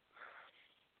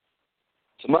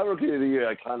 So my rookie of the year,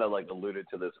 I kind of alluded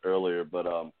to this earlier, but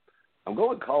I'm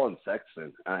going with Colin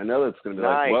Sexton. I know that's going to be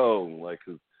nice.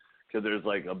 Because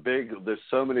there's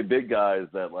so many big guys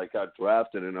that got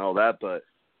drafted and all that, but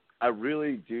I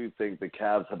really do think the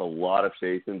Cavs have a lot of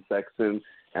faith in Sexton,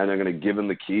 and they're going to give him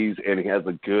the keys, and he has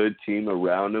a good team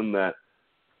around him that,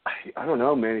 I don't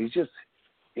know, man,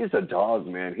 he's a dog,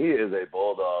 man. He is a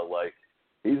bulldog.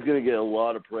 He's going to get a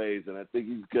lot of praise, and I think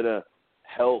he's going to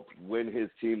help win his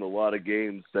team a lot of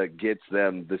games that gets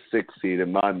them the 6th seed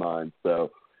in my mind.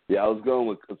 So, yeah, I was going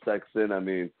with Sexton. I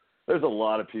mean, there's a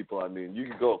lot of people. I mean, you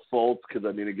could go with Fultz because,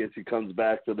 I guess he comes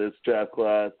back to this draft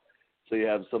class. So you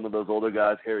have some of those older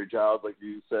guys, Harry Giles, like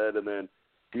you said, and then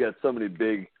you got so many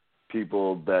big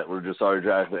people that were just already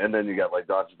drafted, and then you got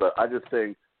Doncic. But I just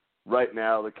think right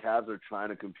now the Cavs are trying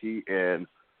to compete, and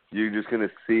you're just going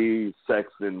to see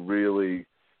Sexton really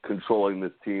controlling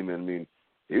this team. I mean,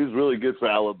 he was really good for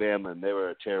Alabama, and they were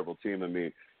a terrible team. I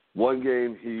mean, one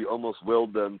game he almost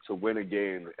willed them to win a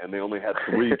game, and they only had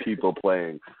 3 people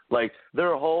playing.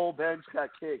 Their whole bench got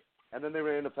kicked, and then they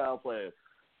ran a foul play,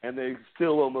 and they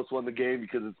still almost won the game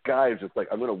because this guy is just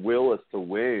I'm going to will us to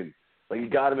win. You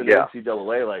got him in the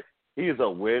NCAA. He is a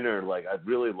winner. I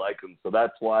really like him. So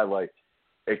that's why,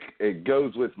 it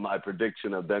goes with my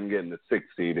prediction of them getting the 6th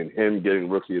seed and him getting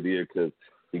Rookie of the Year because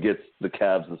he gets the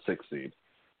Cavs the 6th seed.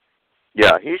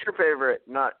 Yeah, he's your favorite.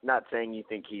 Not saying you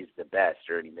think he's the best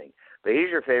or anything, but he's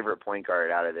your favorite point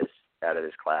guard out of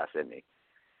this class, isn't he?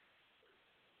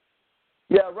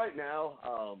 Yeah, right now,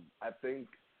 I think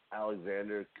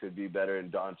Alexander could be better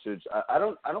in Doncic. I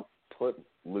don't put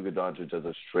Luka Doncic as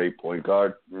a straight point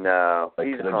guard. No,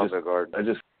 he's a combo guard.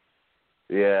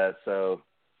 So,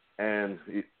 and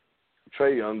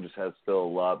Trae Young just has still a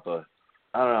lot, but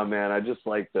I don't know, man. I just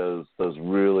like those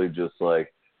really just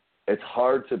like, it's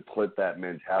hard to put that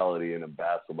mentality in a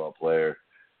basketball player,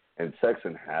 and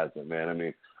Sexton hasn't, man. I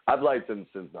mean, I've liked him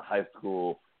since the high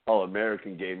school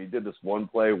All-American game. He did this one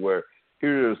play where he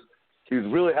was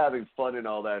really having fun and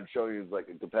all that and showing he was like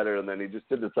a competitor, and then he just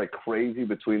did this like crazy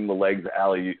between the legs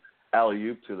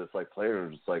alley-oop to this like player,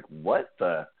 and just like, what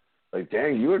the, like,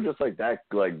 dang, you were just like that,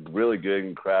 like really good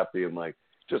and crafty, and like,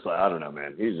 just like, I don't know,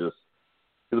 man. He's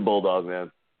a bulldog,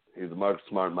 man. He's a Marcus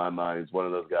Smart in my mind. He's one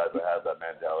of those guys that has that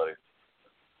mentality.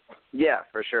 Yeah,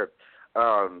 for sure.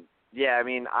 Yeah, I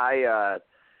mean, I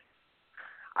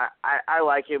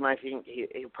like him. I think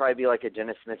he'll probably be like a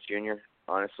Dennis Smith Jr.,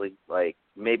 honestly. Like,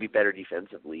 maybe better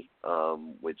defensively,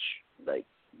 which, like,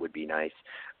 would be nice.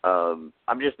 I'm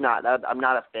not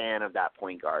a fan of that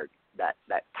point guard, that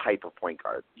type of point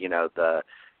guard. You know, the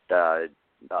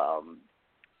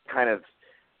kind of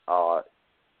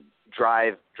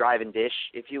drive and dish,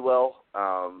 if you will,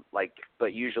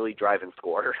 but usually drive and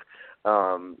score.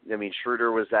 I mean,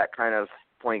 Schroeder was that kind of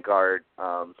point guard.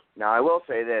 Now, I will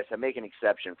say this: I make an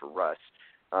exception for Russ,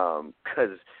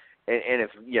 because, and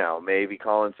if, you know, maybe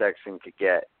Colin Sexton could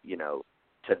get, you know,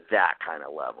 to that kind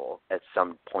of level at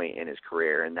some point in his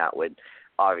career, and that would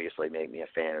obviously make me a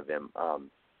fan of him.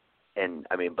 And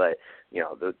I mean, but, you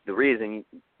know, the reason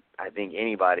I think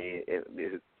anybody,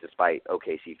 despite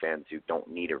OKC fans who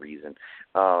don't need a reason,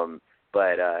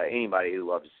 but anybody who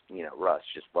loves, you know, Russ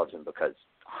just loves him because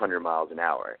 100 miles an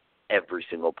hour every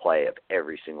single play of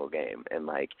every single game. And,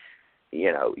 like,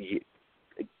 you know,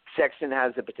 Sexton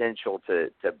has the potential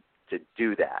to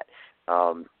do that.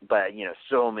 But, you know,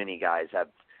 so many guys have,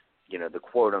 you know, the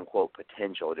quote-unquote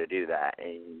potential to do that,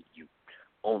 and you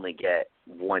only get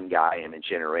one guy in a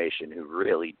generation who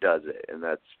really does it, and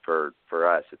that's for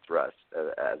us, it's Russ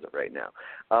as of right now.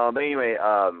 But anyway,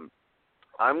 I'm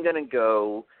going to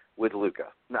go with Luka.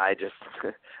 I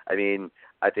mean,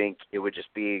 I think it would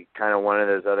just be kind of one of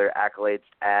those other accolades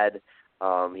to add.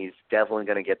 He's definitely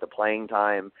going to get the playing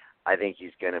time. I think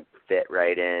he's going to fit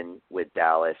right in with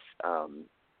Dallas.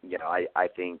 You know, I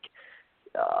think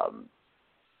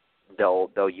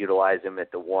they'll utilize him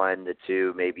at the 1, the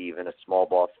 2, maybe even a small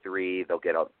ball 3. They'll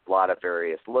get a lot of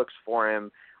various looks for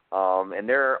him. And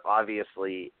they're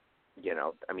obviously, you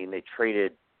know, I mean, they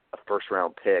traded a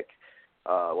first-round pick.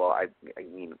 I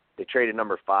mean, they traded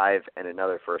number 5 and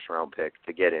another first-round pick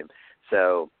to get him.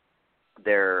 So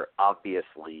they're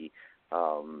obviously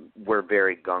we're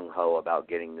very gung-ho about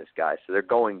getting this guy. So they're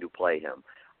going to play him.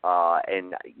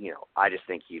 And, you know, I just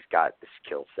think he's got the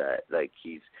skill set. Like,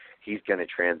 he's going to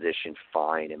transition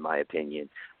fine, in my opinion.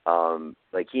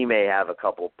 Like, he may have a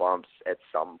couple bumps at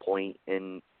some point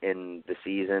in the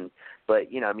season.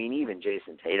 But, you know, I mean, even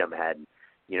Jason Tatum had,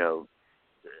 you know,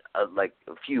 like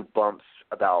a few bumps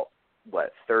about,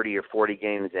 30 or 40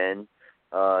 games in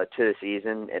to the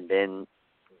season, and then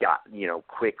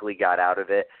quickly got out of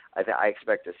it. I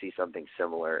expect to see something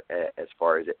similar as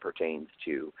far as it pertains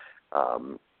to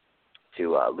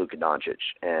Luka Doncic,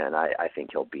 and I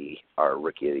think he'll be our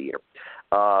Rookie of the Year.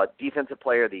 Defensive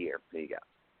Player of the Year. There you go.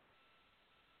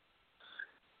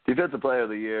 Defensive Player of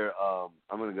the Year,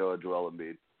 I'm going to go with Joel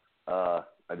Embiid. I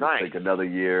just think another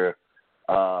year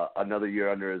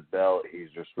under his belt, he's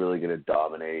just really going to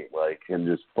dominate. Like, him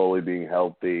just fully being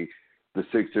healthy. The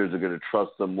Sixers are going to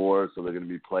trust him more, so they're going to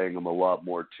be playing him a lot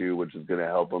more too, which is going to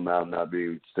help him out, not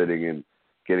being sitting and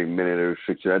getting minute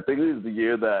restriction. I think this is the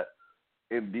year that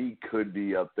Embiid could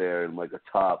be up there in like a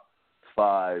top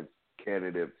 5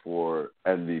 candidate for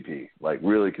MVP, like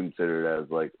really considered as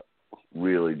like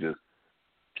really just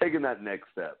taking that next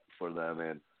step for them.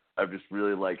 And I just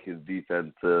really like his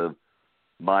defensive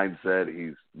mindset.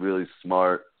 He's really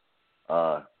smart.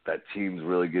 That team's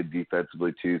really good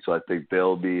defensively too, so I think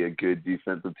they'll be a good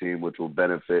defensive team, which will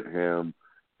benefit him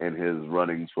and his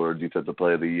runnings for Defensive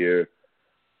Player of the Year.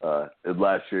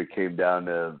 Last year it came down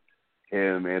to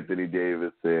him, Anthony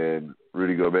Davis, and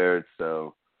Rudy Gobert.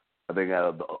 So I think out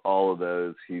of all of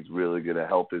those, he's really going to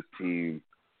help his team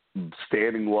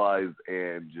standing-wise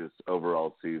and just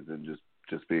overall season,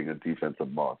 just being a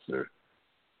defensive monster.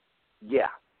 Yeah,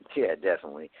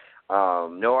 definitely.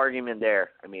 No argument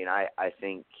there. I mean, I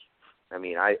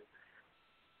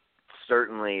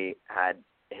certainly had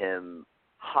him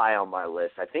high on my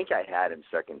list. I think I had him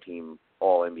second team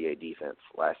All-NBA defense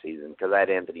last season because I had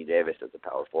Anthony Davis as a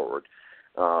power forward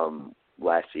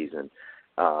last season.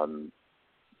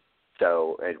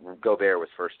 So Gobert was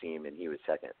first team and he was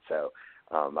second. So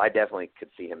I definitely could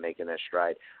see him making that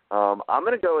stride. I'm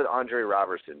going to go with Andre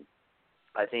Robertson.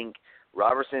 I think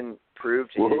Robertson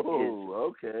proved his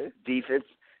defense.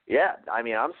 Yeah, I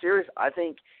mean, I'm serious. I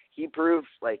think he proved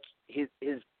like it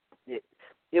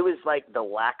was like the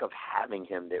lack of having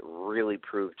him that really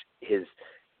proved his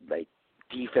like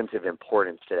defensive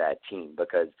importance to that team,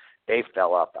 because they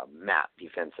fell off the map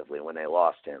defensively when they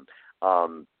lost him.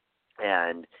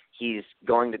 And he's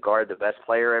going to guard the best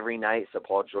player every night, so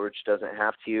Paul George doesn't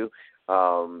have to,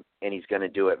 and he's going to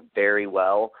do it very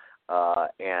well.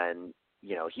 And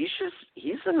you know, he's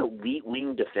an elite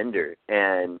wing defender,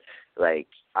 and like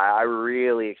I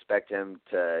really expect him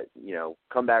to, you know,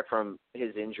 come back from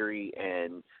his injury,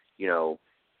 and you know,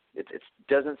 it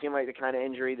doesn't seem like the kind of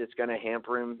injury that's going to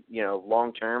hamper him, you know,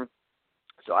 long term.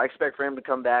 So I expect for him to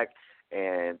come back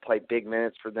and play big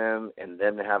minutes for them, and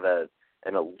then to have an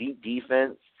elite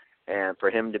defense, and for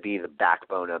him to be the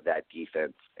backbone of that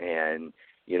defense. And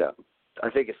you know, I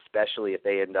think especially if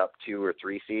they end up 2 or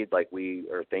 3 seed like we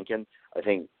are thinking, I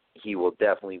think he will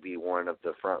definitely be one of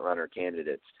the front runner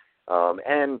candidates.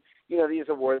 And you know, these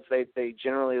awards, they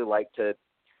generally like to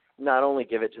not only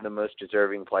give it to the most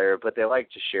deserving player, but they like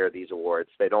to share these awards.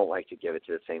 They don't like to give it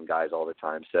to the same guys all the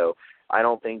time. So I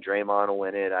don't think Draymond will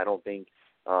win it. I don't think,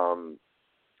 I'm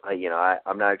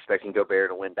not expecting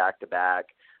Gobert to win back-to-back.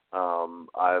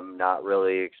 I'm not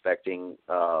really expecting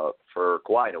for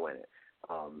Kawhi to win it.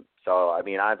 So, I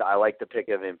mean, I like the pick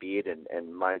of Embiid,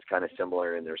 and mine's kind of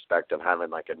similar in the respect of having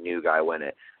like a new guy win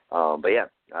it. But yeah,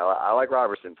 I like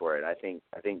Robertson for it. I think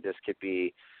this could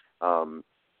be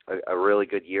a really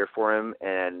good year for him,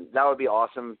 and that would be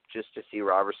awesome just to see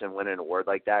Robertson win an award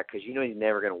like that, because you know he's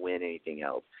never going to win anything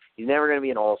else. He's never going to be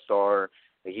an all-star.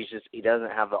 Like, he doesn't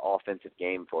have the offensive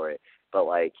game for it. But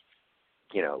like,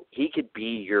 you know, he could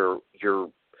be your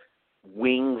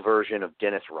wing version of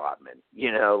Dennis Rodman.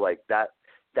 You know, like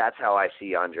that's how I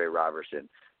see Andre Robertson.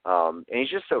 And he's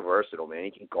just so versatile, man.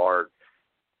 He can guard,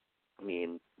 I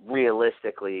mean,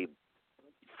 realistically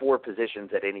 4 positions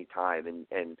at any time,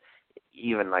 and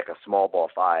even like a small ball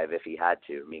 5 if he had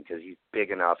to. I mean, because he's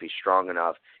big enough, he's strong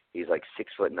enough. He's like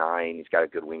 6'9". He's got a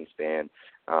good wingspan.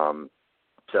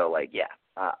 So like, yeah,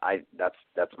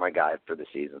 that's my guy for the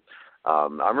season.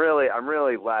 I'm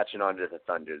really latching onto the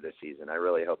Thunder this season. I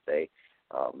really hope they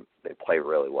play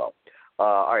really well.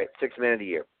 All right, 6th man of the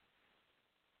year.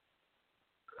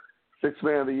 6th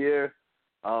man of the year.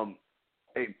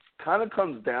 It kind of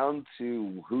comes down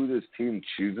to who this team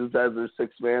chooses as their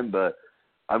 6th man, but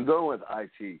I'm going with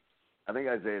IT. I think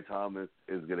Isaiah Thomas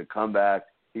is going to come back.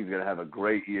 He's going to have a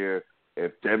great year.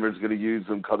 If Denver's going to use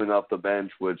him coming off the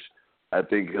bench, which I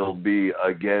think he'll be,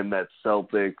 again, that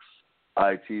Celtics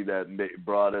IT that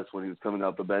brought us when he was coming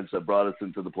off the bench, that brought us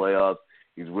into the playoffs.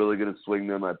 He's really going to swing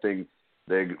them. I think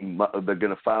they're going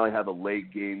to finally have a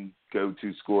late game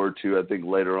go-to scorer, too, I think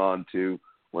later on, too,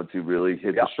 once he really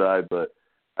hit the stride. But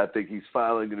I think he's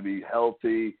finally going to be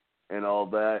healthy and all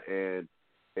that. And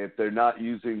if they're not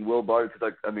using Will Barton,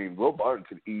 because Will Barton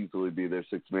could easily be their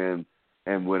 6th man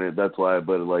and win it. That's why.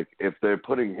 But like, if they're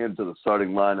putting him to the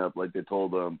starting lineup like they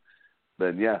told him,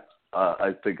 then yeah,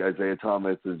 I think Isaiah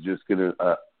Thomas is just gonna.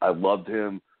 I loved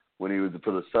him when he was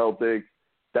for the Celtics.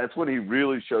 That's when he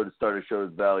really started to show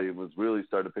his value and was really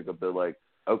starting to pick up the like,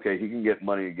 okay, he can get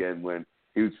money again. When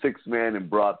he was 6th man and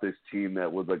brought this team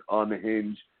that was like on the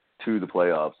hinge to the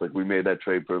playoffs. Like, we made that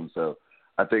trade for him. So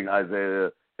I think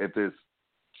Isaiah, if this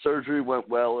surgery went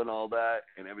well and all that,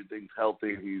 and everything's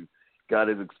healthy, he's got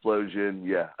his explosion.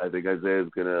 Yeah, I think Isaiah's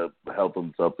gonna help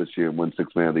himself this year and win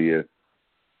 6th man of the year.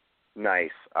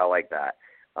 Nice. I like that.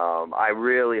 I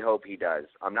really hope he does.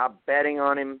 I'm not betting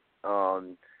on him,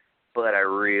 but I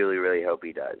really, really hope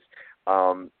he does.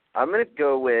 I'm going to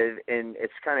go with, and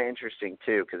it's kind of interesting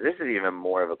too, because this is even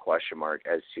more of a question mark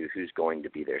as to who's going to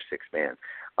be their 6th man.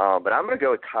 But I'm going to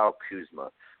go with Kyle Kuzma,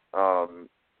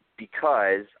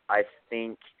 because I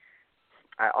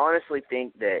honestly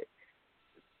think that,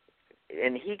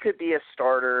 and he could be a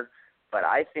starter, but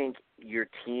I think your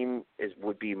team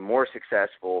would be more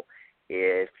successful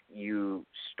if you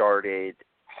started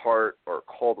Hart or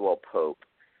Caldwell Pope.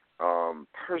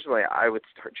 Personally, I would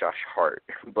start Josh Hart,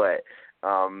 but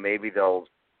maybe they'll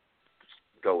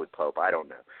go with Pope. I don't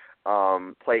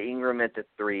know. Play Ingram at the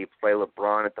 3, play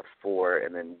LeBron at the 4,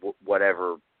 and then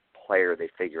whatever player they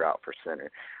figure out for center.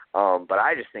 But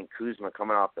I just think Kuzma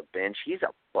coming off the bench, he's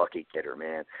a bucket getter,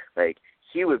 man. Like,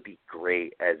 he would be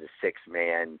great as a 6th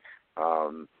man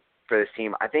for this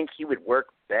team. I think he would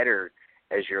work better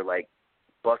as your like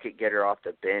bucket getter off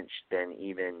the bench than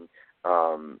even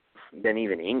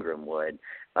Ingram would.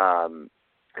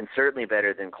 and certainly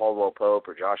better than Caldwell Pope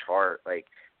or Josh Hart. Like,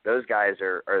 those guys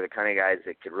are the kind of guys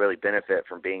that could really benefit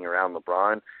from being around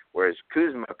LeBron, whereas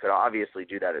Kuzma could obviously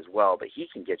do that as well, but he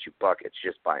can get you buckets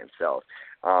just by himself.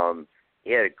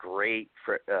 He had a great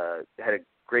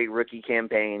rookie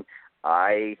campaign.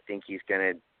 I think he's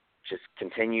going to just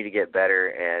continue to get better,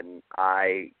 and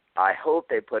I hope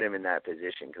they put him in that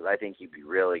position because I think he'd be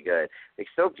really good. They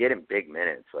still get him big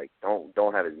minutes. Like,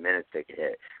 don't have his minutes take a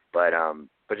hit, but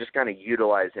just kind of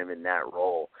utilize him in that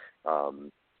role.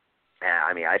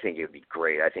 I mean, I think it would be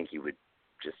great. I think he would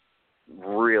just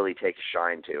really take a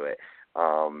shine to it,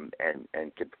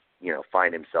 and could,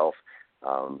 find himself,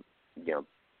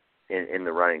 in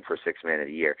the running for Sixth Man of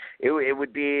the Year. It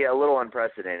would be a little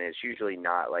unprecedented. It's usually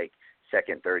not like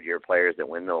second, third year players that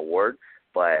win the award,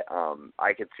 but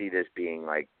I could see this being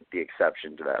like the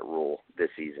exception to that rule this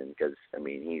season because, I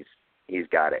mean, he's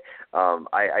got it.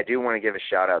 I do want to give a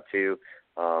shout out too.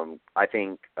 I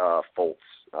think Fultz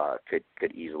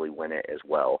could easily win it as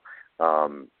well. I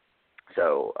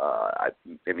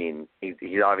mean,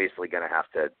 he's obviously going to have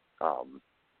to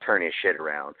turn his shit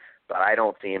around, but I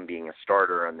don't see him being a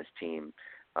starter on this team.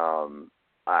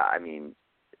 I mean,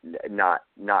 not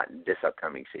this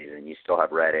upcoming season. You still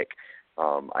have Redick.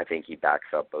 I think he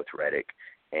backs up both Redick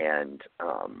and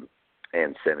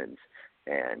Simmons.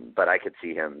 But I could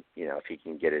see him, if he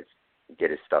can get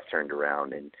his stuff turned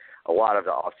around, and a lot of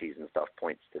the off-season stuff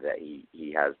points to that.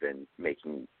 He has been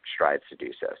making strides to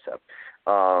do so.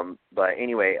 But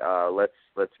anyway,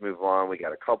 let's move on. We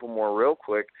got a couple more real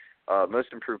quick. Most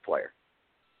improved player.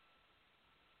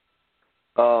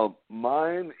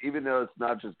 Mine, even though it's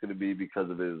not just going to be because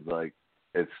of his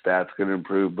stats going to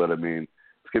improve, but I mean,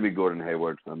 it's going to be Gordon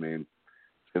Hayward. I mean,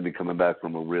 he's going to be coming back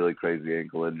from a really crazy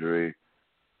ankle injury.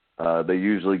 They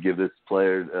usually give this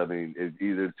player, I mean,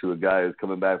 either to a guy who's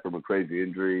coming back from a crazy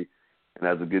injury and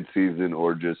has a good season,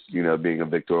 or just, being a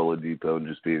Victor Oladipo and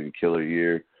just being a killer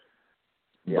year.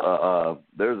 Yeah.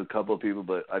 There's a couple of people,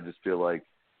 but I just feel like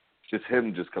just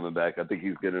him just coming back, I think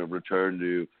he's going to return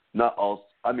to not all.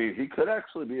 I mean, he could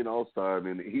actually be an all-star. I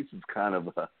mean, he's just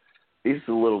he's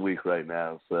a little weak right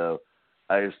now. So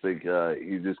I just think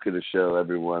he's just going to show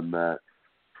everyone that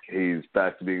he's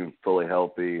back to being fully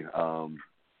healthy.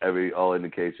 All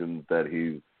indications that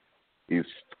he's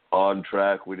on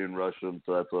track. We didn't rush him,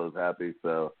 so that's why I was happy.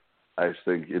 So I just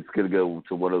think it's going to go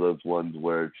to one of those ones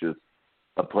where it's just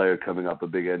a player coming off a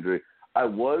big injury. I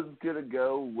was going to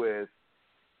go with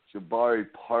Jabari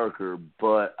Parker,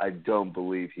 but I don't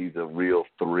believe he's a real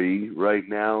 3 right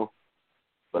now.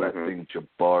 But I think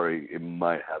Jabari, it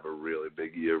might have a really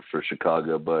big year for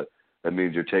Chicago, but that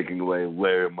means you're taking away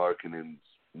Larry Markkanen's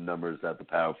numbers at the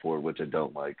power forward, which I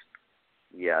don't like.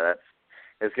 Yeah,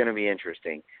 it's going to be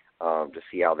interesting to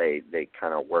see how they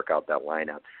kind of work out that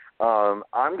lineup.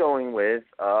 I'm going with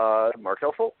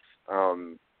Markelle Fultz.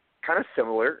 Kind of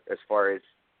similar as far as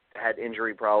had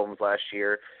injury problems last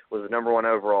year, was the number 1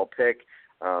 overall pick.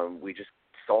 We just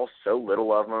saw so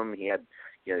little of him. He had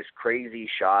this crazy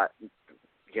shot,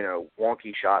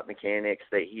 wonky shot mechanics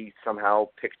that he somehow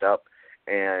picked up,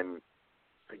 and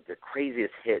the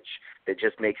craziest hitch that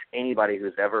just makes anybody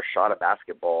who's ever shot a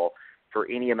basketball for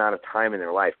any amount of time in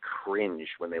their life cringe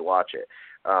when they watch it.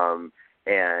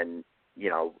 And,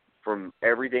 from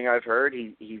everything I've heard,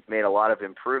 he's made a lot of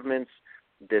improvements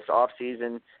this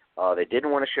offseason. They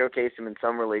didn't want to showcase him in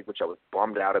Summer League, which I was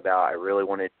bummed out about. I really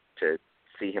wanted to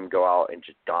see him go out and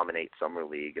just dominate Summer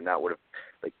League, and that would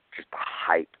have, just the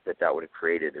hype that would have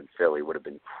created in Philly would have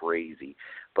been crazy.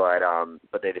 But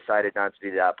they decided not to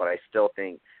do that. But I still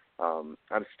think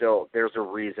there's a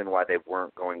reason why they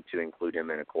weren't going to include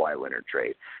him in a Kawhi Leonard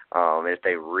trade. If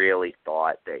they really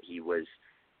thought that he was,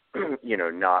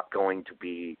 not going to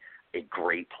be a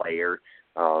great player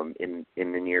in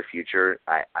the near future,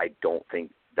 I don't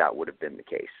think that would have been the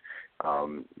case.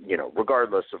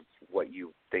 Regardless of what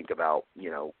you think about,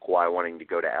 Kawhi wanting to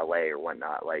go to LA or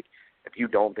whatnot, if you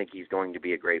don't think he's going to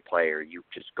be a great player, you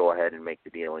just go ahead and make the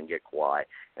deal and get Kawhi.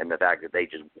 And the fact that they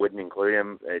just wouldn't include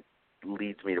him, it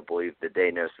leads me to believe that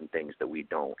they know some things that we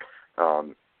don't.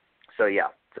 So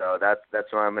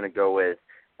that's what I'm going to go with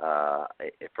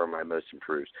for my most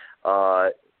improved.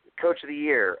 Coach of the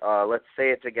Year, let's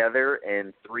say it together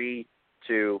in 3,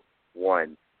 2,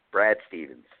 1. Brad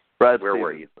Stevens. Where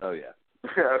were you? Oh, yeah.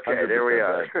 Okay, there we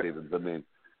are. Brad Stevens. I mean,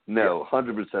 no,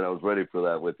 100%. I was ready for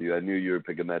that with you. I knew you were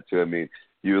picking that too. I mean,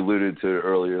 you alluded to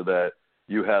earlier that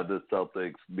you have the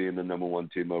Celtics being the number 1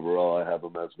 team overall. I have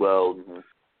them as well. Mm-hmm.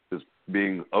 Just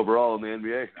being overall in the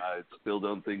NBA, I still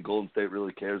don't think Golden State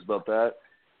really cares about that.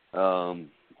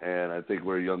 And I think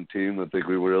we're a young team. I think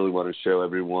we really want to show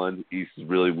everyone East is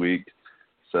really weak.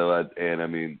 So, I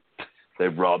mean,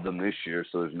 they've robbed them this year,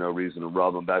 so there's no reason to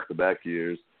rob them back-to-back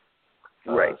years.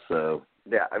 Right. So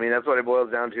yeah, I mean that's what it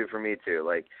boils down to for me too.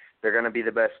 Like they're going to be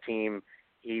the best team.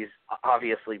 He's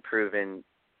obviously proven,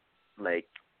 like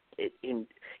in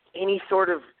any sort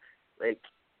of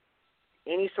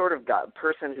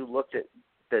person who looked at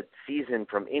the season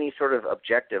from any sort of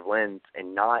objective lens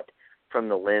and not from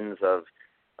the lens of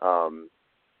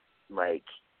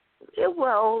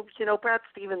Brad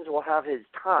Stevens will have his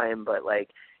time, but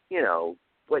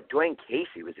what Dwayne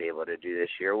Casey was able to do this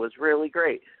year was really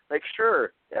great. Like,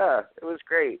 sure, yeah, it was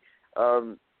great.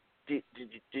 Did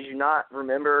you not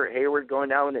remember Hayward going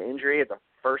down with an injury at the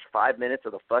first 5 minutes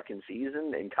of the fucking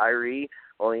season, and Kyrie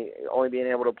only being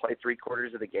able to play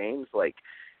 3/4 of the games,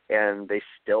 and they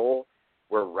still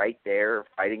were right there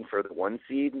fighting for the 1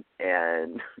 seed,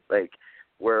 and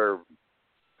were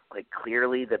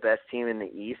clearly the best team in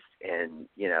the East, and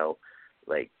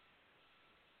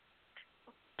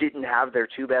didn't have their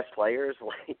 2 best players.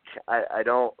 I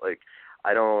don't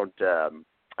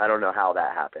know how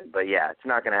that happened, but yeah, it's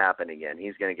not going to happen again.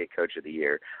 He's going to get Coach of the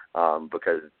Year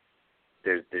because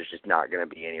there's just not going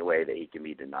to be any way that he can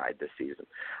be denied this season.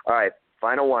 All right,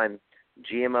 final one,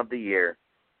 GM of the Year.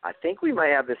 I think we might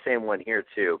have the same one here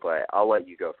too, but I'll let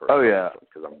you go first. Oh yeah,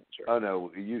 because I'm not sure. Oh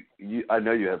no, you. I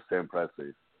know you have Sam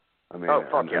Presti. I mean,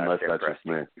 unless that's just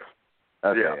me.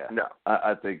 Okay, yeah. No.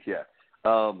 I think yeah.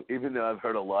 Even though I've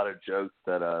heard a lot of jokes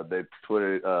that they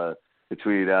tweeted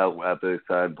out after they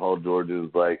signed Paul George is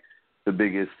like the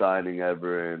biggest signing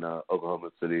ever in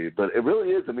Oklahoma City, but it really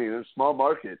is. I mean, in a small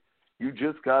market, you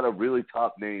just got a really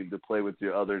top name to play with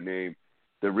your other name.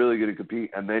 They're really going to compete,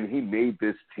 and then he made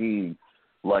this team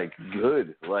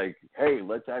good. Hey,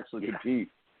 let's actually compete.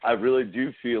 I really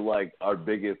do feel like our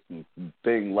biggest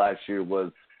thing last year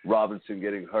was Robinson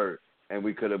getting hurt, and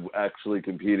we could have actually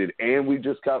competed. And we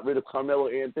just got rid of Carmelo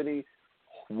Anthony.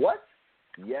 What?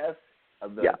 Yes.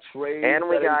 The trade and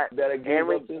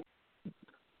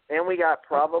we got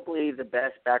probably the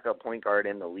best backup point guard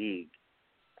in the league.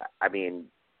 I mean,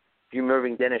 if you're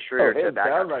moving Dennis Schroeder to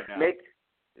backup right now.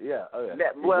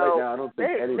 Well, right now, I don't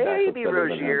think maybe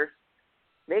Rozier.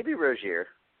 Maybe Rozier.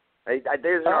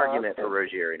 There's an argument for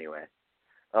Rozier anyway.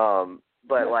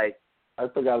 But I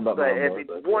forgot about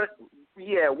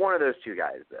one of those 2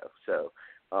 guys though. So,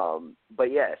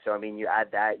 so I mean, you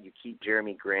add that, you keep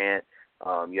Jeremy Grant,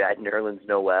 you add Nerlens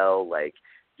Noel,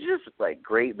 just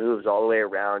great moves all the way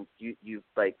around. You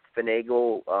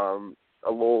finagle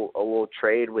a little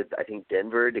trade with I think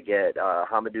Denver to get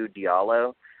Hamidou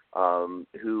Diallo.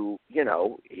 Who,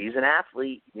 he's an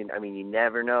athlete. I mean, you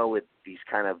never know with these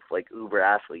kind of uber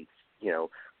athletes,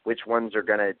 which ones are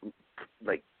going to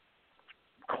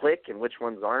click and which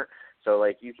ones aren't. So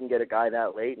you can get a guy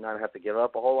that late and not have to give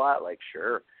up a whole lot.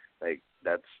 Sure.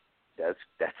 That's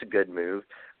a good move.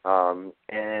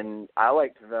 And I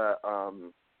liked the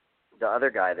other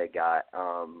guy they got,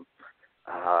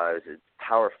 is it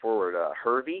power forward,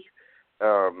 Hervey,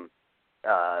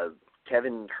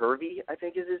 Kevin Hervey, I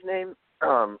think is his name.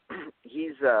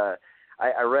 He's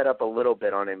I read up a little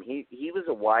bit on him. He was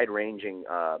a wide-ranging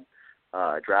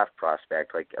draft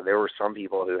prospect. There were some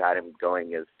people who had him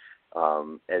going as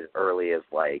early as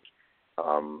late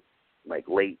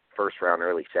first round,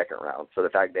 early second round. So the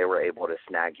fact they were able to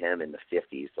snag him in the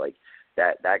 50s,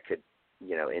 that could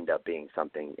end up being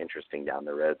something interesting down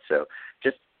the road. So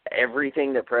just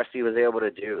everything that Presti was able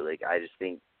to do, I just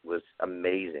think was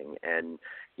amazing. And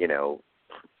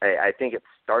I think it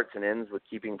starts and ends with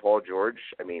keeping Paul George.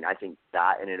 I mean, I think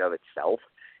that in and of itself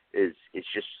is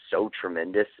just so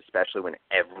tremendous, especially when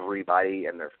everybody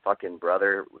and their fucking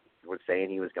brother was saying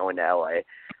he was going to LA.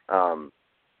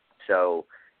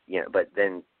 But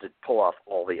then to pull off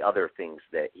all the other things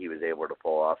that he was able to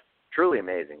pull off, truly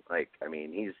amazing. I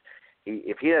mean,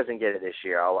 if he doesn't get it this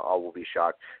year, I will be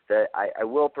shocked. I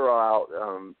will throw out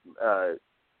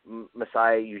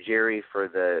Masai Ujiri for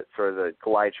the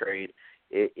Kawhi trade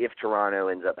if Toronto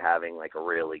ends up having a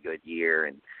really good year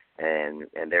and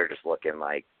they're just looking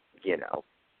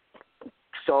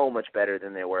so much better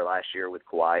than they were last year with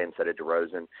Kawhi instead of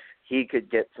DeRozan. He could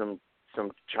get some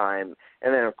chime,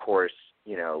 and then of course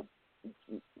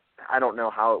I don't know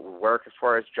how it would work as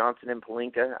far as Johnson and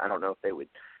Pelinka. I don't know if they would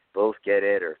both get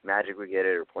it, or if Magic would get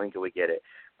it, or Pelinka would get it.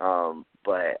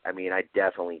 But I mean, I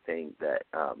definitely think that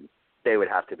they would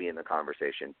have to be in the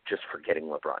conversation just for getting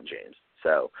LeBron James.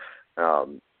 So,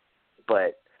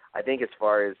 but I think as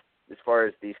far as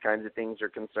these kinds of things are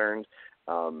concerned,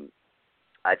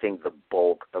 I think the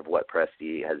bulk of what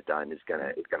Presti has done is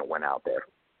gonna win out there.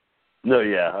 No,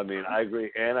 yeah, I mean, I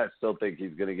agree, and I still think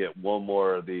he's going to get one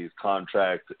more of these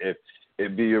contracts if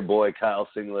it be your boy Kyle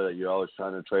Singler that you're always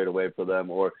trying to trade away for them,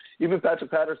 or even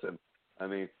Patrick Patterson. I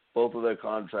mean, both of their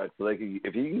contracts, so if you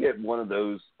can get one of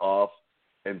those off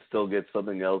and still get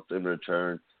something else in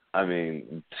return, I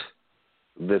mean,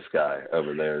 this guy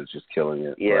over there is just killing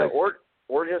it. Yeah,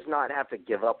 or just not have to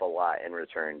give up a lot in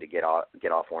return to get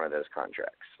off one of those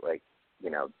contracts. Like,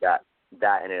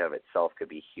 that in and of itself could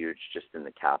be huge just in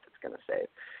the cap it's going to save.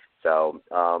 So,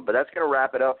 but that's going to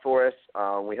wrap it up for us.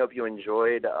 We hope you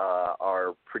enjoyed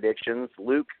our predictions.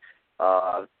 Luke,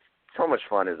 so much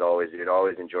fun as always, dude.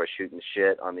 Always enjoy shooting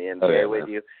shit on the NBA with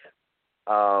you.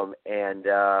 And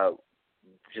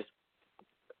just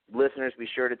listeners, be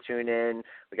sure to tune in.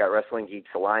 We got Wrestling Geeks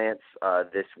Alliance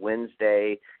this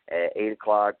Wednesday at 8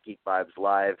 o'clock, Geek Vibes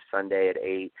Live, Sunday at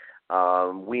 8.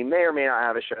 We may or may not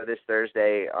have a show this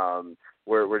Thursday.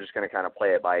 We're just going to kind of play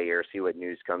it by ear, see what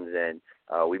news comes in.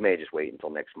 We may just wait until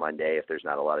next Monday if there's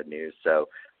not a lot of news. So,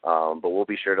 but we'll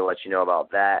be sure to let you know about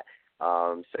that.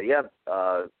 So, yeah,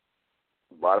 a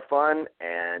lot of fun.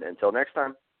 And until next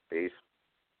time, peace.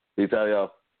 Peace out,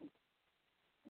 y'all.